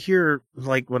when I hear,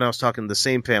 like, when I was talking to the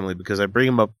same family, because I bring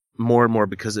them up more and more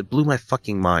because it blew my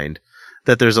fucking mind,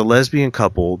 that there's a lesbian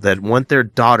couple that want their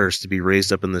daughters to be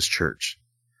raised up in this church.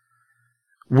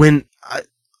 When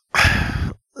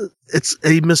it's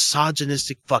a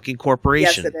misogynistic fucking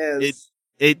corporation. Yes, it is.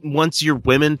 It wants your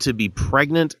women to be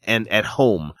pregnant and at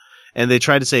home. And they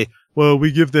try to say, well,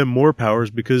 we give them more powers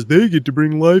because they get to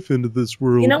bring life into this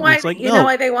world. You know why? It's like, know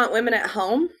why they want women at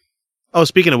home? Oh,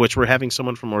 speaking of which, we're having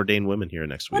someone from Ordained Women here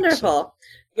next week. Wonderful. So.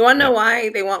 You want to know why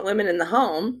they want women in the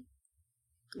home?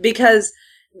 Because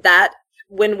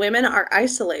when women are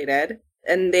isolated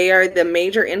and they are the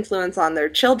major influence on their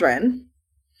children,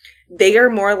 they are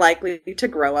more likely to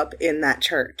grow up in that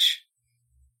church.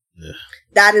 Ugh.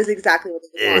 That is exactly what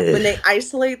they want. When they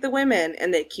isolate the women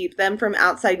and they keep them from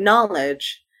outside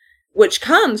knowledge, which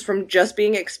comes from just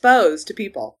being exposed to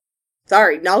people.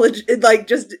 Sorry, knowledge, like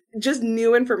just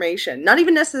new information. Not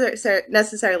even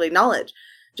necessarily knowledge.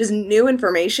 Just new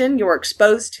information you're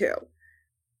exposed to.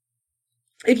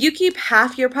 If you keep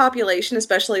half your population,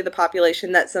 especially the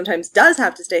population that sometimes does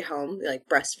have to stay home, like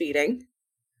breastfeeding,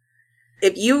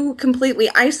 if you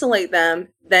completely isolate them,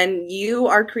 then you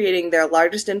are creating their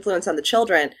largest influence on the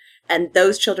children, and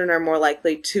those children are more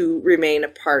likely to remain a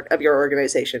part of your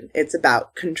organization. It's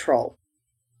about control.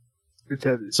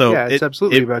 It's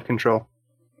absolutely about control.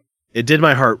 It did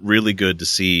my heart really good to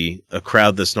see a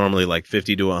crowd that's normally like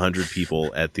 50 to 100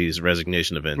 people at these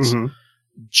resignation events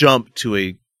jump to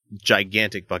a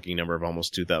gigantic fucking number of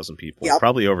almost 2,000 people,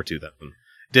 probably over 2,000.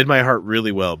 Did my heart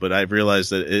really well, but I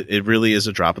realized that it really is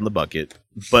a drop in the bucket.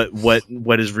 But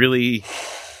what has really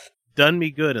done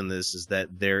me good in this is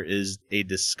that there is a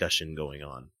discussion going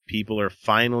on. People are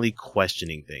finally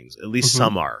questioning things. At least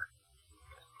some are.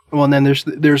 Well, and then there's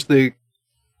the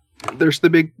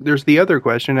other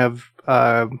question of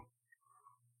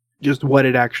just what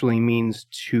it actually means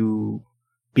to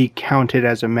be counted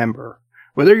as a member,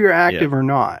 whether you're active or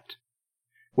not,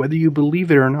 whether you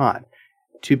believe it or not.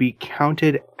 To be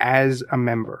counted as a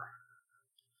member.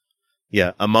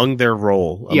 Yeah, among their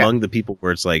role, among the people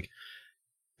where it's like,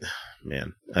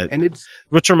 man.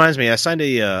 Which reminds me, I signed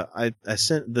I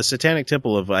sent the Satanic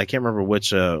Temple of, I can't remember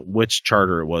which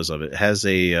charter it was of it. It has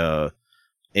a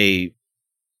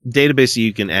database that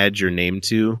you can add your name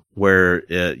to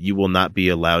where you will not be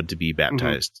allowed to be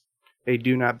baptized. They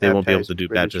won't be able to do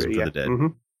baptism for the dead. Mm-hmm.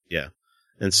 Yeah.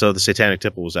 And so the Satanic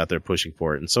Temple was out there pushing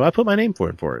for it. And so I put my name for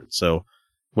it. So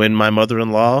when my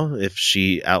mother-in-law, if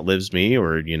she outlives me,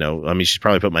 or, she's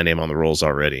probably put my name on the rolls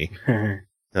already.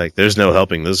 Like, there's no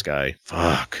helping this guy.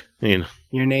 Fuck.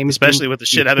 Your name, especially with the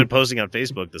shit I've been posting on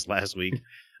Facebook this last week.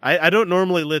 I don't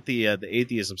normally let the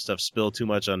atheism stuff spill too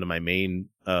much onto my main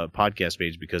podcast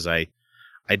page because I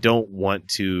don't want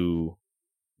to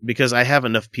because I have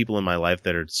enough people in my life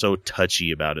that are so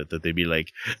touchy about it that they'd be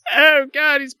like, "Oh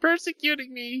God, he's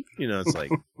persecuting me." You know, it's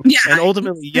like, and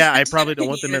ultimately, I probably don't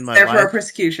want them in my there life. for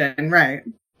persecution, right?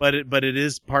 But it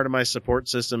is part of my support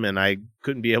system, and I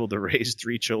couldn't be able to raise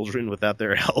 3 children without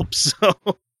their help. So,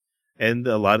 and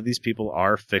a lot of these people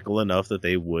are fickle enough that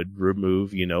they would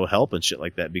remove, help and shit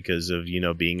like that because of,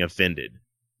 being offended.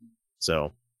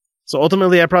 So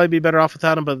ultimately, I'd probably be better off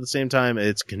without them, but at the same time,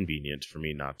 it's convenient for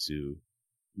me not to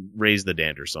raise the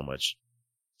dander so much.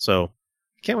 So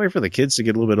I can't wait for the kids to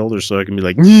get a little bit older so I can be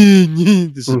like,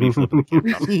 this is me flipping the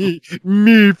kid off.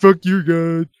 Me, fuck you,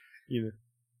 God.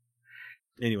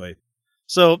 Anyway,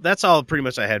 so that's all pretty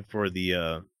much I had for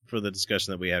the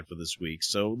discussion that we had for this week.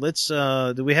 So let's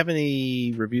do we have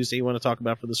any reviews that you want to talk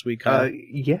about for this week, Kyle?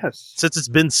 Yes. Since it's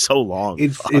been so long.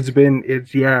 It's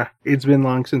been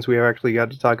long since we actually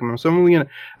got to talk about them. So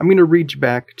I'm gonna reach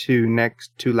back to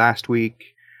last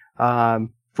week for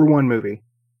one movie.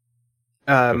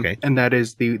 Okay. And that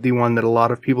is the one that a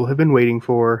lot of people have been waiting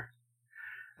for.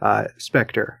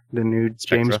 Spectre, the new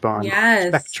James Bond. Yes.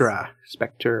 Spectre.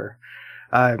 Spectre.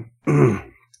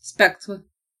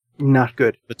 Not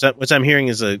good. What I'm hearing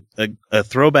is a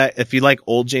throwback. If you like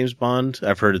old James Bond,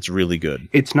 I've heard it's really good.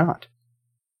 It's not.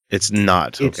 It's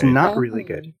not. Okay. It's not really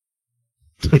good.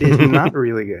 It is not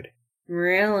really good.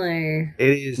 Really? It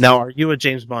is. Now, are you a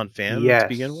James Bond fan yes. to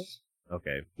begin with?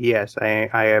 Okay. Yes, I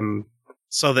am.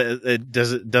 So that it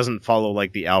doesn't follow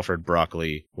like the Alfred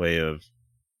Broccoli way of,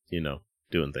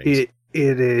 doing things. It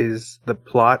is. The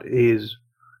plot is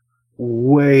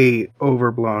way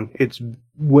overblown. It's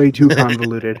way too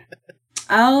convoluted.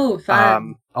 Oh,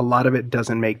 fun. A lot of it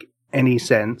doesn't make any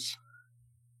sense.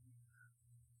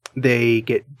 They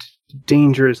get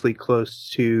dangerously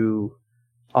close to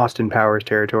Austin Powers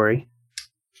territory.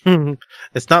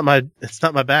 It's not my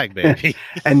bag, baby.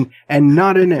 and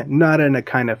not in a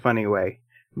kind of funny way,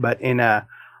 but in a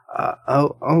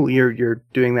you're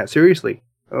doing that seriously.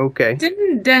 Okay.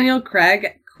 Didn't Daniel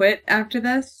Craig quit after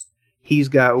this? He's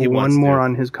got one more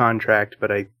on his contract,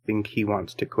 but I think he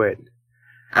wants to quit.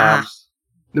 The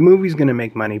movie's going to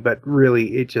make money, but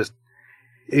really,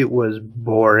 it was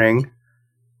boring,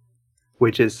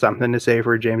 which is something to say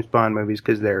for James Bond movies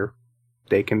because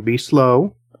they can be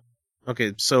slow.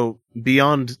 Okay, so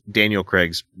beyond Daniel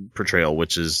Craig's portrayal,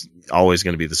 which is always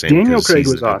going to be the same. Daniel Craig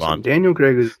was awesome. Bond. Daniel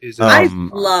Craig is I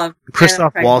love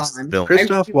Christoph Waltz film.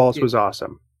 Christoph Waltz was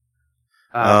awesome.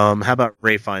 How about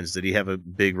Ray Fiennes? Did he have a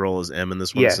big role as M in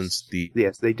this one? Yes, since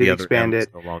yes, they did expand it.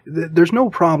 There's no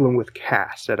problem with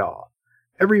cast at all.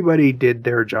 Everybody did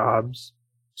their jobs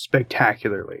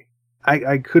spectacularly.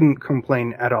 I couldn't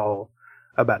complain at all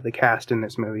about the cast in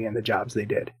this movie and the jobs they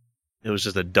did. It was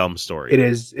just a dumb story.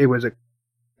 It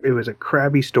was a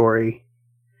crabby story.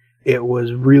 It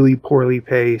was really poorly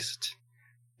paced.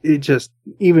 It just,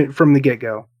 even from the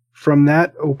get-go, from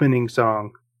that opening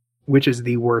song, which is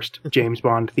the worst James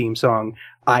Bond theme song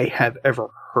I have ever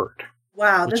heard.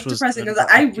 Wow, that's depressing because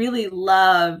I really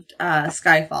loved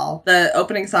Skyfall. The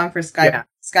opening song for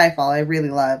Skyfall, I really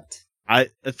loved.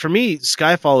 For me,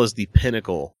 Skyfall is the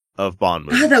pinnacle of Bond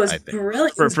movies. Oh, that was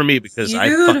brilliant. For me, because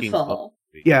beautiful. I fucking love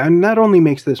it. Yeah, and that only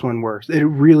makes this one worse. It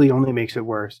really only makes it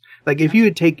worse. Like if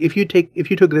you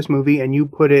took this movie and you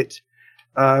put it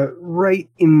right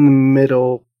in the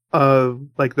middle of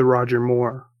like the Roger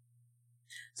Moore.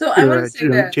 So I want to say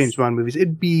this. James Bond movies,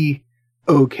 it'd be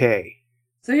okay.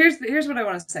 So here's what I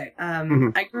want to say.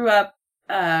 I grew up.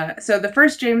 So the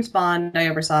first James Bond I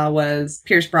ever saw was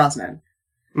Pierce Brosnan,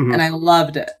 and I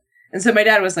loved it. And so my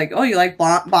dad was like, "Oh, you like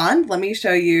Bond? Let me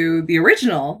show you the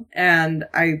original." And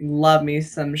I love me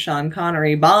some Sean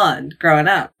Connery Bond growing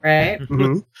up, right?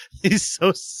 He's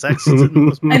so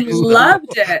sexist. I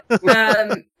loved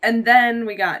it. And then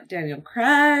we got Daniel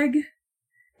Craig,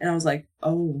 and I was like,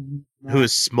 "Oh." Who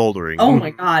is smoldering? Oh my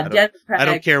God! I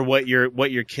don't care what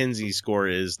your Kinsey score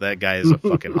is. That guy is a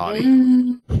fucking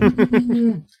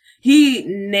hottie. He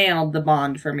nailed the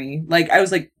Bond for me. Like I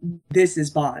was like, "This is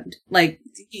Bond." Like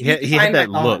he had that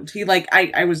Bond. look. He like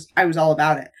I was all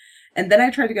about it. And then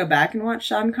I tried to go back and watch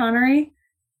Sean Connery,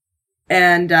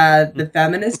 and the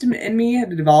feminist in me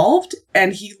had evolved,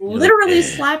 and he literally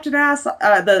slapped the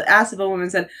ass of a woman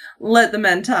and said, "Let the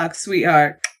men talk,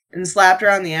 sweetheart." And slapped her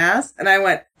on the ass, and I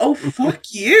went, "Oh fuck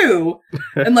you!"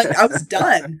 And like I was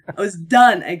done.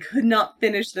 I could not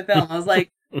finish the film. I was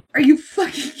like, "Are you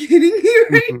fucking kidding me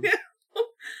right now?"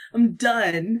 I'm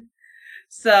done.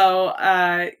 So,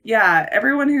 yeah,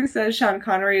 everyone who says Sean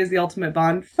Connery is the ultimate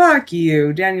Bond, fuck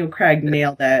you. Daniel Craig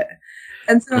nailed it.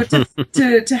 And so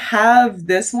to have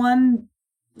this one,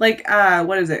 like,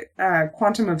 what is it?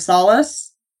 Quantum of Solace.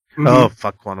 Oh,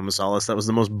 fuck Quantum of Solace. That was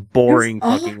the most boring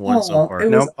fucking one so far.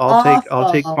 Nope,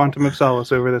 I'll take Quantum of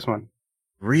Solace over this one.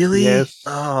 Really? Yes.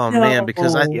 Oh man,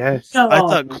 because I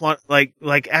thought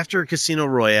like after Casino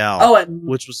Royale,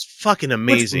 which was fucking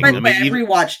amazing. Which, by the way, I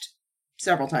rewatched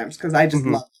several times because I just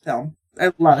love the film.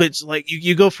 I love it. It's like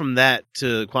you go from that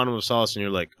to Quantum of Solace, and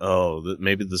you're like, oh,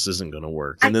 maybe this isn't going to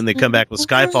work. And then they come back with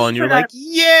Skyfall, and you're like,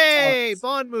 yay,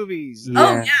 Bond movies. Yeah.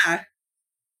 Oh yeah.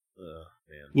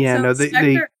 Yeah, so no,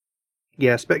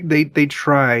 they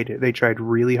tried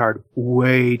really hard,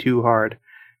 way too hard,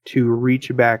 to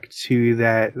reach back to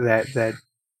the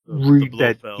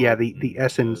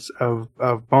essence of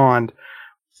Bond,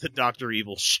 the Dr.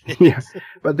 Evil shit. Yeah,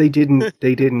 but they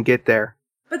didn't get there.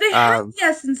 But they had the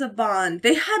essence of Bond.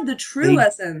 They had the true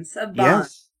essence of Bond.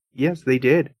 Yes, they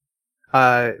did.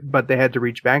 But they had to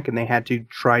reach back, and they had to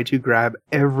try to grab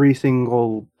every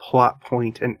single plot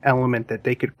point and element that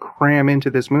they could cram into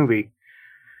this movie.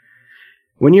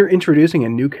 When you're introducing a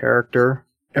new character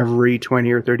every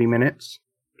 20 or 30 minutes,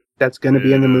 that's going to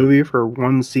be in the movie for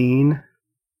one scene.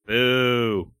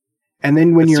 Boo. And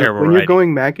then when you're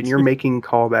going back and you're making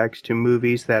callbacks to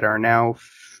movies that are now,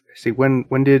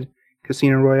 when did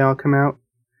Casino Royale come out?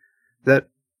 Is that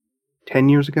 10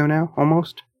 years ago now,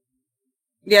 almost?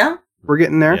 Yeah. We're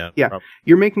getting there. Yeah.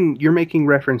 You're making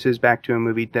references back to a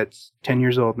movie that's 10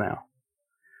 years old now.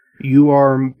 You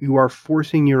are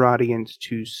forcing your audience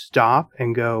to stop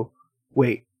and go,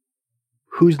 wait,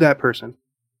 who's that person?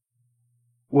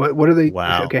 What are they?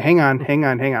 Wow. Okay, hang on.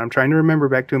 I'm trying to remember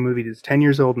back to a movie that's 10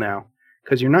 years old now,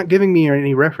 because you're not giving me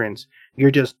any reference. You're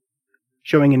just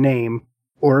showing a name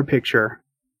or a picture.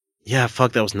 Yeah,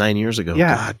 fuck, that was 9 years ago.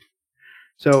 Yeah. God.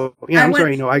 So yeah, I'm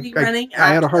sorry. No, I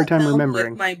had a hard time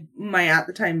remembering. With my at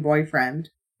the time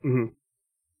boyfriend. Mm-hmm.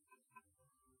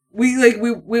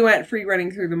 We went free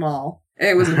running through the mall, and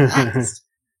it was a blast.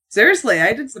 Seriously,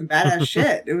 I did some badass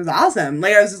shit. It was awesome.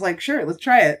 Like I was just like, sure, let's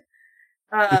try it.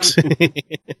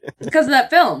 Because of that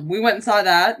film, we went and saw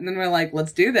that, and then we're like,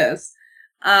 let's do this.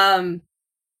 But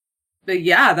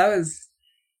yeah, that was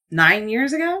 9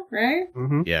 years ago, right?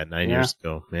 Mm-hmm. Yeah, 9 years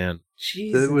ago, man.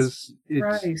 Jesus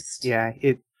Christ.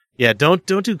 Yeah, don't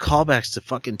do callbacks to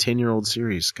fucking 10-year-old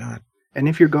series, God. And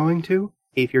if you're going to,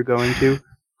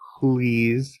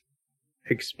 please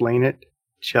explain it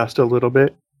just a little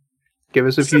bit. Give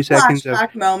us a few seconds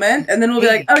of moment, and then we'll be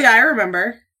like, oh yeah, I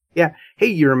remember. Yeah. Hey,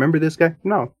 you remember this guy?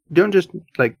 No, don't just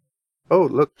like, oh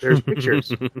look, there's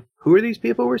pictures. Who are these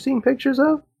people we're seeing pictures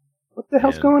of? What the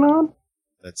hell's going on?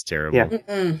 That's terrible. Yeah.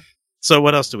 Mm-mm. So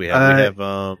what else do we have? We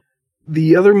have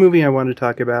the other movie I want to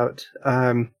talk about.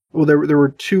 Well, there were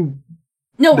two.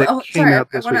 No, sorry. I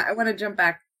want to jump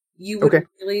back. You would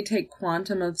really take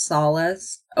Quantum of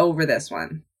Solace over this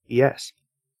one? Yes.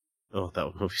 Oh,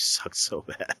 that movie sucked so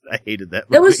bad. I hated that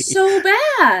movie. That was so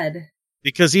bad.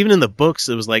 Because even in the books,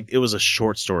 it was a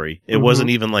short story. It wasn't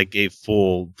even like a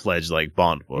full-fledged like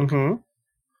Bond book. Mm-hmm.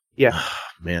 Yeah.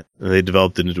 Man, and they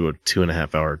developed it into a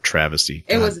 2.5 hour travesty.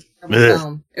 It was a terrible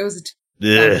film. It was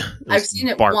I've seen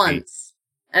it once.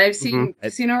 And I've seen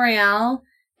Casino Royale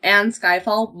and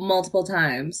Skyfall multiple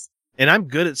times. And I'm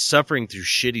good at suffering through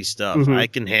shitty stuff. I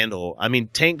can handle. I mean,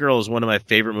 Tank Girl is one of my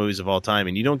favorite movies of all time,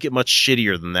 and you don't get much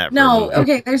shittier than that. No,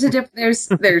 okay. There's a there's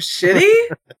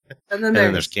shitty, and then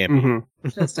there's campy. Mm-hmm.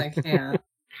 Just I can't.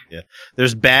 Yeah,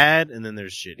 there's bad, and then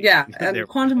there's shitty. Yeah, and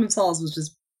Quantum of Solace was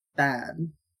just bad.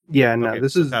 Yeah, no, okay,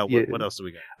 this is. What else do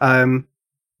we got?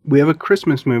 We have a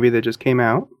Christmas movie that just came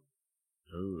out.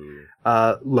 Ooh.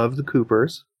 Love the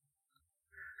Coopers.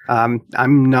 I'm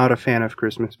not a fan of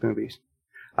Christmas movies.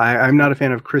 I'm not a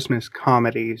fan of Christmas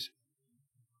comedies.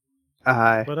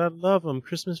 But I love them.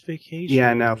 Christmas Vacation.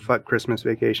 Yeah, no, fuck Christmas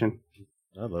Vacation.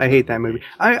 I hate that movie.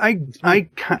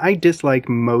 I dislike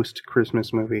most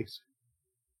Christmas movies.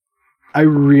 I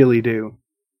really do.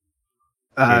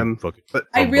 But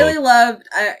I really loved.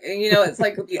 It's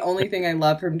like the only thing I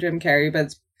love from Jim Carrey,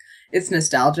 but it's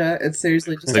nostalgia. It's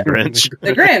seriously just The Grinch.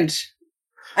 The Grinch.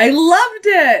 I loved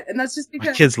it, and that's just because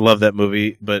my kids love that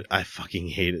movie, but I fucking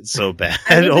hate it so bad.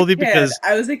 Because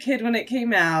I was a kid when it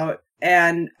came out,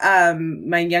 and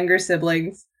my younger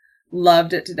siblings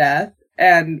loved it to death,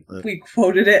 and we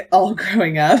quoted it all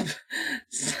growing up.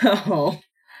 So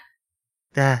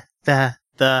the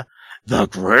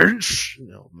Grinch.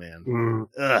 No man.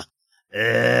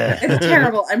 It's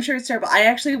terrible. I'm sure it's terrible. I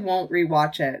actually won't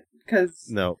rewatch it because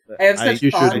I have such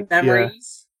fond memories.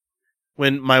 Yeah.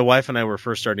 When my wife and I were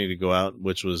first starting to go out,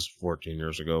 which was 14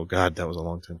 years ago, God, that was a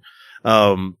long time.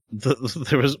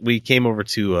 We came over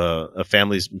to a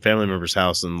family member's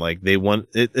house, and like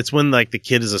it's when like the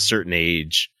kid is a certain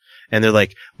age, and they're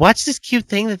like, watch this cute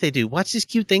thing that they do. Watch this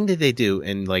cute thing that they do.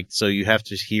 And like, so you have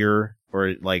to hear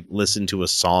or like listen to a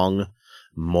song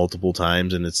multiple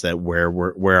times. And it's that Where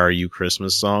Are You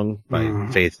Christmas song by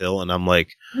Faith Hill. And I'm like,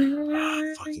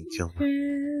 fucking kill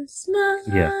me.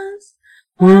 Yeah.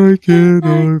 Why can't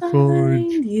I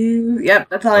find you? Yep,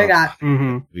 that's all I got.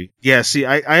 Yeah, see,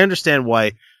 I understand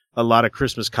why a lot of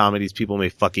Christmas comedies, people may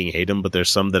fucking hate them, but there's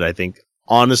some that I think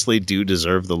honestly do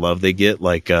deserve the love they get,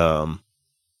 like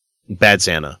Bad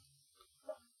Santa.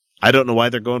 I don't know why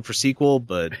they're going for sequel,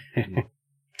 but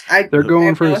they're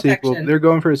going for a sequel. They're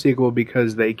going for a sequel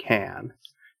because they can.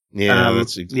 Yeah,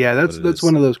 that's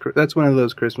one of those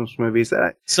Christmas movies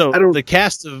that the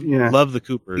cast of Love the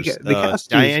Coopers, the cast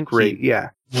Diane is great. Keaton,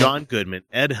 John Goodman,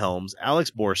 Ed Helms,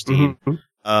 Alex Borstein.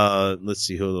 Let's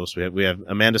see who else we have. We have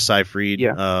Amanda Seyfried,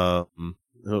 Marissa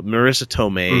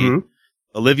Tomei,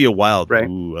 Olivia Wilde. Right.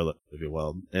 Ooh, I love Olivia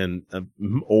Wilde, and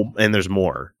there's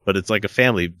more, but it's like a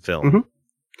family film,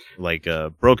 like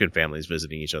broken families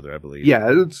visiting each other, I believe. Yeah,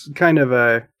 it's kind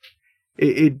of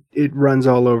it runs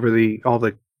all over all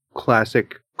the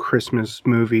classic Christmas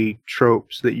movie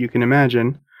tropes that you can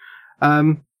imagine.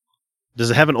 Does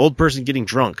it have an old person getting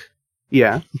drunk?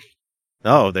 Yeah.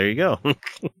 Oh, there you go.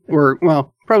 Or,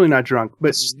 well, probably not drunk, but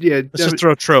let's just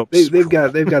throw tropes. They've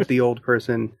got the old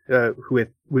person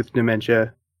with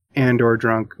dementia and or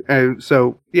drunk.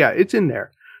 So yeah, it's in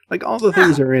there. Like all the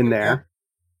things are in there.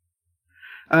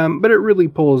 But they really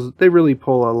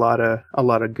pull a lot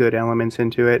of good elements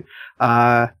into it.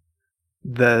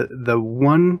 The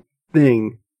one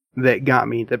thing that got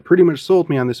me, that pretty much sold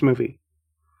me on this movie,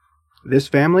 this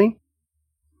family,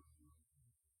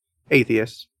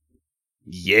 atheists.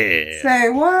 Yeah. Say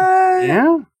what?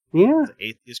 Yeah. It's an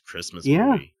atheist Christmas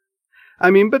movie.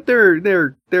 I mean, but they're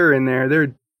in there.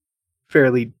 They're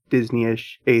fairly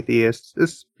Disney-ish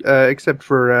atheists, except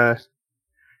for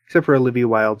Olivia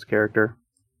Wilde's character.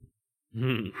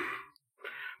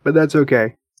 But that's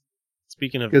okay.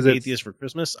 Speaking of atheists for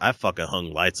Christmas, I fucking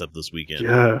hung lights up this weekend.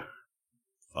 Yeah.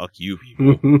 Fuck you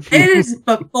people. It is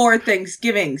before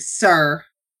Thanksgiving, sir.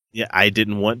 Yeah, I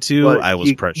didn't want to. Well, I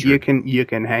was pressured. You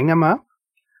can hang them up,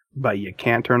 but you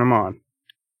can't turn them on.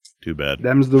 Too bad.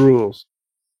 Them's the rules.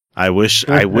 I wish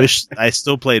I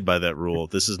still played by that rule.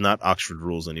 This is not Oxford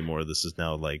rules anymore. This is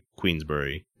now like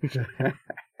Queensbury.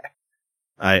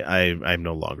 I'm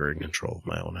no longer in control of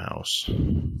my own house.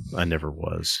 I never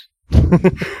was.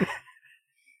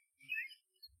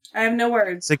 I have no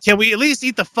words. So can we at least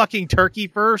eat the fucking turkey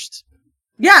first?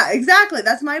 Yeah, exactly.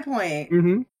 That's my point.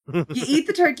 Mm-hmm. You eat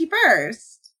the turkey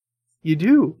first. You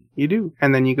do,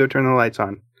 and then you go turn the lights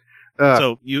on.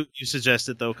 So you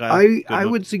suggested though, Kyle? I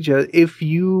would suggest, if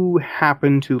you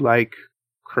happen to like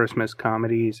Christmas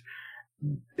comedies,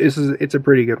 it's a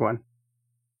pretty good one.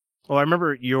 Well, I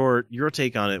remember your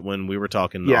take on it when we were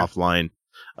talking offline.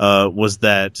 Was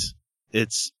that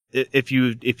it's if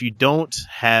you don't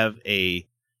have a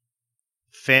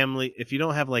family, if you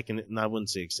don't have like I wouldn't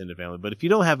say extended family, but if you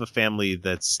don't have a family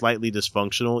that's slightly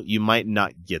dysfunctional, you might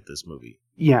not get this movie.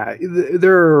 Yeah,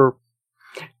 there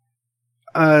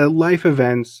are life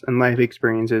events and life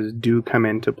experiences do come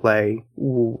into play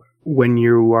when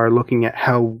you are looking at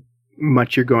how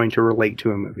much you're going to relate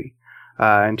to a movie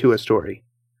and to a story.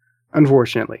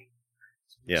 Unfortunately.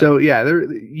 Yeah. So yeah,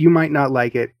 you might not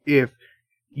like it if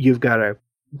you've got a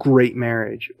great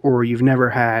marriage, or you've never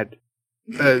had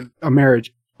a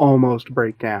marriage almost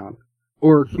break down,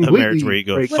 or completely a marriage where you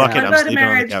go, fuck it, I'm sleeping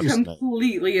on the couch tonight.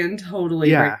 Completely and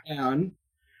totally break down.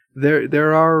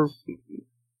 There are,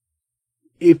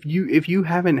 if you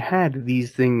haven't had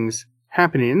these things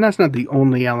happening, and that's not the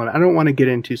only element. I don't want to get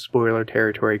into spoiler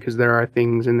territory because there are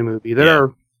things in the movie that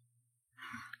are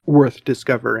worth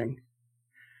discovering.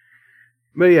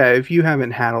 But yeah, if you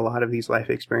haven't had a lot of these life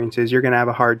experiences, you're going to have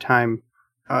a hard time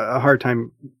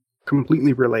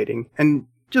completely relating, and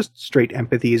just straight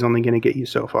empathy is only going to get you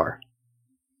so far.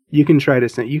 You can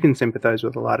you can sympathize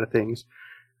with a lot of things,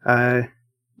 but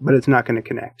it's not going to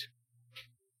connect.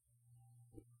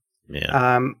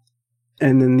 Yeah.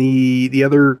 And then the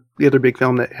other big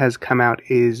film that has come out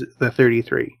is The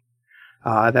 33.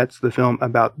 That's the film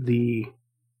about the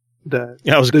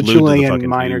Chilean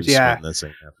miners. Yeah.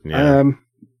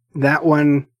 That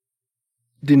one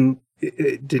didn't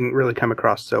really come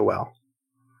across so well.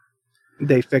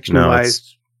 They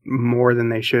fictionalized more than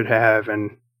they should have,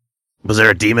 and was there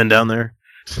a demon down there?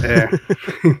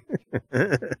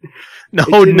 No,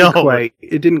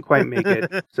 it didn't quite make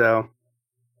it. So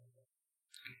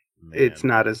it's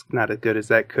not as good as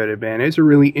that could have been. It's a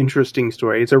really interesting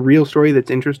story. It's a real story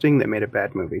that's interesting that made a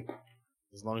bad movie.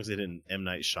 As long as they didn't M.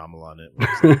 Night Shyamalan it.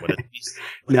 Like, what a beast.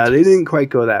 No, they didn't quite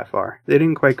go that far.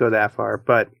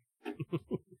 But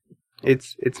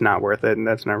it's not worth it, and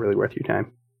that's not really worth your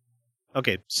time.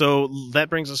 Okay, so that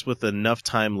brings us with enough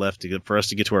time left for us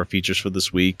to get to our features for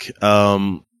this week.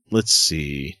 Let's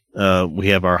see. We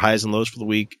have our highs and lows for the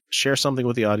week, share something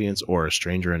with the audience, or a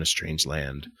stranger in a strange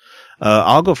land.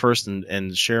 I'll go first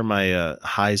and share my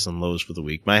highs and lows for the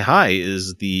week. My high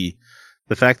is the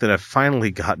fact that I've finally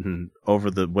gotten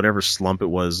over the whatever slump it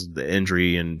was, the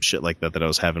injury and shit like that I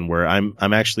was having, where I'm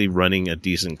actually running a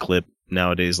decent clip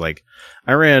nowadays. Like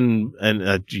I ran,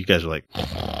 and you guys are like,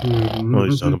 "Oh,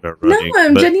 he's talking about running." No,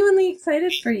 I'm genuinely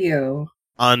excited for you.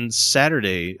 On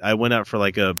Saturday, I went out for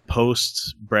like a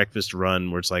post-breakfast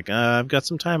run where it's like, I've got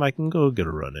some time, I can go get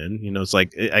a run in. You know, it's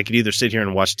like I could either sit here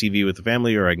and watch TV with the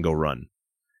family, or I can go run.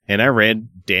 And I ran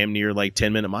damn near like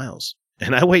 10-minute miles.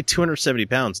 And I weigh 270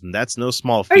 pounds, and that's no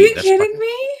small feat. Are you that's kidding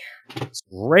me? It's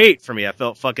great for me. I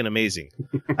felt fucking amazing.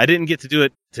 I didn't get to do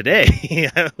it today.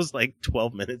 I was like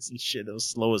 12 minutes and shit. It was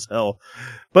slow as hell,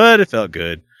 but it felt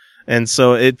good. And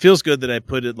so it feels good that I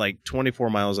put it like 24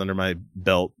 miles under my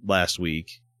belt last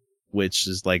week, which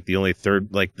is like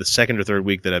the second or third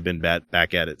week that I've been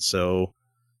back at it. So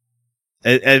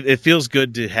it feels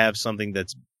good to have something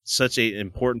that's such an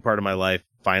important part of my life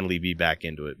finally be back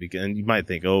into it. And you might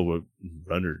think, oh,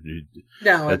 runner, dude.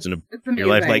 No, that's it's your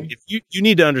life. Like, if you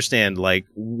need to understand, like,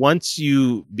 once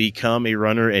you become a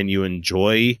runner and you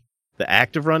enjoy the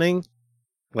act of running,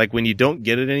 like when you don't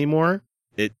get it anymore,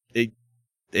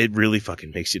 it really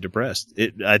fucking makes you depressed.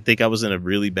 I think I was in a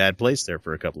really bad place there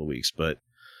for a couple of weeks, but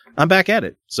I'm back at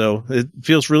it. So it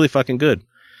feels really fucking good.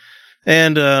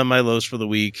 And my lows for the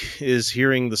week is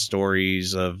hearing the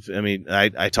stories of, I mean,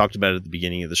 I talked about it at the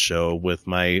beginning of the show with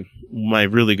my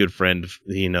really good friend,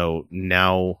 you know,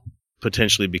 now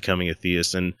potentially becoming a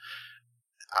theist. And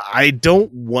I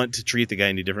don't want to treat the guy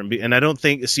any different. And I don't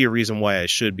see a reason why I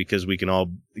should, because we can all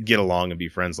get along and be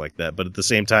friends like that. But at the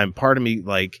same time, part of me,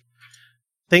 like,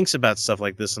 thinks about stuff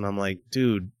like this, and I'm like,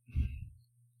 dude,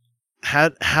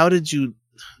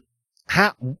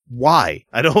 why?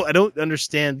 I don't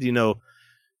understand, you know,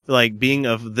 like being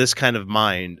of this kind of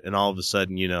mind, and all of a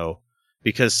sudden, you know,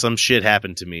 because some shit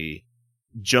happened to me,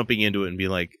 jumping into it and being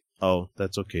like, oh,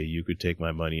 that's okay, you could take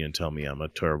my money and tell me I'm a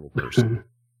terrible person.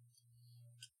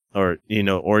 Or, you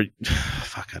know, or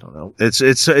fuck, I don't know.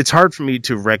 It's hard for me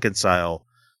to reconcile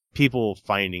people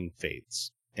finding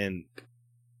faiths. And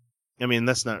I mean,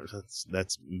 that's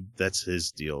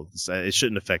his deal. It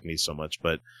shouldn't affect me so much,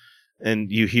 but,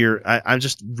 and you hear, I'm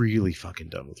just really fucking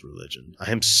done with religion.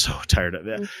 I am so tired of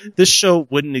it. Mm-hmm. This show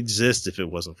wouldn't exist if it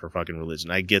wasn't for fucking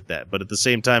religion. I get that. But at the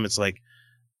same time, it's like,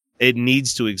 it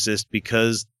needs to exist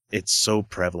because it's so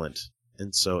prevalent.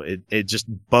 And so it just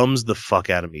bums the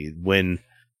fuck out of me when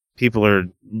people are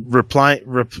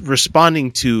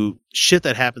responding to shit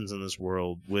that happens in this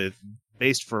world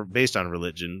based on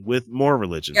religion with more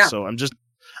religion. Yeah. So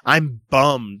I'm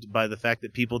bummed by the fact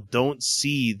that people don't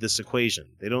see this equation.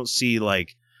 They don't see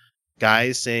like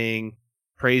guys saying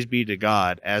praise be to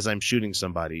God as I'm shooting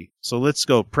somebody. So let's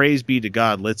go praise be to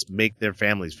God. Let's make their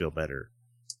families feel better.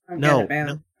 I don't get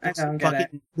it. I don't get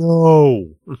it.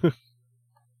 No.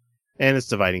 And it's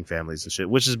dividing families and shit,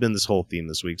 which has been this whole theme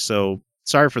this week. So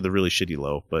sorry for the really shitty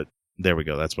low, but there we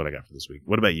go. That's what I got for this week.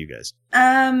 What about you guys?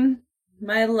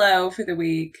 My low for the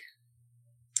week.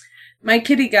 My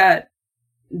kitty got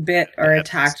bit or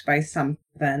attacked by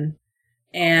something,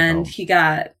 and he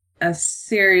got a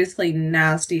seriously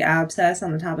nasty abscess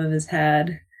on the top of his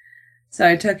head. So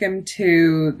I took him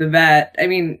to the vet. I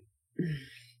mean,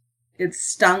 it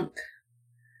stunk.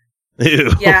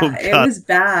 Ew, yeah, it was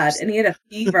bad, and he had a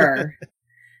fever.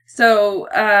 So,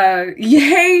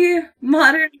 yay,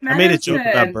 modern medicine. I made a joke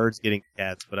about birds getting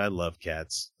cats, but I love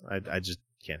cats. I just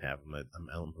can't have them.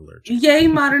 I'm allergic. Yay,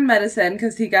 modern medicine,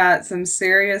 because he got some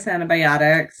serious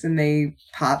antibiotics, and they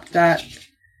popped that.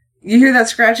 You hear that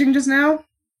scratching just now?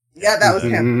 Yeah, that was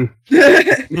him.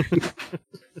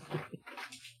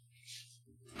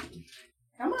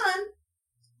 Come on.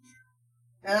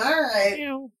 All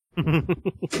right.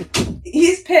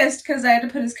 He's pissed because I had to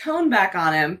put his cone back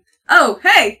on him. Oh,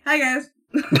 hey. Hi, guys.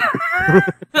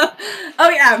 Oh,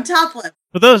 yeah, I'm topless.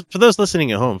 For those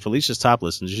listening at home, Felicia's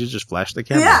topless, and she just flashed the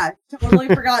camera. Yeah, totally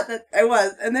forgot that I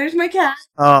was. And there's my cat.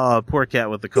 Oh, poor cat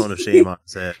with the cone of shame on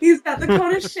his head. He's got the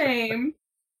cone of shame.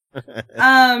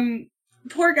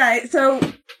 Poor guy. So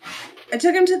I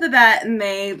took him to the vet, and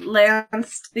they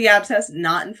lanced the abscess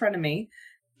not in front of me,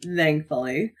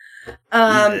 thankfully.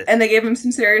 And they gave him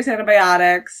some serious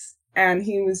antibiotics, and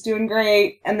he was doing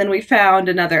great. And then we found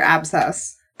another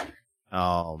abscess.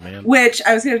 Oh, man. Which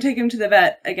I was going to take him to the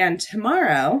vet again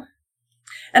tomorrow.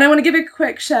 And I want to give a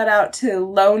quick shout out to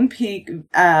Lone Peak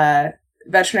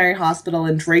Veterinary Hospital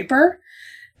in Draper,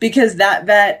 because that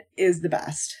vet is the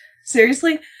best.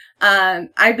 Seriously.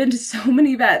 I've been to so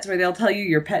many vets where they'll tell you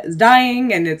your pet is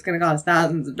dying and it's going to cost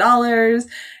thousands of dollars,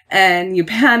 and you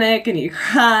panic and you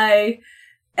cry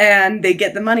and they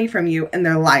get the money from you, and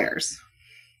they're liars.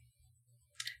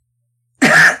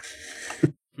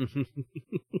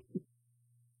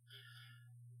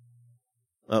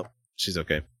 Oh, she's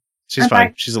okay. She's fine.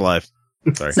 Okay. She's alive.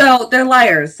 Sorry. So they're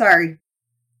liars. Sorry.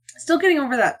 Still getting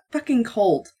over that fucking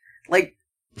cold. Like,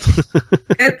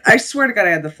 I swear to God,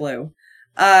 I had the flu.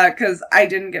 Because I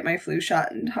didn't get my flu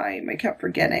shot in time. I kept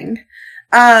forgetting.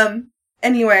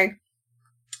 Anyway,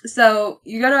 so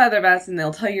you go to other vets and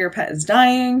they'll tell you your pet is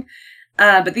dying.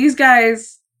 But these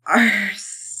guys are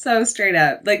so straight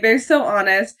up. Like, they're so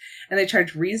honest, and they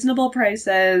charge reasonable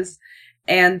prices,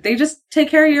 and they just take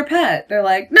care of your pet. They're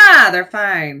like, nah, they're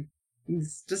fine.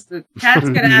 It's just the cats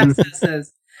get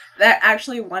abscesses. That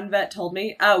actually, one vet told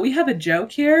me, we have a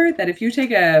joke here that if you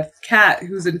take a cat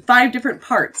who's in 5 different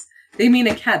parts, they mean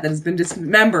a cat that has been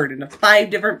dismembered into 5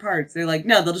 different parts. They're like,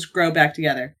 no, they'll just grow back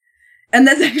together. And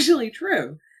that's actually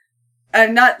true.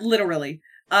 Not literally.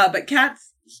 But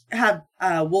cats have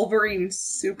Wolverine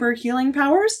super healing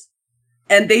powers.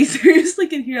 And they seriously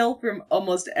can heal from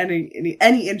almost any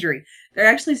injury. They're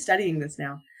actually studying this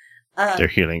now. Their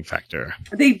healing factor.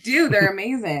 They do. They're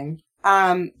amazing.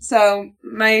 So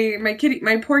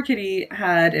my poor kitty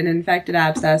had an infected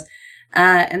abscess.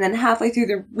 And then halfway through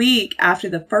the week, after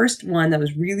the first one that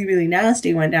was really, really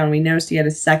nasty went down, we noticed he had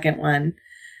a second one,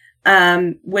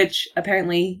 which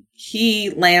apparently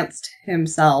he lanced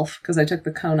himself because I took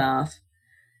the cone off.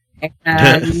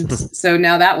 And so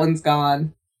now that one's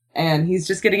gone. And he's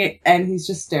just getting it, and he's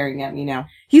just staring at me now.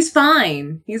 He's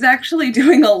fine. He's actually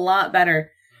doing a lot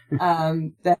better.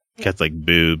 Cats like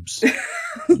boobs.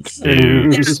 Boobs.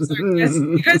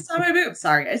 You guys saw my boobs.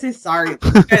 Sorry. I say sorry.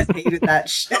 You guys hated that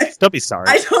shit. Don't be sorry.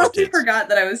 I totally forgot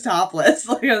that I was topless.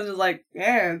 Like, I was just like,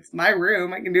 yeah, it's my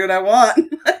room. I can do what I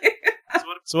want.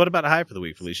 So what about a high for the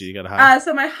week, Felicia? You got a high?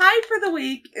 So my high for the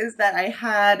week is that I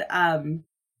had,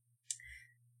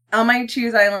 on my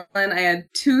Cheese Island, I had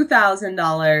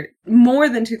more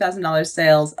than $2,000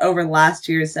 sales over last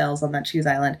year's sales on that Cheese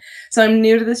Island. So I'm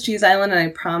new to this Cheese Island, and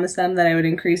I promised them that I would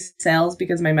increase sales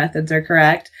because my methods are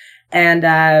correct. And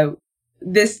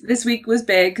this week was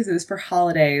big because it was for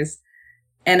holidays,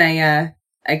 and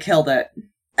I killed it.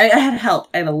 I had help.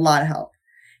 I had a lot of help,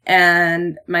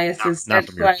 and my assistant. Not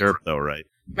from your derp, though, right?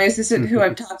 My assistant, who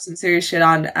I've talked some serious shit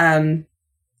on.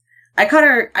 I caught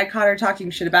her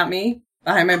talking shit about me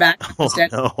behind my back,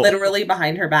 literally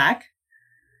behind her back.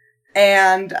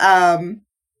 And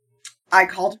I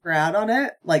called her out on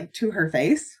it, like, to her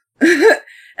face.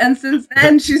 And since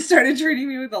then, she started treating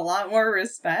me with a lot more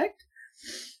respect.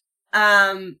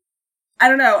 I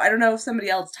don't know if somebody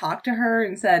else talked to her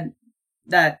and said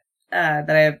that I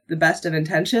have the best of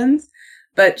intentions,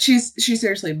 but she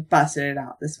seriously busted it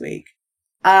out this week.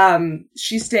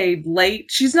 She stayed late.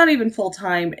 She's not even full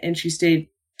time, and she stayed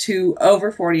to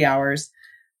over 40 hours.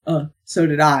 So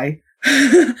did I.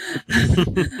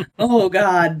 Oh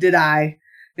God, did I?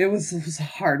 It was a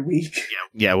hard week.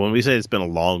 Yeah, when we say it's been a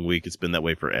long week, it's been that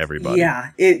way for everybody.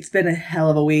 Yeah, it's been a hell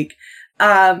of a week.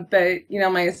 But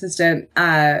my assistant,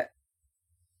 I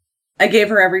gave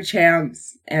her every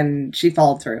chance, and she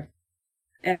followed through.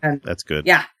 And that's good.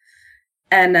 Yeah.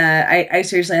 And I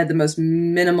seriously had the most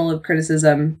minimal of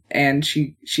criticism, and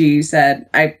she said,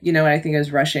 I think I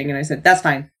was rushing, and I said, that's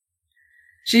fine.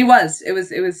 She was. It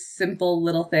was simple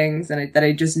little things that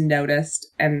I just noticed,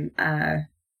 and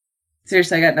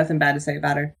seriously, I got nothing bad to say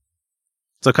about her.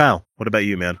 So Kyle, what about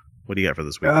you, man? What do you got for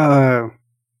this week?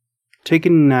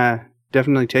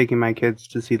 Definitely taking my kids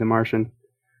to see The Martian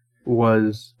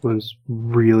was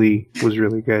really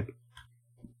good.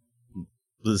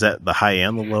 Was that the high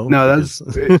and the low? No, that's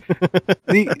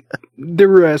there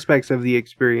were aspects of the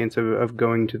experience of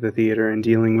going to the theater and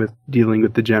dealing with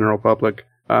the general public.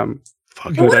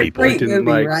 Fucking people didn't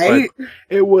movie, like, right?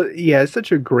 It was it's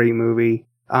such a great movie.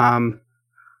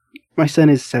 My son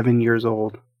is 7 years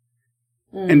old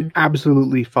and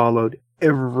absolutely followed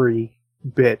every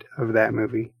bit of that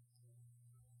movie.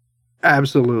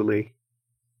 Absolutely,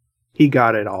 he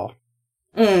got it all.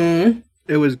 It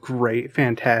was great,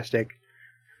 fantastic.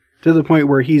 To the point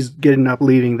where he's getting up,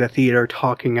 leaving the theater,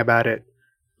 talking about it.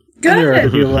 Good. And there are other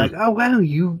people like, "Oh wow,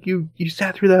 you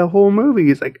sat through that whole movie."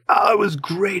 He's like, "Oh, it was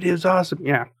great. It was awesome."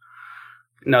 Yeah.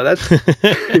 No, that's.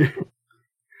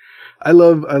 I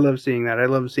love seeing that.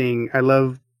 I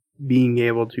love being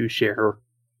able to share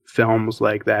films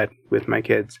like that with my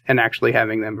kids and actually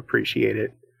having them appreciate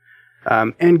it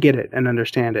and get it and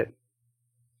understand it.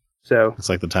 So it's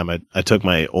like the time I took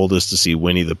my oldest to see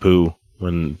Winnie the Pooh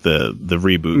when the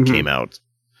reboot came out,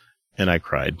 and I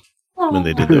cried when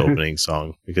they did the opening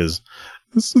song because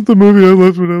this is the movie I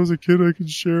loved when I was a kid. I can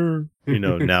share. You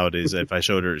know, nowadays if I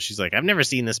showed her, she's like, "I've never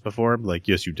seen this before." I'm like,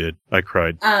 "Yes, you did. I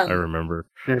cried. I remember."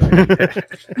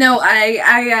 No,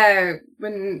 I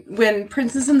when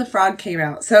Princess and the Frog came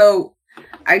out. So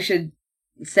I should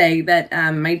say that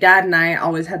my dad and I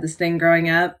always had this thing growing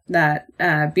up that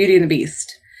Beauty and the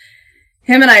Beast.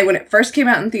 Him and I, when it first came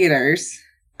out in theaters,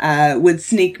 would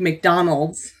sneak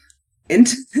McDonald's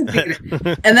into the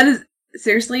theater. And that is,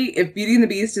 seriously, if Beauty and the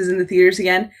Beast is in the theaters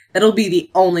again, that'll be the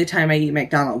only time I eat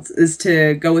McDonald's, is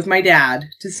to go with my dad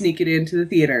to sneak it into the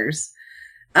theaters.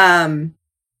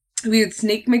 We would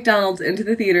sneak McDonald's into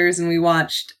the theaters and we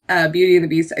watched Beauty and the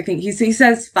Beast. I think he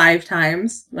says 5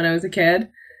 times when I was a kid.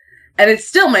 And it's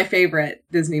still my favorite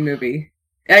Disney movie.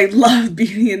 I love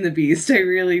Beauty and the Beast. I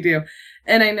really do.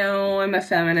 And I know I'm a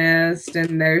feminist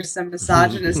and there's some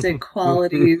misogynistic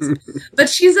qualities, but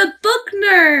she's a book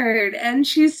nerd and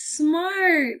she's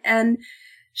smart and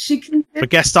she can. But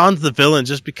Gaston's the villain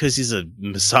just because he's a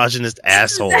misogynist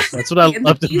asshole. That's what I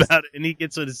loved about it. And he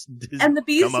gets his and the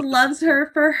Beast loves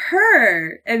her for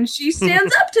her and she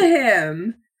stands up to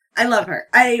him. I love her.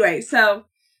 Anyway, so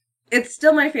it's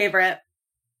still my favorite.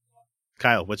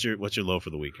 Kyle, what's your low for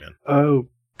the week, man? Oh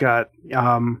God.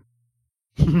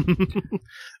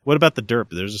 What about the derp?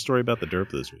 There's a story about the derp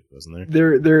this week, wasn't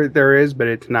there? There is, but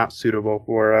it's not suitable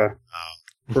for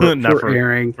for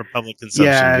airing for public consumption.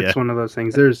 Yeah, it's one of those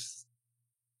things.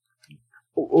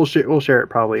 We'll share it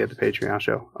probably at the Patreon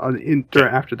show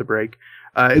after the break.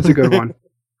 It's a good one.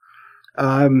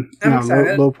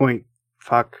 Low point.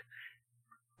 Fuck.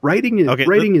 Writing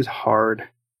is hard.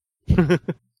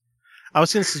 I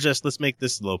was going to suggest let's make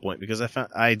this low point because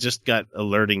I just got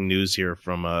alerting news here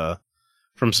from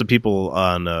some people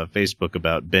on Facebook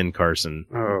about Ben Carson,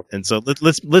 and so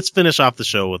let's finish off the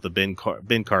show with the Ben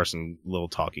Carson little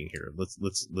talking here.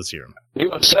 Let's hear him.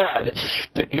 You have said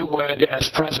that you would, as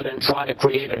president, try to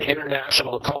create an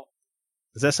international call.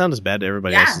 Does that sound as bad to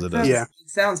everybody else as it does? Yeah, it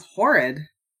sounds horrid.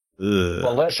 Ugh.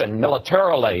 Coalition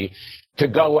militarily to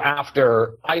go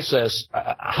after ISIS.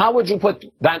 How would you put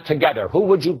that together? Who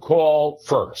would you call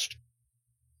first?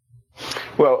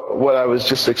 Well, what I was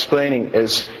just explaining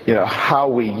is, how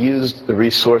we use the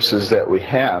resources that we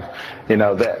have.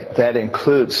 That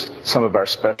includes some of our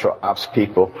special ops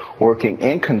people working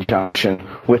in conjunction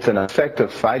with an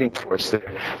effective fighting force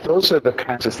there. Those are the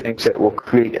kinds of things that will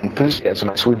create enthusiasm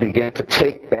as we begin to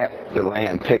take back the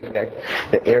land, take back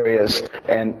the areas,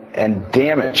 and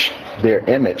damage their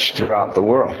image throughout the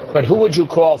world. But who would you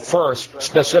call first,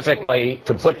 specifically,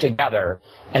 to put together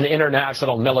an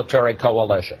international military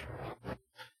coalition?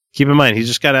 Keep in mind, he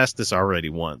just got asked this already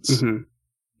once. Mm-hmm.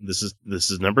 This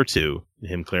is number 2,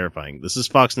 him clarifying. This is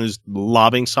Fox News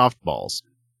lobbing softballs.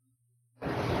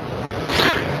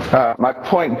 My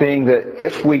point being that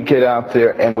if we get out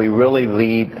there and we really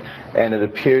lead, and it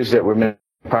appears that we're making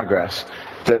progress,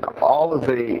 that all of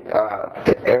the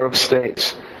Arab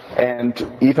states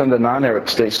and even the non-Arab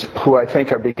states, who I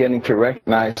think are beginning to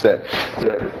recognize that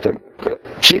the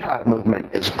jihad movement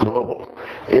is global.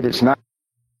 It is not.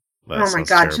 Well, oh my God!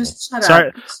 Terrible. Just shut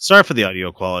up. Sorry for the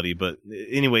audio quality, but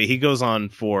anyway, he goes on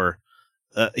for.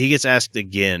 He gets asked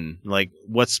again, like,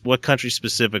 what country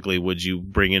specifically would you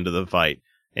bring into the fight?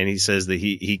 And he says that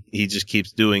he just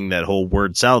keeps doing that whole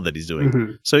word salad that he's doing.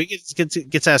 Mm-hmm. So he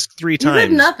gets asked 3 times. He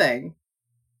did nothing.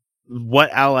 What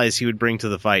allies he would bring to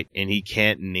the fight, and he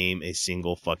can't name a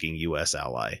single fucking U.S.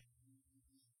 ally.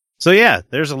 So yeah,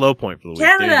 there's a low point for the week.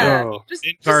 Canada. Just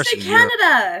say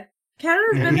Canada.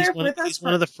 Canada's been there with us. He's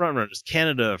one of the front runners.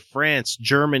 Canada, France,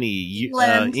 Germany,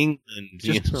 England.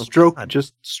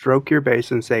 Just stroke your base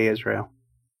and say Israel.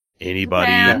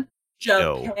 Anybody?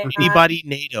 Japan. Anybody?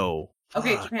 NATO.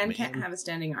 Okay, Japan can't have a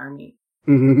standing army.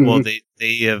 Well, they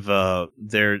have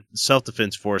their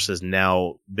self-defense force has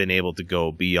now been able to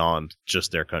go beyond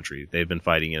just their country. They've been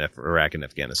fighting in Iraq and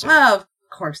Afghanistan. Oh, of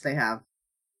course they have.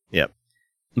 Yep.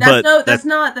 That's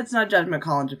not judgment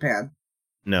call in Japan.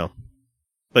 No.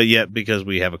 But yet, because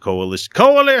we have a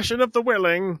coalition of the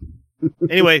willing.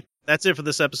 Anyway, that's it for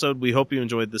this episode. We hope you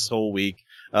enjoyed this whole week.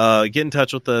 Get in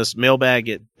touch with us. Mailbag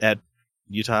at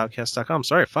UtahOutcasts.com.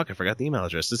 Sorry, I forgot the email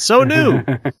address. It's so new.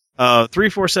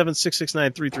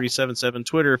 347-669-3377.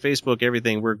 Twitter, Facebook,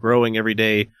 everything. We're growing every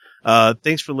day.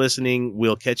 Thanks for listening.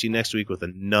 We'll catch you next week with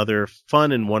another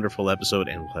fun and wonderful episode,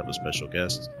 and we'll have a special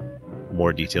guest.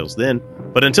 More details then.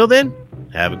 But until then,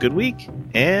 have a good week,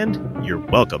 and you're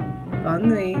welcome.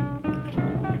 Bonne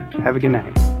Have a good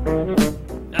night.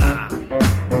 Ah,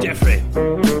 Jeffrey.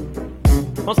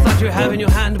 What's that you have in your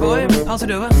hand, boy? Pass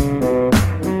it over.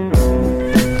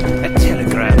 A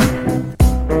telegram.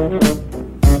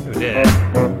 Oh dear.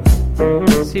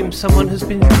 Seems someone has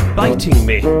been biting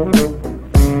me.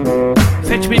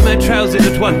 Fetch me my trousers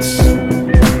at once.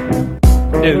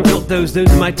 No, not those. Those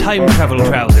are my time travel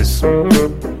trousers.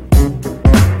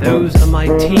 Those are my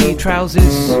tea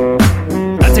trousers.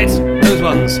 That's it. Those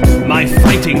ones. My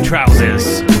fighting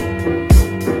trousers.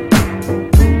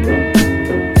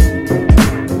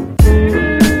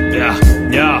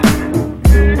 Yeah.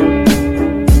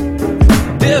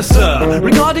 Dear sir,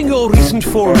 regarding your recent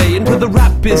foray into the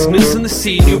rap business and the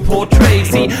scene you portray,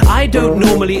 see, I don't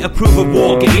normally approve of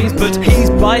war games, but he's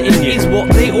biting is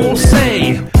what they all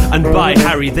say. And by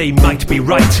Harry, they might be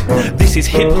right. This is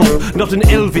hip-hop, not an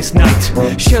Elvis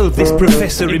night. Shelve this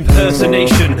professor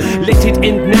impersonation. Let it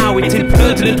end now, it's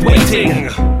impertinent waiting.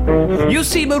 You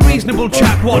seem a reasonable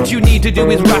chap. What you need to do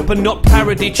is rap and not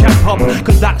parody chap-hop,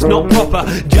 cause that's not proper,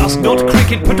 just not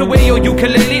cricket. Put away your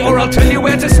ukulele or I'll tell you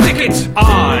where to stick it.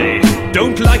 I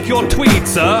don't like your tweet,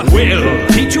 sir. Will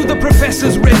teach you the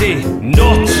professor's ready.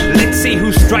 Not. Let's see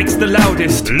who strikes the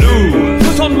loudest. Lou.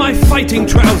 Put on my fighting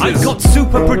trousers. I've got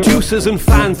super producers and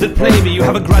fans that play me. You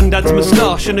have a granddad's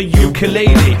moustache and a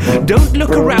ukulele. Don't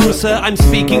look around, sir, I'm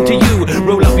speaking to you.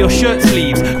 Roll up your shirt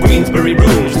sleeves, Queensberry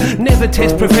rules. Never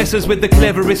test professors with the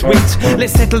cleverest wits.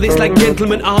 Let's settle this like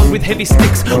gentlemen armed with heavy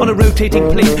sticks on a rotating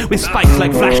plate with spikes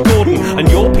like Flash Gordon. And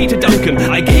you're Peter Duncan.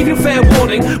 I gave you fair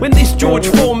warning. When this George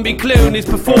Formby clone is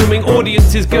performing,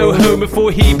 audiences go home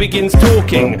before he begins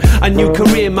talking. A new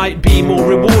career might be more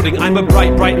rewarding. I'm a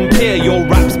bright Brighton peer, your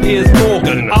rap's Piers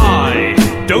Morgan. I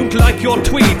don't like your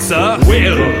tweet, sir.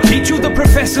 Will teach you the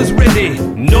professor's ready.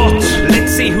 Not.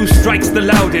 Let's see who strikes the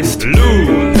loudest.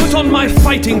 Lou. Put on my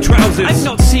fighting trousers. I've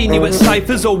not seen you at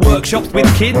ciphers or workshops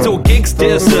with kids or gigs,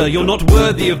 dear sir. You're not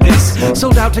worthy of this.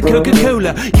 Sold out to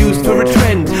Coca-Cola, used for a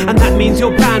trend, and that means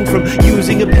you're banned from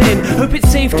using a pen. Hope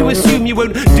it's safe to assume you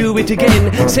won't do it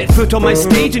again. Set foot on my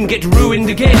stage and get ruined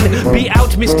again. Be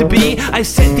out, Mr. B. I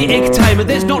set the egg timer.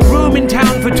 There's not room in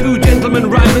town for two gentlemen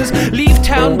rhymers. Leave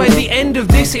town by the end of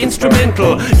this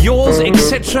instrumental. Yours,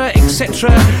 etc.,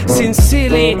 etc.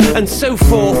 Sincerely, and so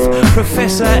forth,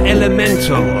 Professor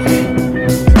Elemental.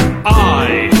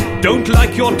 I don't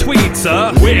like your tweet,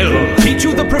 sir. Will teach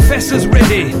you the professor's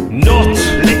ready. Not.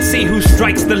 Let's see who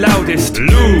strikes the loudest.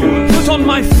 Lou. Put on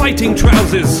my fighting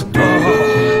trousers.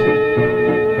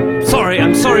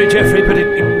 I'm sorry, Jeffrey, but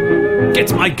it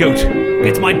gets my goat.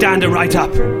 Gets my dander right up.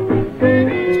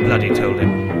 It's bloody told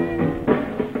him.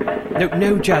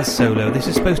 No jazz solo. This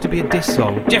is supposed to be a diss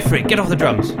song. Jeffrey, get off the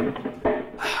drums.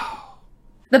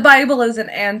 The Bible is an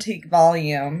antique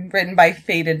volume written by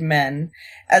fated men,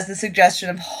 as the suggestion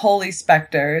of holy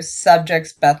specters,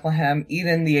 subjects Bethlehem,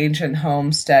 Eden the ancient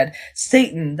homestead,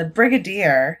 Satan the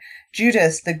brigadier,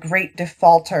 Judas the great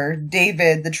defaulter,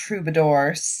 David the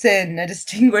troubadour, sin a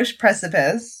distinguished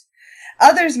precipice.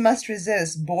 Others must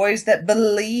resist. Boys that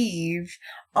believe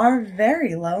are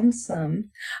very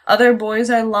lonesome. Other boys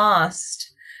are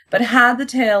lost. But had the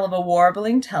tale of a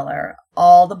warbling teller,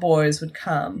 all the boys would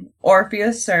come.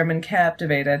 Orpheus' sermon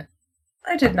captivated.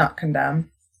 I did not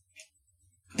condemn.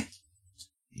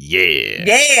 Yeah.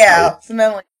 Yeah!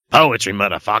 Poetry,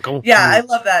 motherfucker. Yeah, I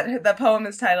love that. The poem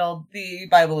is titled The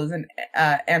Bible is an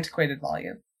Antiquated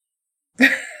Volume.